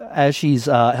 Arika, as she's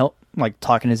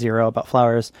talking to Zero about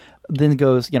flowers, then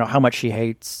goes, you know, how much she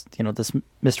hates, you know, this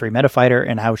mystery metafighter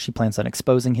and how she plans on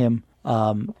exposing him.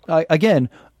 Again,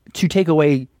 to take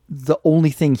away the only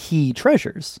thing he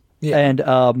treasures.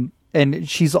 Yeah. And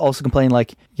she's also complaining,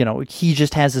 like, you know, he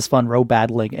just has his fun row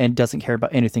battling and doesn't care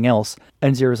about anything else.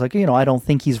 And Zero's like, you know, I don't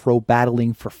think he's row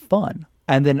battling for fun.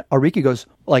 And then Arika goes,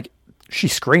 like, she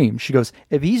screams. She goes,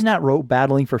 if he's not row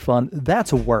battling for fun,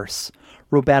 that's worse.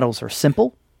 Row battles are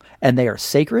simple and they are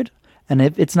sacred. And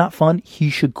if it's not fun, he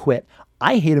should quit.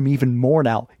 I hate him even more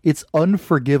now. It's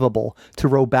unforgivable to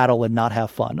row battle and not have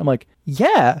fun. I'm like,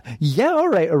 yeah, all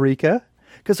right, Arika.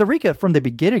 Because Arika, from the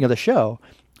beginning of the show,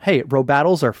 hey, row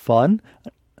battles are fun.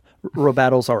 Row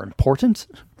battles are important.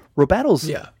 Row battles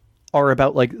are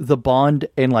about, like, the bond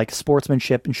and, like,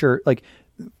 sportsmanship. And sure, like,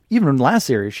 even in the last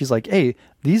series, she's like, hey,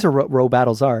 these are what row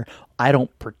battles are. I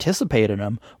don't participate in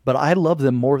them, but I love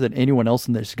them more than anyone else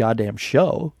in this goddamn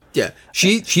show. Yeah,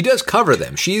 she does cover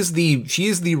them. She's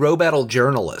the row battle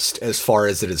journalist as far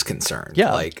as it is concerned.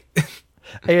 Yeah, like,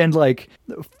 and, like,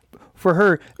 for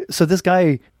her, so this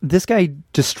guy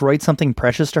destroyed something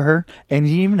precious to her, and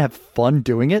he didn't even have fun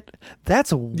doing it.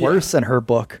 That's worse in her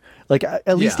book. Like,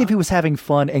 at least if he was having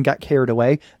fun and got carried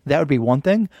away, that would be one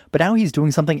thing. But now he's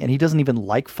doing something and he doesn't even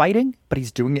like fighting, but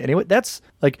he's doing it anyway. That's,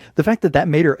 like, the fact that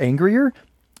made her angrier.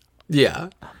 Yeah.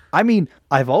 I mean,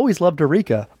 I've always loved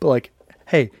Arika, but, like,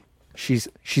 hey, she's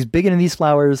big into these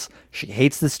flowers. She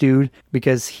hates this dude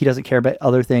because he doesn't care about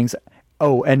other things.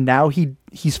 Oh, and now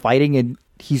he's fighting and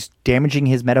he's damaging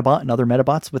his Metabot and other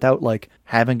Metabots without, like,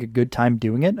 having a good time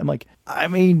doing it. I'm like, I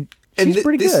mean, she's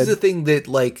pretty good. This is the thing that,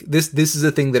 like, this is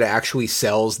the thing that actually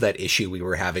sells that issue we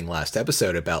were having last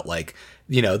episode about, like,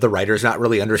 you know, the writer's not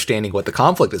really understanding what the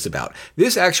conflict is about.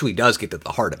 This actually does get to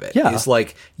the heart of it. Yeah. It's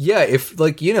like, yeah, if,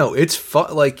 like, you know, it's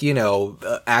fun, like, you know,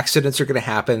 accidents are going to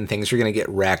happen, things are going to get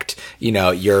wrecked. You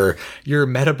know, your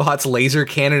Metabot's laser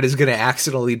cannon is going to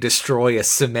accidentally destroy a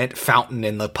cement fountain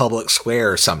in the public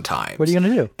square sometimes. What are you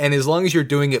going to do? And as long as you're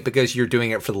doing it because you're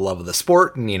doing it for the love of the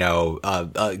sport and, you know,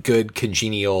 good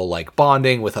congenial, like,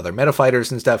 bonding with other metafighters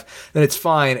and stuff, then it's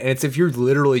fine. And it's if you're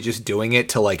literally just doing it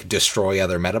to, like, destroy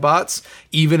other Metabots,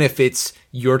 even if it's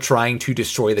you're trying to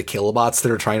destroy the kilobots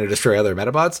that are trying to destroy other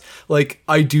Metabots, like,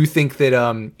 I do think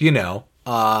that, you know,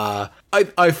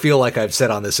 I feel like I've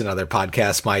said on this in other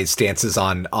podcasts my stances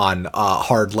on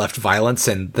hard left violence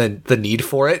and the need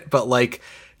for it, but like,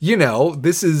 you know,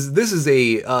 this is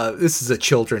a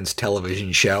children's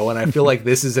television show, and I feel like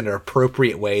this is an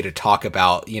appropriate way to talk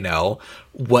about, you know,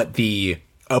 what the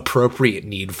appropriate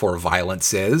need for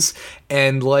violence is.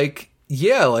 And like,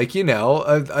 yeah, like, you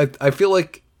know, I feel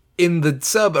like in the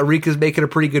sub, Arika's making a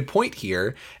pretty good point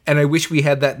here, and I wish we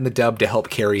had that in the dub to help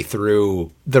carry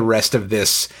through the rest of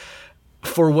this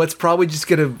for what's probably just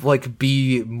gonna like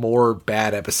be more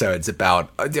bad episodes about,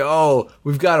 oh,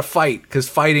 we've got to fight because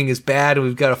fighting is bad, and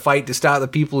we've got to fight to stop the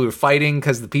people who are fighting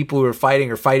because the people who are fighting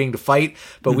to fight,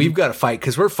 but we've got to fight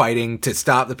because we're fighting to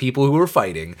stop the people who are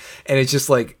fighting. And it's just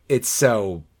like, it's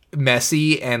so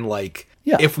messy, and like,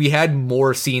 yeah. If we had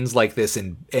more scenes like this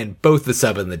in both the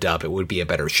sub and the dub, it would be a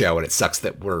better show, and it sucks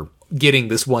that we're getting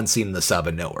this one scene in the sub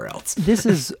and nowhere else. This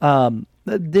is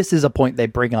a point they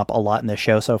bring up a lot in the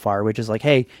show so far, which is like,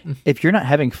 hey, if you're not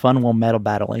having fun while meta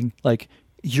battling, like,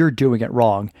 you're doing it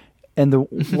wrong. And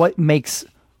what makes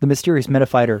the mysterious meta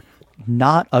fighter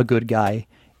not a good guy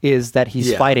is that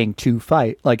he's fighting to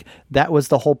fight. Like, that was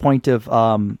the whole point of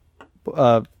What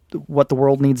the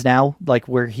World Needs Now, like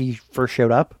where he first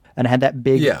showed up and had that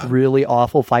big, really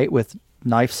awful fight with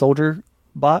Knife Soldier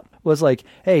Bot, was like,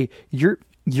 hey,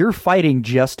 you're fighting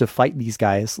just to fight these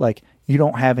guys. Like, you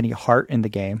don't have any heart in the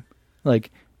game. Like,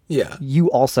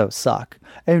 you also suck.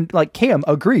 And like, Cam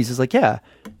agrees. Is like, yeah,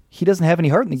 he doesn't have any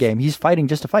heart in the game. He's fighting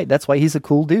just to fight. That's why he's a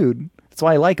cool dude. That's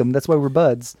why I like him. That's why we're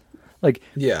buds. Like,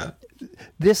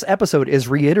 this episode is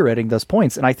reiterating those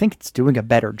points, and I think it's doing a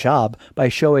better job by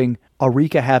showing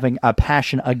Arika having a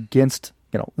passion against,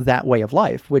 you know, that way of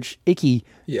life, which Ikki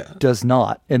does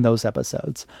not in those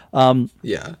episodes.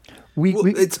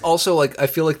 It's also like, I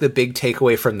feel like the big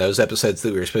takeaway from those episodes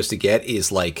that we were supposed to get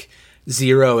is like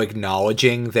Zero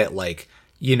acknowledging that, like,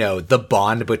 you know, the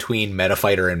bond between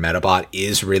Metafighter and Metabot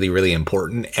is really, really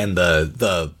important, and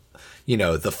the you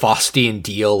know, the Faustian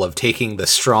deal of taking the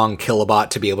strong Killabot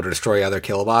to be able to destroy other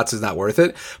Killabots is not worth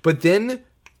it. But then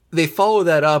they follow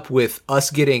that up with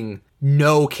us getting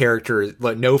no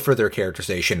further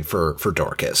characterization for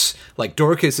Dorcas. Like,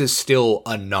 Dorcas is still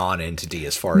a non-entity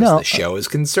as far as the show is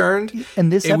concerned. In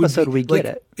this episode, we get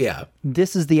it. Yeah.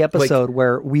 This is the episode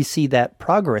where we see that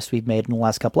progress we've made in the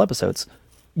last couple episodes.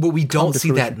 But we don't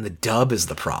see that in the dub is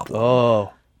the problem.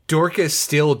 Oh. Dorcas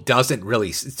still doesn't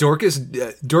really... Dorcas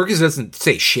doesn't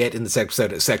say shit in this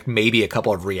episode, except maybe a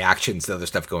couple of reactions to other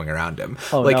stuff going around him.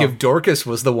 If Dorcas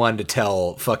was the one to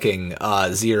tell fucking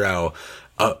Zero,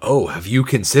 have you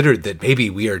considered that maybe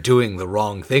we are doing the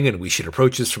wrong thing and we should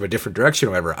approach this from a different direction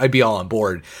or whatever, I'd be all on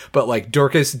board. But like,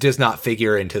 Dorcas does not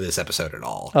figure into this episode at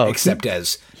all, except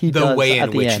as the way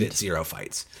in which that Zero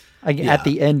fights. At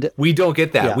the end, we don't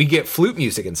get that. We get flute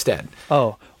music instead.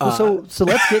 So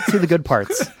let's get to the good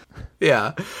parts.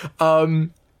 Where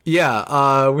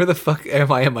the fuck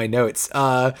am I in my notes?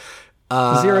 Zero.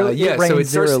 So it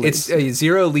starts.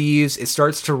 Zero leaves. It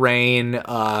starts to rain.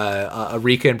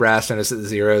 Arika and Brass notice that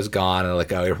Zero's gone, and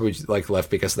like, oh, we like left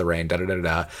because of the rain.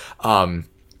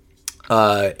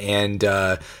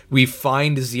 And we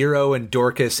find Zero and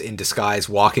Dorcas in disguise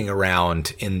walking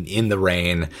around in the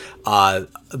rain.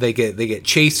 They get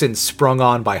chased and sprung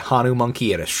on by Hanu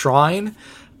Monkey at a shrine.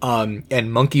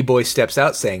 And Monkey Boy steps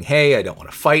out saying, "Hey, I don't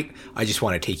want to fight. I just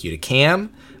want to take you to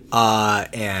Cam."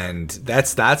 And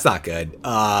that's not good.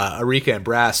 Arika and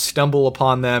Brass stumble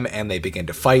upon them and they begin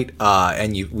to fight.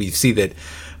 And we see that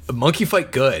Monkey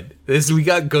fight good. We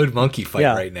got good Monkey fight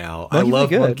right now. I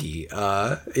love Monkey.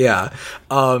 But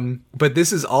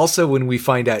this is also when we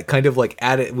find out, kind of like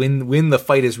when the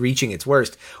fight is reaching its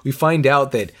worst, we find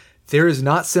out that there is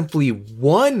not simply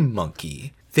one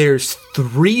monkey. There's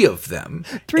three of them.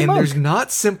 There's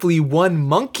not simply one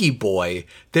Monkey Boy.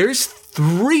 There's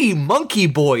three Monkey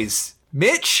Boys,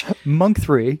 Mitch. Monk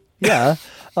 3. Yeah.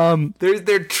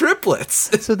 They're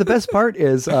triplets. So the best part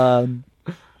is,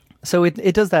 so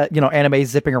it does that, you know, anime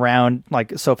zipping around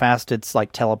like so fast it's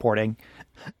like teleporting.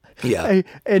 Yeah.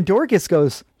 And Dorcas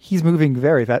goes, he's moving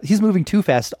very fast. He's moving too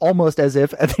fast, almost as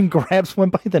if, and then grabs one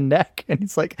by the neck. And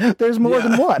he's like, there's more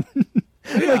than one.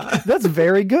 Like, that's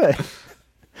very good.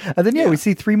 And then, we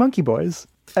see three Monkey Boys.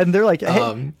 And they're like,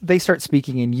 hey, they start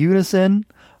speaking in unison.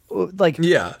 Like,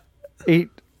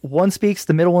 one speaks,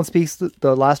 the middle one speaks,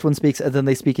 the last one speaks, and then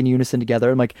they speak in unison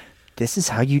together. I'm like, this is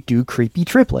how you do creepy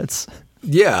triplets.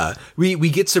 Yeah,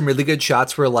 we get some really good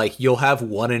shots where, like, you'll have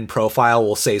one in profile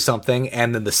will say something,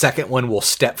 and then the second one will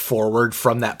step forward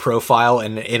from that profile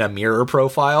and in a mirror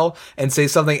profile and say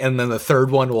something, and then the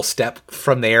third one will step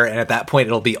from there, and at that point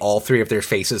it'll be all three of their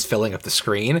faces filling up the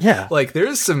screen. Yeah. Like,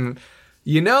 there's some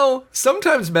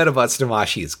sometimes Medabots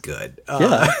Damashi is good.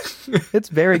 Yeah, it's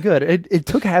very good. It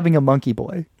took having a monkey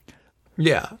boy.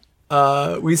 Yeah.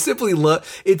 We simply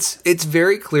love, it's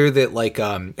very clear that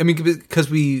because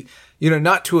we,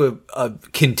 not to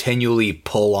continually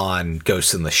pull on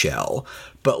Ghost in the Shell,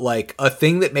 but like a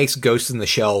thing that makes Ghost in the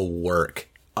Shell work,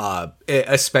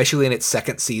 especially in its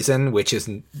second season, which is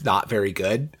not very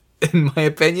good in my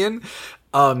opinion.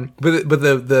 But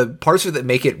the parts of it that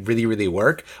make it really, really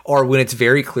work are when it's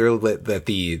very clear that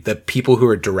the people who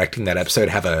are directing that episode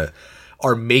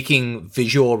are making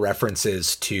visual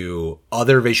references to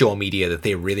other visual media that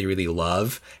they really, really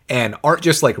love and aren't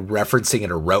just like referencing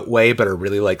in a rote way, but are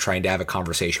really like trying to have a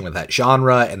conversation with that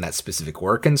genre and that specific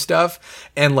work and stuff.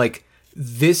 And like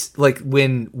this, like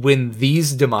when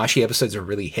these Damashi episodes are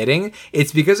really hitting,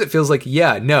 it's because it feels like,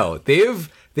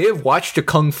 they have watched a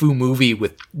kung fu movie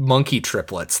with monkey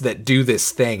triplets that do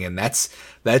this thing, and that's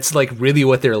like really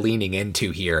what they're leaning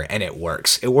into here, and it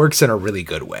works. It works in a really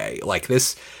good way. Like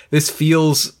this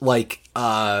feels like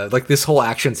this whole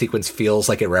action sequence feels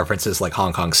like it references like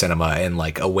Hong Kong cinema in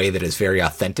like a way that is very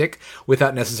authentic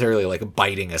without necessarily like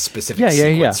biting a specific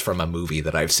sequence from a movie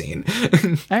that I've seen.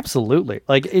 Absolutely.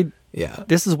 Like it. Yeah.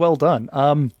 This is well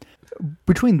done.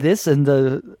 Between this and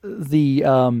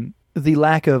the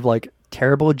lack of like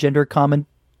terrible gender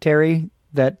commentary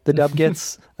that the dub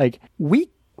gets, like we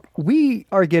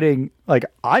are getting, like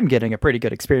I'm getting a pretty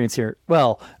good experience here.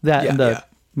 Well,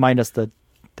 minus the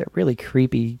really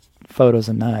creepy photos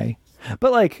and Nai.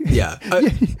 But like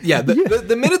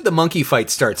the minute the monkey fight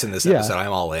starts in this episode,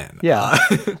 I'm all in.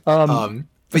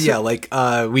 But yeah, like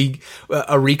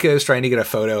Arika is trying to get a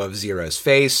photo of Zero's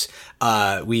face.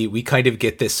 We kind of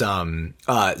get this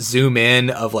zoom in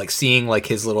of like seeing like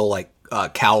his little like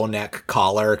cowl neck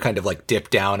collar kind of like dip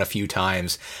down a few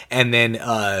times, and then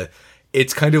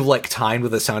it's kind of like timed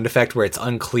with a sound effect where it's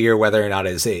unclear whether or not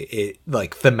it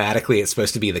like thematically it's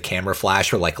supposed to be the camera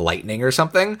flash or like lightning or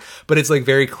something, but it's like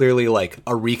very clearly like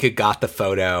Arika got the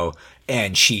photo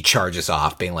and she charges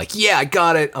off being like, yeah, I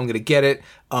got it, I'm gonna get it.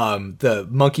 The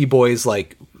monkey boy's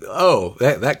like, oh,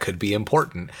 that could be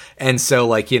important, and so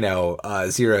like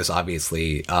Zero's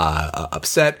obviously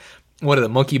upset. One of the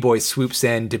monkey boys swoops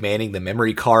in, demanding the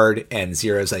memory card and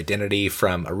Zero's identity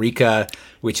from Arika,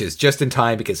 which is just in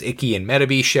time because Ikki and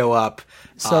Metabee show up.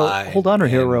 So hold on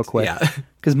here real quick,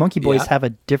 because monkey boys have a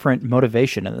different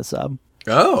motivation in the sub.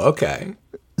 Oh, okay.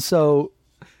 So,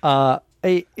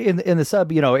 in the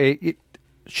sub,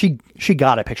 she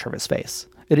got a picture of his face.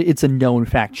 It's a known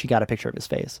fact. She got a picture of his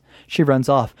face. She runs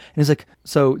off, and he's like,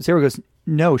 so Zero goes,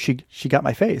 no, she got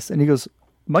my face, and he goes.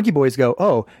 Monkey boys go,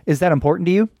 oh, is that important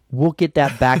to you? We'll get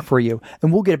that back for you.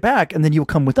 And we'll get it back, and then you'll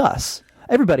come with us.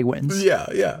 Everybody wins. Yeah,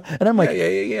 yeah. And I'm like,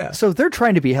 yeah. So they're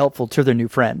trying to be helpful to their new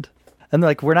friend. And they're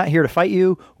like, we're not here to fight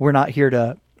you. We're not here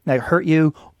to hurt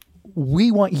you.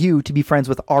 We want you to be friends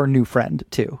with our new friend,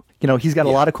 too. He's got a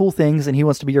lot of cool things, and he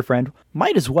wants to be your friend.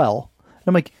 Might as well. And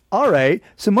I'm like, all right.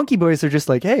 So monkey boys are just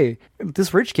like, hey,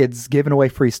 this rich kid's giving away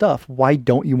free stuff. Why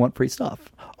don't you want free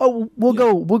stuff? Oh, we'll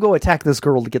go attack this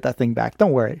girl to get that thing back.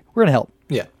 Don't worry. We're going to help.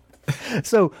 Yeah.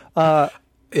 So,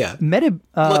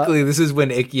 luckily, this is when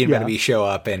Ikki and Metabee show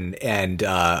up, and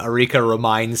Arika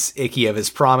reminds Ikki of his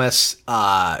promise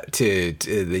to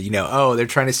they're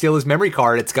trying to steal his memory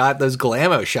card. It's got those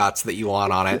Glamo shots that you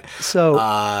want on it.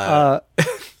 So,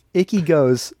 Ikki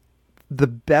goes, the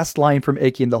best line from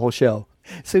Ikki in the whole show.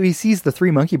 So he sees the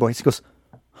three monkey boys. He goes,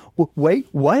 wait,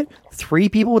 what? 3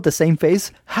 people with the same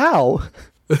face? How?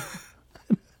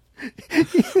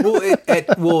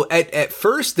 At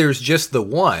first there's just the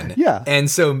one. Yeah. And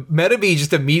so Metabee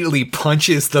just immediately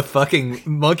punches the fucking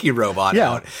monkey robot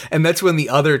out. And that's when the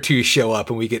other 2 show up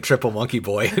and we get triple monkey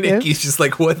boy. And Ikki's just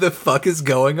like, what the fuck is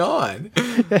going on?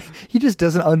 He just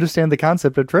doesn't understand the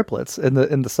concept of triplets in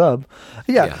the sub.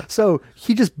 Yeah. So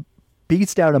he just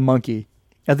beats down a monkey.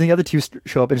 And then the other 2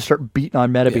 show up and start beating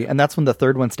on Metabee. And that's when the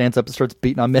third one stands up and starts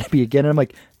beating on Metabee again. And I'm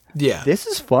like, this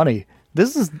is funny.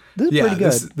 This is pretty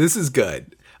good. This is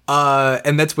good.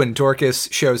 And that's when Dorcas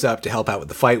shows up to help out with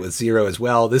the fight with Zero as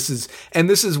well. This is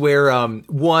where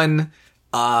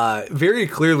very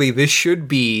clearly this should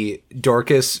be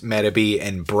Dorcas, Metabee,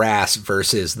 and Brass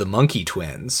versus the Monkey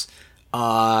Twins.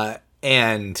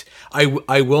 And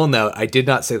I will note, I did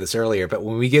not say this earlier, but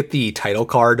when we get the title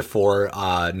card for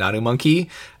Nanu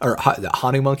Monkey, or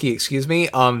Hanu Monkey, excuse me,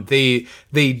 they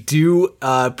do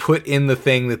put in the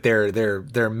thing that their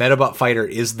Medabot fighter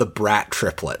is the Brat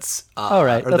triplets, all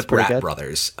right, or the Brat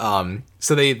brothers.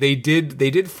 So they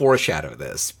did foreshadow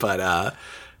this, but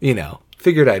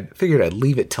figured I'd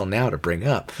leave it till now to bring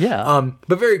up. Yeah.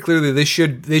 But very clearly this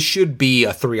should be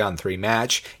a 3-on-3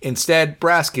 match. Instead,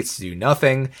 Brass gets to do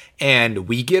nothing, and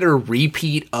we get a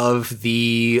repeat of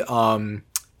the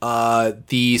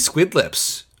Squid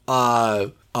Lips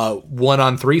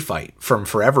 1-on-3 fight from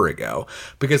forever ago,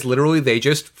 because literally they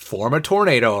just form a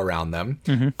tornado around them.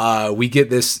 We get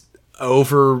this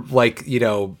over, like, you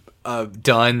know,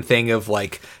 done thing of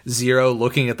like Zero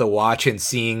looking at the watch and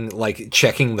seeing, like,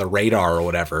 checking the radar or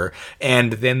whatever,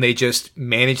 and then they just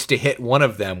manage to hit one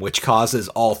of them, which causes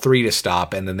all three to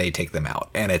stop, and then they take them out.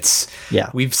 And it's,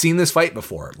 we've seen this fight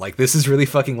before. Like, this is really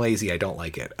fucking lazy. I don't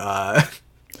like it.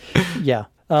 Yeah.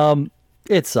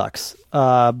 It sucks.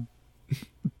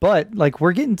 But like,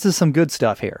 we're getting to some good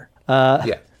stuff here.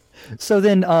 So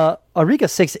then Arika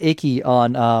 6 Icky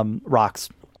on Rocks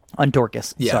on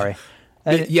Dorcas. Sorry.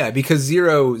 Because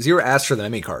Zero asked for the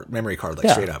memory card, like,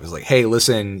 straight up. It's like, hey,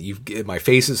 listen, my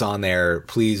face is on there.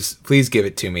 Please give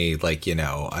it to me. Like, you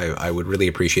know, I would really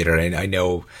appreciate it. I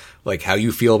know, like, how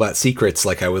you feel about secrets.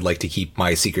 Like, I would like to keep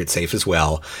my secret safe as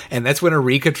well. And that's when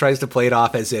Arika tries to play it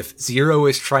off as if Zero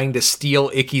is trying to steal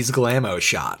Icky's Glamo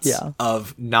shots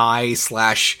of Nye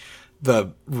 /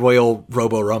 the Royal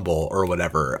Robo Rumble or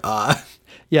whatever.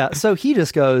 So he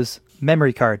just goes,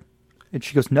 memory card. And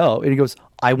she goes, no. And he goes,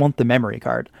 I want the memory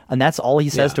card. And that's all he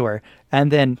says to her. And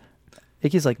then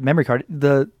Icky's like, memory card?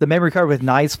 The memory card with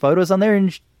Nye's photos on there?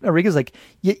 And Arika's like,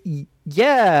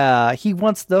 yeah, he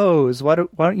wants those. Why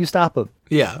don't you stop him?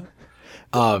 Yeah.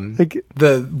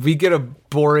 We get a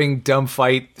boring, dumb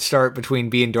fight start between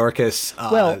Bea and Dorcas.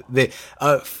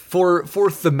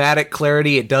 For thematic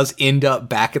clarity, it does end up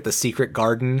back at the secret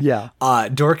garden. Yeah.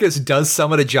 Dorcas does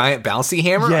summon a giant bouncy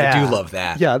hammer. I do love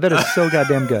that. Yeah, that is so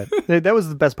goddamn good. That was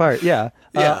the best part. Yeah.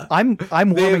 I'm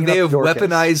warming They up have Dorcas.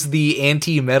 weaponized the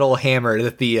anti-metal hammer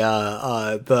that the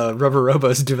Rubber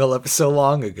Robos developed so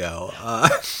long ago.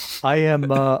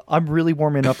 I'm really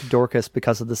warming up Dorcas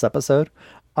because of this episode.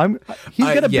 He's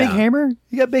got a big hammer.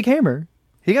 He got big hammer.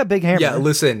 Yeah,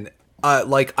 listen, I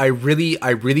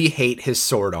really hate his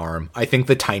sword arm. I think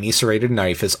the tiny serrated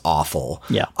knife is awful.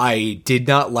 Yeah. I did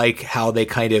not like how they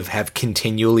kind of have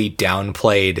continually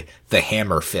downplayed the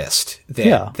hammer fist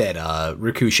that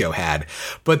Rakusho had.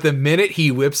 But the minute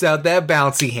he whips out that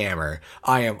bouncy hammer,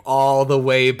 I am all the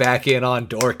way back in on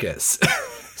Dorcas.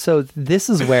 So this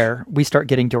is where we start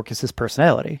getting Dorcas's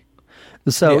personality.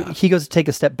 So he goes to take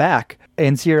a step back,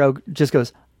 and Zero just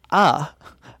goes, ah.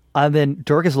 And then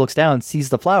Dorcas looks down, sees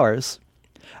the flowers,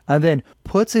 and then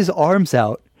puts his arms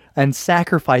out and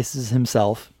sacrifices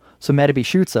himself so Metabee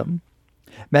shoots him.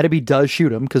 Metabee does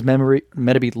shoot him because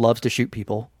Metabee loves to shoot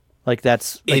people. Like,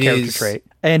 that's a character trait.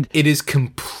 And it is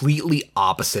completely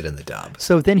opposite in the dub.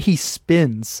 So then he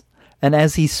spins, and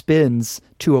as he spins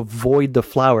to avoid the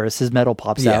flowers, his metal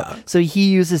pops out. So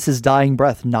he uses his dying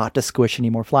breath not to squish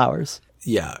any more flowers.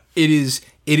 Yeah, it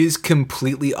is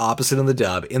completely opposite in the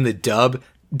dub. In the dub,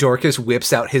 Dorcas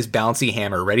whips out his bouncy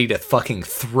hammer ready to fucking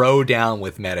throw down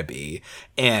with Metabee,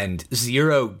 and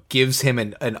Zero gives him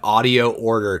an audio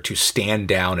order to stand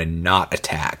down and not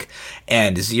attack.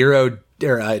 And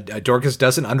Dorcas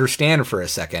doesn't understand for a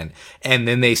second, and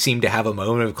then they seem to have a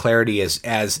moment of clarity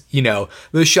as you know,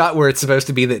 the shot where it's supposed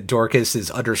to be that Dorcas is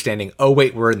understanding, oh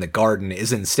wait, we're in the garden,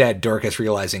 is instead Dorcas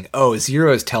realizing, oh,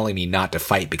 Zero is telling me not to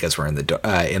fight because we're in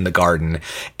the garden.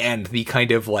 And the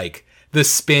kind of like the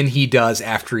spin he does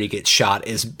after he gets shot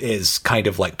is kind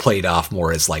of like played off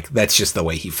more as like, that's just the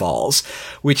way he falls,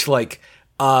 which like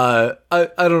I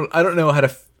don't know how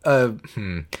to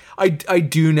I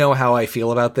do know how I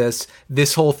feel about this.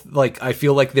 This whole, like, I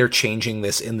feel like they're changing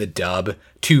this in the dub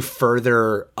to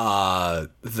further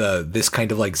this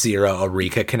kind of like Zero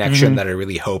Arika connection that I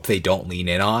really hope they don't lean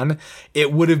in on.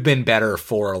 It would have been better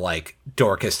for like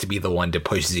Dorcas to be the one to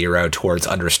push Zero towards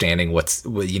understanding what's,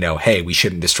 you know, hey, we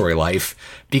shouldn't destroy life,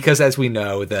 because as we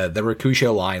know, the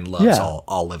Rakusho line loves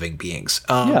all living beings.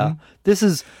 This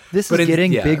is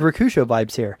getting big Rakusho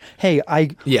vibes here. Hey,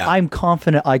 I'm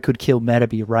confident I could kill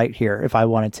Metabee right here if I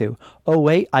wanted to. Oh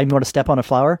wait, I'm going to step on a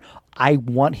flower. I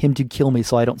want him to kill me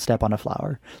so I don't step on a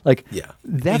flower. Like,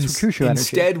 that's Rakusho energy.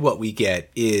 Instead, what we get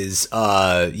is,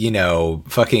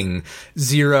 fucking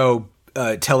Zero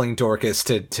telling Dorcas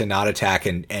to not attack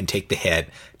and take the hit.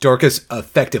 Dorcas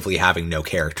effectively having no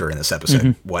character in this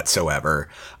episode whatsoever.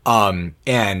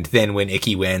 And then when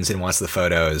Icky wins and wants the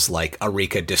photos, like,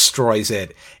 Arika destroys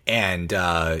it, and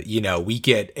we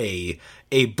get a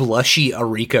blushy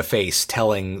Arika face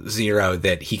telling Zero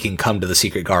that he can come to the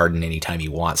secret garden anytime he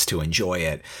wants to enjoy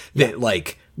it. That,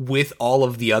 like, with all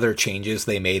of the other changes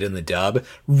they made in the dub,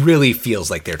 really feels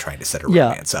like they're trying to set a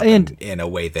romance up in a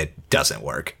way that doesn't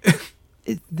work.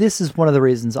 this is one of the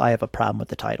reasons I have a problem with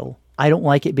the title. I don't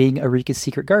like it being Arika's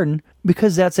Secret Garden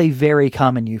because that's a very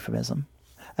common euphemism.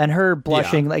 And her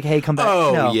blushing, like, hey, come back.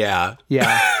 Oh, no. yeah.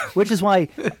 Yeah. Which is why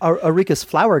Arika's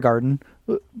Flower Garden,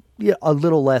 a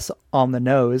little less on the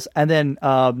nose. And then,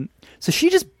 so she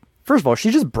just, first of all,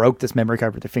 she just broke this memory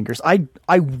card with her fingers. I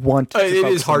want to It is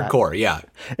focus on that. hardcore, yeah.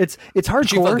 It's hardcore.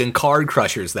 She fucking card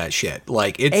crushers that shit.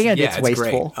 Like, it's, And yeah, it's it's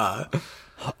wasteful. great.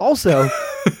 Also,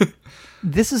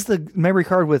 this is the memory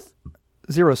card with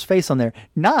Zero's face on there,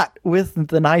 not with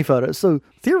the knife photo. So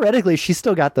theoretically, she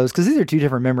still got those because these are two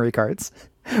different memory cards,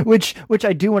 which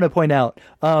I do want to point out.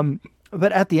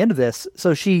 But at the end of this,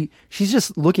 so she's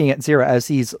just looking at Zero as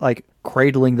he's like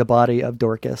cradling the body of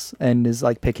Dorcas and is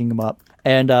like picking him up,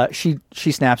 and she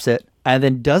snaps it and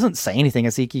then doesn't say anything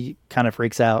as Iki kind of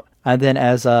freaks out, and then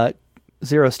as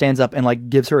Zero stands up and like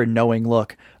gives her a knowing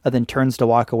look and then turns to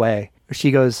walk away,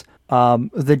 she goes,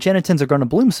 the Genitins are going to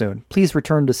bloom soon. Please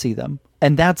return to see them.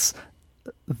 And that's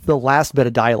the last bit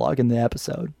of dialogue in the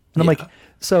episode. And I'm like,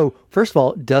 so first of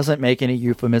all, doesn't make any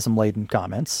euphemism laden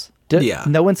comments.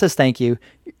 No one says thank you.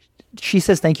 She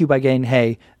says thank you by saying,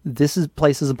 hey,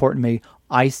 place is important to me.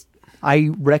 I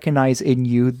recognize in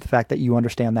you the fact that you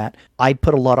understand that. I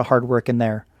put a lot of hard work in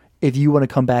there. If you want to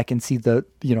come back and see the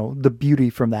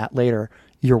beauty from that later,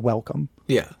 you're welcome.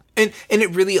 Yeah. And it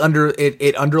really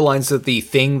it underlines that the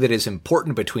thing that is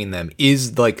important between them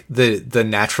is like the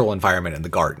natural environment in the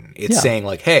garden. It's saying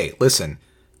like, hey, listen,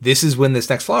 this is when this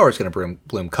next flower is going to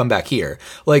bloom. Come back here.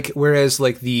 Like, whereas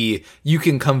like you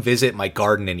can come visit my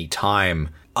garden anytime,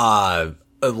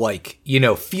 like,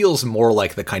 feels more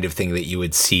like the kind of thing that you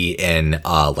would see in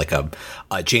like a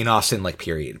Jane Austen like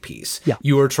period piece. Yeah.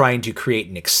 You are trying to create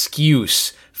an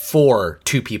excuse for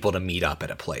two people to meet up at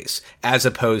a place, as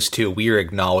opposed to we're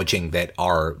acknowledging that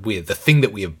the thing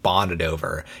that we have bonded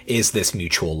over is this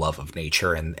mutual love of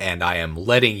nature, and I am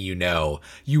letting you know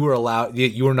you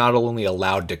are not only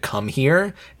allowed to come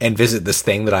here and visit this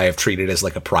thing that I have treated as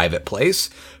like a private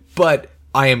place, but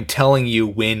I am telling you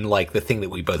when like the thing that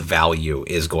we both value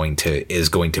is going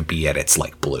to be at its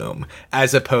like bloom,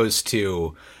 as opposed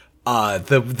to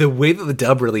the way that the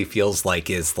dub really feels like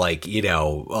is like,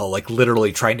 like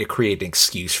literally trying to create an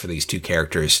excuse for these two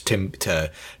characters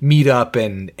to meet up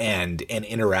and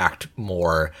interact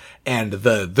more. And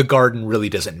the garden really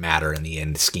doesn't matter in the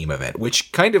end scheme of it,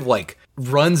 which kind of like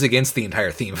runs against the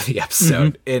entire theme of the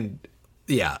episode. Mm-hmm. And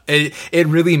yeah, it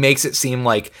really makes it seem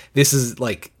like this is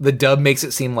like the dub makes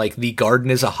it seem like the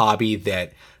garden is a hobby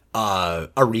that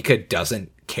Arika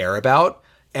doesn't care about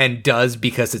and does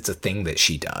because it's a thing that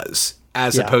she does,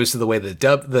 as opposed to the way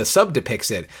the sub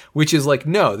depicts it, which is like,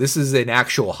 no, this is an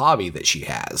actual hobby that she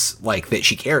has, like that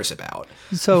she cares about.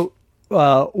 So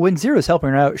when Zero's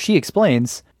helping her out, she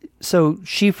explains, so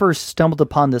she first stumbled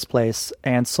upon this place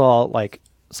and saw like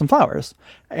some flowers,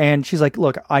 and she's like,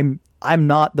 look, I'm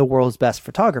not the world's best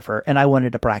photographer, and I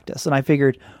wanted to practice. And I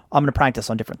figured I'm going to practice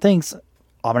on different things.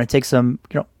 I'm going to take some,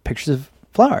 pictures of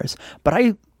flowers. But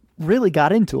I really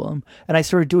got into them, and I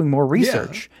started doing more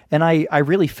research. And I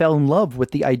really fell in love with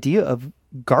the idea of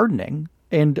gardening.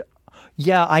 And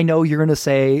yeah, I know you're going to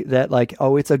say that like,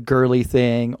 oh, it's a girly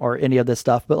thing or any of this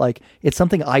stuff, but like, it's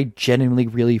something I genuinely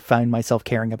really find myself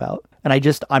caring about. And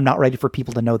I'm not ready for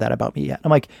people to know that about me yet.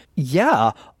 I'm like,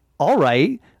 yeah, all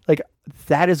right. Like,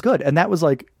 that is good. And that was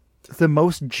like the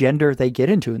most gender they get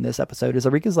into in this episode is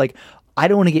Arika's like, I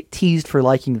don't want to get teased for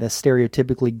liking this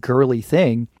stereotypically girly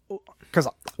thing. Because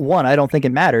one, I don't think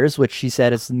it matters, which she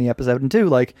said is in the episode. And two,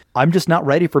 like, I'm just not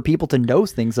ready for people to know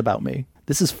things about me.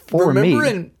 This is for me.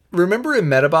 Remember in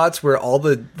Metabots where all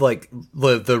the like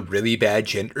the really bad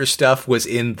gender stuff was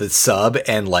in the sub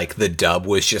and like the dub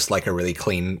was just like a really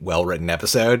clean, well-written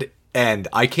episode? And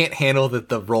I can't handle that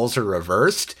the roles are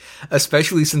reversed,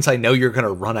 especially since I know you're going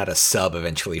to run out of sub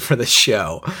eventually for the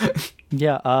show.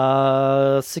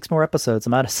 Yeah, 6 more episodes.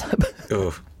 I'm out of sub.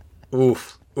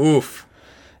 Oof.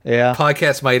 Yeah.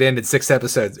 Podcast might end in 6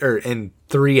 episodes, or in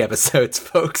 3 episodes,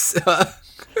 folks. Yeah,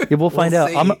 we'll find out.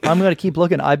 I'm going to keep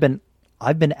looking. I've been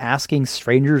asking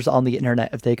strangers on the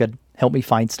internet if they could help me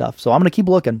find stuff. So I'm going to keep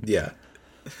looking. Yeah.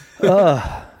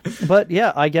 But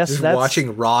yeah, I guess just that's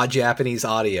watching raw Japanese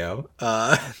audio.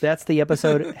 That's the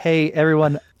episode. Hey,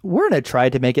 everyone, we're going to try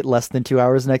to make it less than 2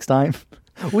 hours next time.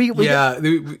 We got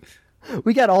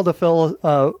all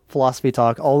the philosophy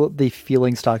talk, all the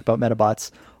feelings talk about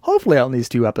Metabots, hopefully out in these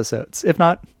 2 episodes. If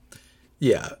not,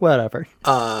 yeah, whatever.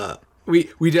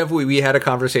 We definitely had a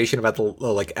conversation about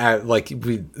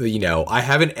I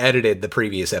haven't edited the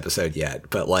previous episode yet,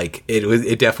 but like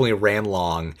it definitely ran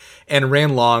long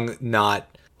not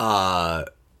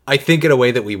I think in a way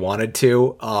that we wanted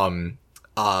to.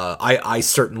 I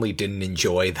certainly didn't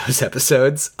enjoy those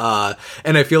episodes.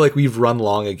 And I feel like we've run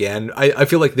long again. I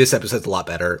feel like this episode's a lot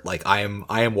better. Like I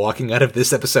am walking out of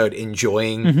this episode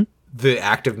enjoying the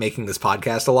act of making this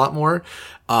podcast a lot more,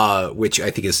 which I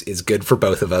think is good for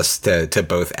both of us to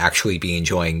both actually be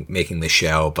enjoying making this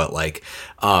show. But like,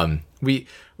 we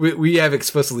have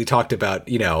explicitly talked about,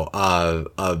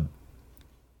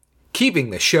 keeping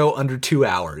the show under 2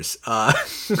 hours.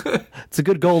 It's a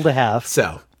good goal to have.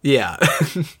 So yeah.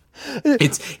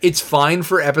 It's fine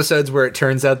for episodes where it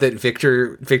turns out that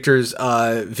Victor's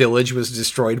village was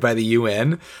destroyed by the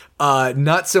UN.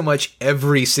 Not so much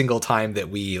every single time that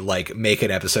we like make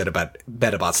an episode about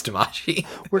Medabots Damashi.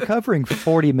 We're covering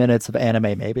 40 minutes of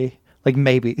anime, maybe.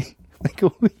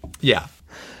 Yeah.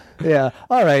 Yeah.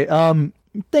 All right.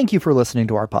 Thank you for listening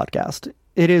to our podcast.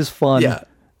 It is fun,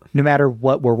 no matter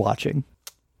what we're watching.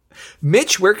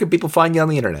 Mitch, where can people find you on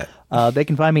the internet? They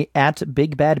can find me at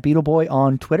Big Bad Beetle Boy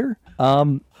on Twitter.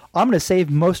 I'm going to save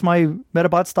most of my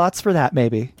Medabots thoughts for that,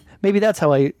 maybe. Maybe that's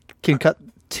how I can cut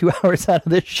 2 hours out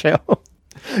of this show.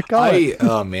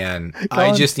 Oh, man.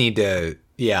 I just need to,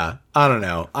 I don't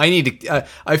know. I need to,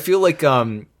 I feel like,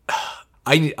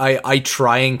 I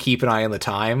try and keep an eye on the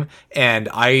time, and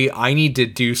I need to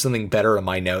do something better in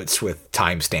my notes with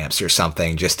timestamps or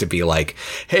something, just to be like,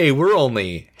 hey, we're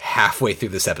only halfway through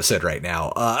this episode right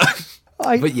now.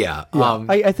 I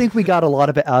think we got a lot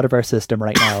of it out of our system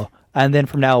right now, and then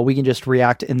from now we can just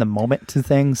react in the moment to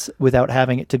things without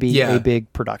having it to be a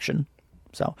big production.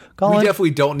 So, Colin, we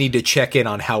definitely don't need to check in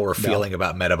on how we're feeling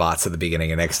about Medabots at the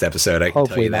beginning of next episode. I can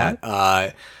tell you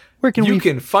that. Where can you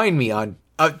can find me on?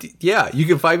 You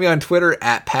can find me on Twitter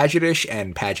at Pagetish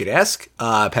and Pagetesque.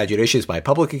 Pagetish is my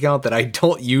public account that I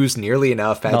don't use nearly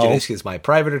enough. Pagetish is my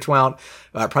private account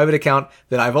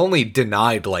that I've only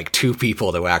denied like 2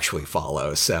 people to actually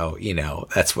follow. So,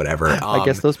 that's whatever. I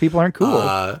guess those people aren't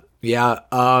cool. You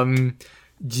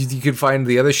can find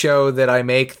the other show that I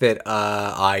make that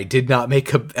I did not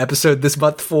make an episode this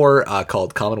month for,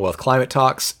 called Commonwealth Climate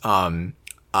Talks.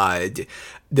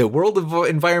 The world of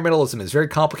environmentalism is very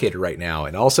complicated right now,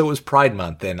 and also it was Pride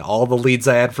Month, and all the leads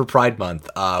I had for Pride Month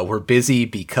were busy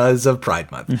because of Pride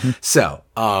Month. So,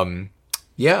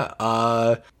 you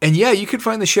can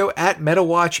find the show at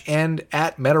MetaWatch and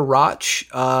at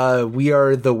MetaRotch. We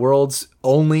are the world's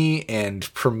only and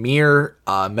premier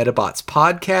Medabots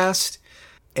podcast.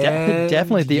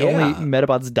 Definitely the only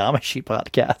Medabots Damashi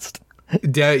podcast.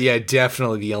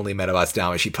 Definitely the only Medabots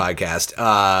Damashi podcast.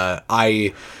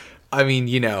 I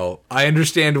mean, I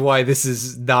understand why this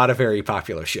is not a very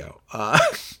popular show.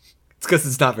 It's because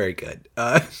it's not very good.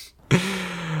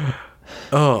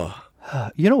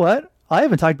 You know what? I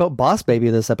haven't talked about Boss Baby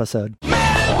this episode.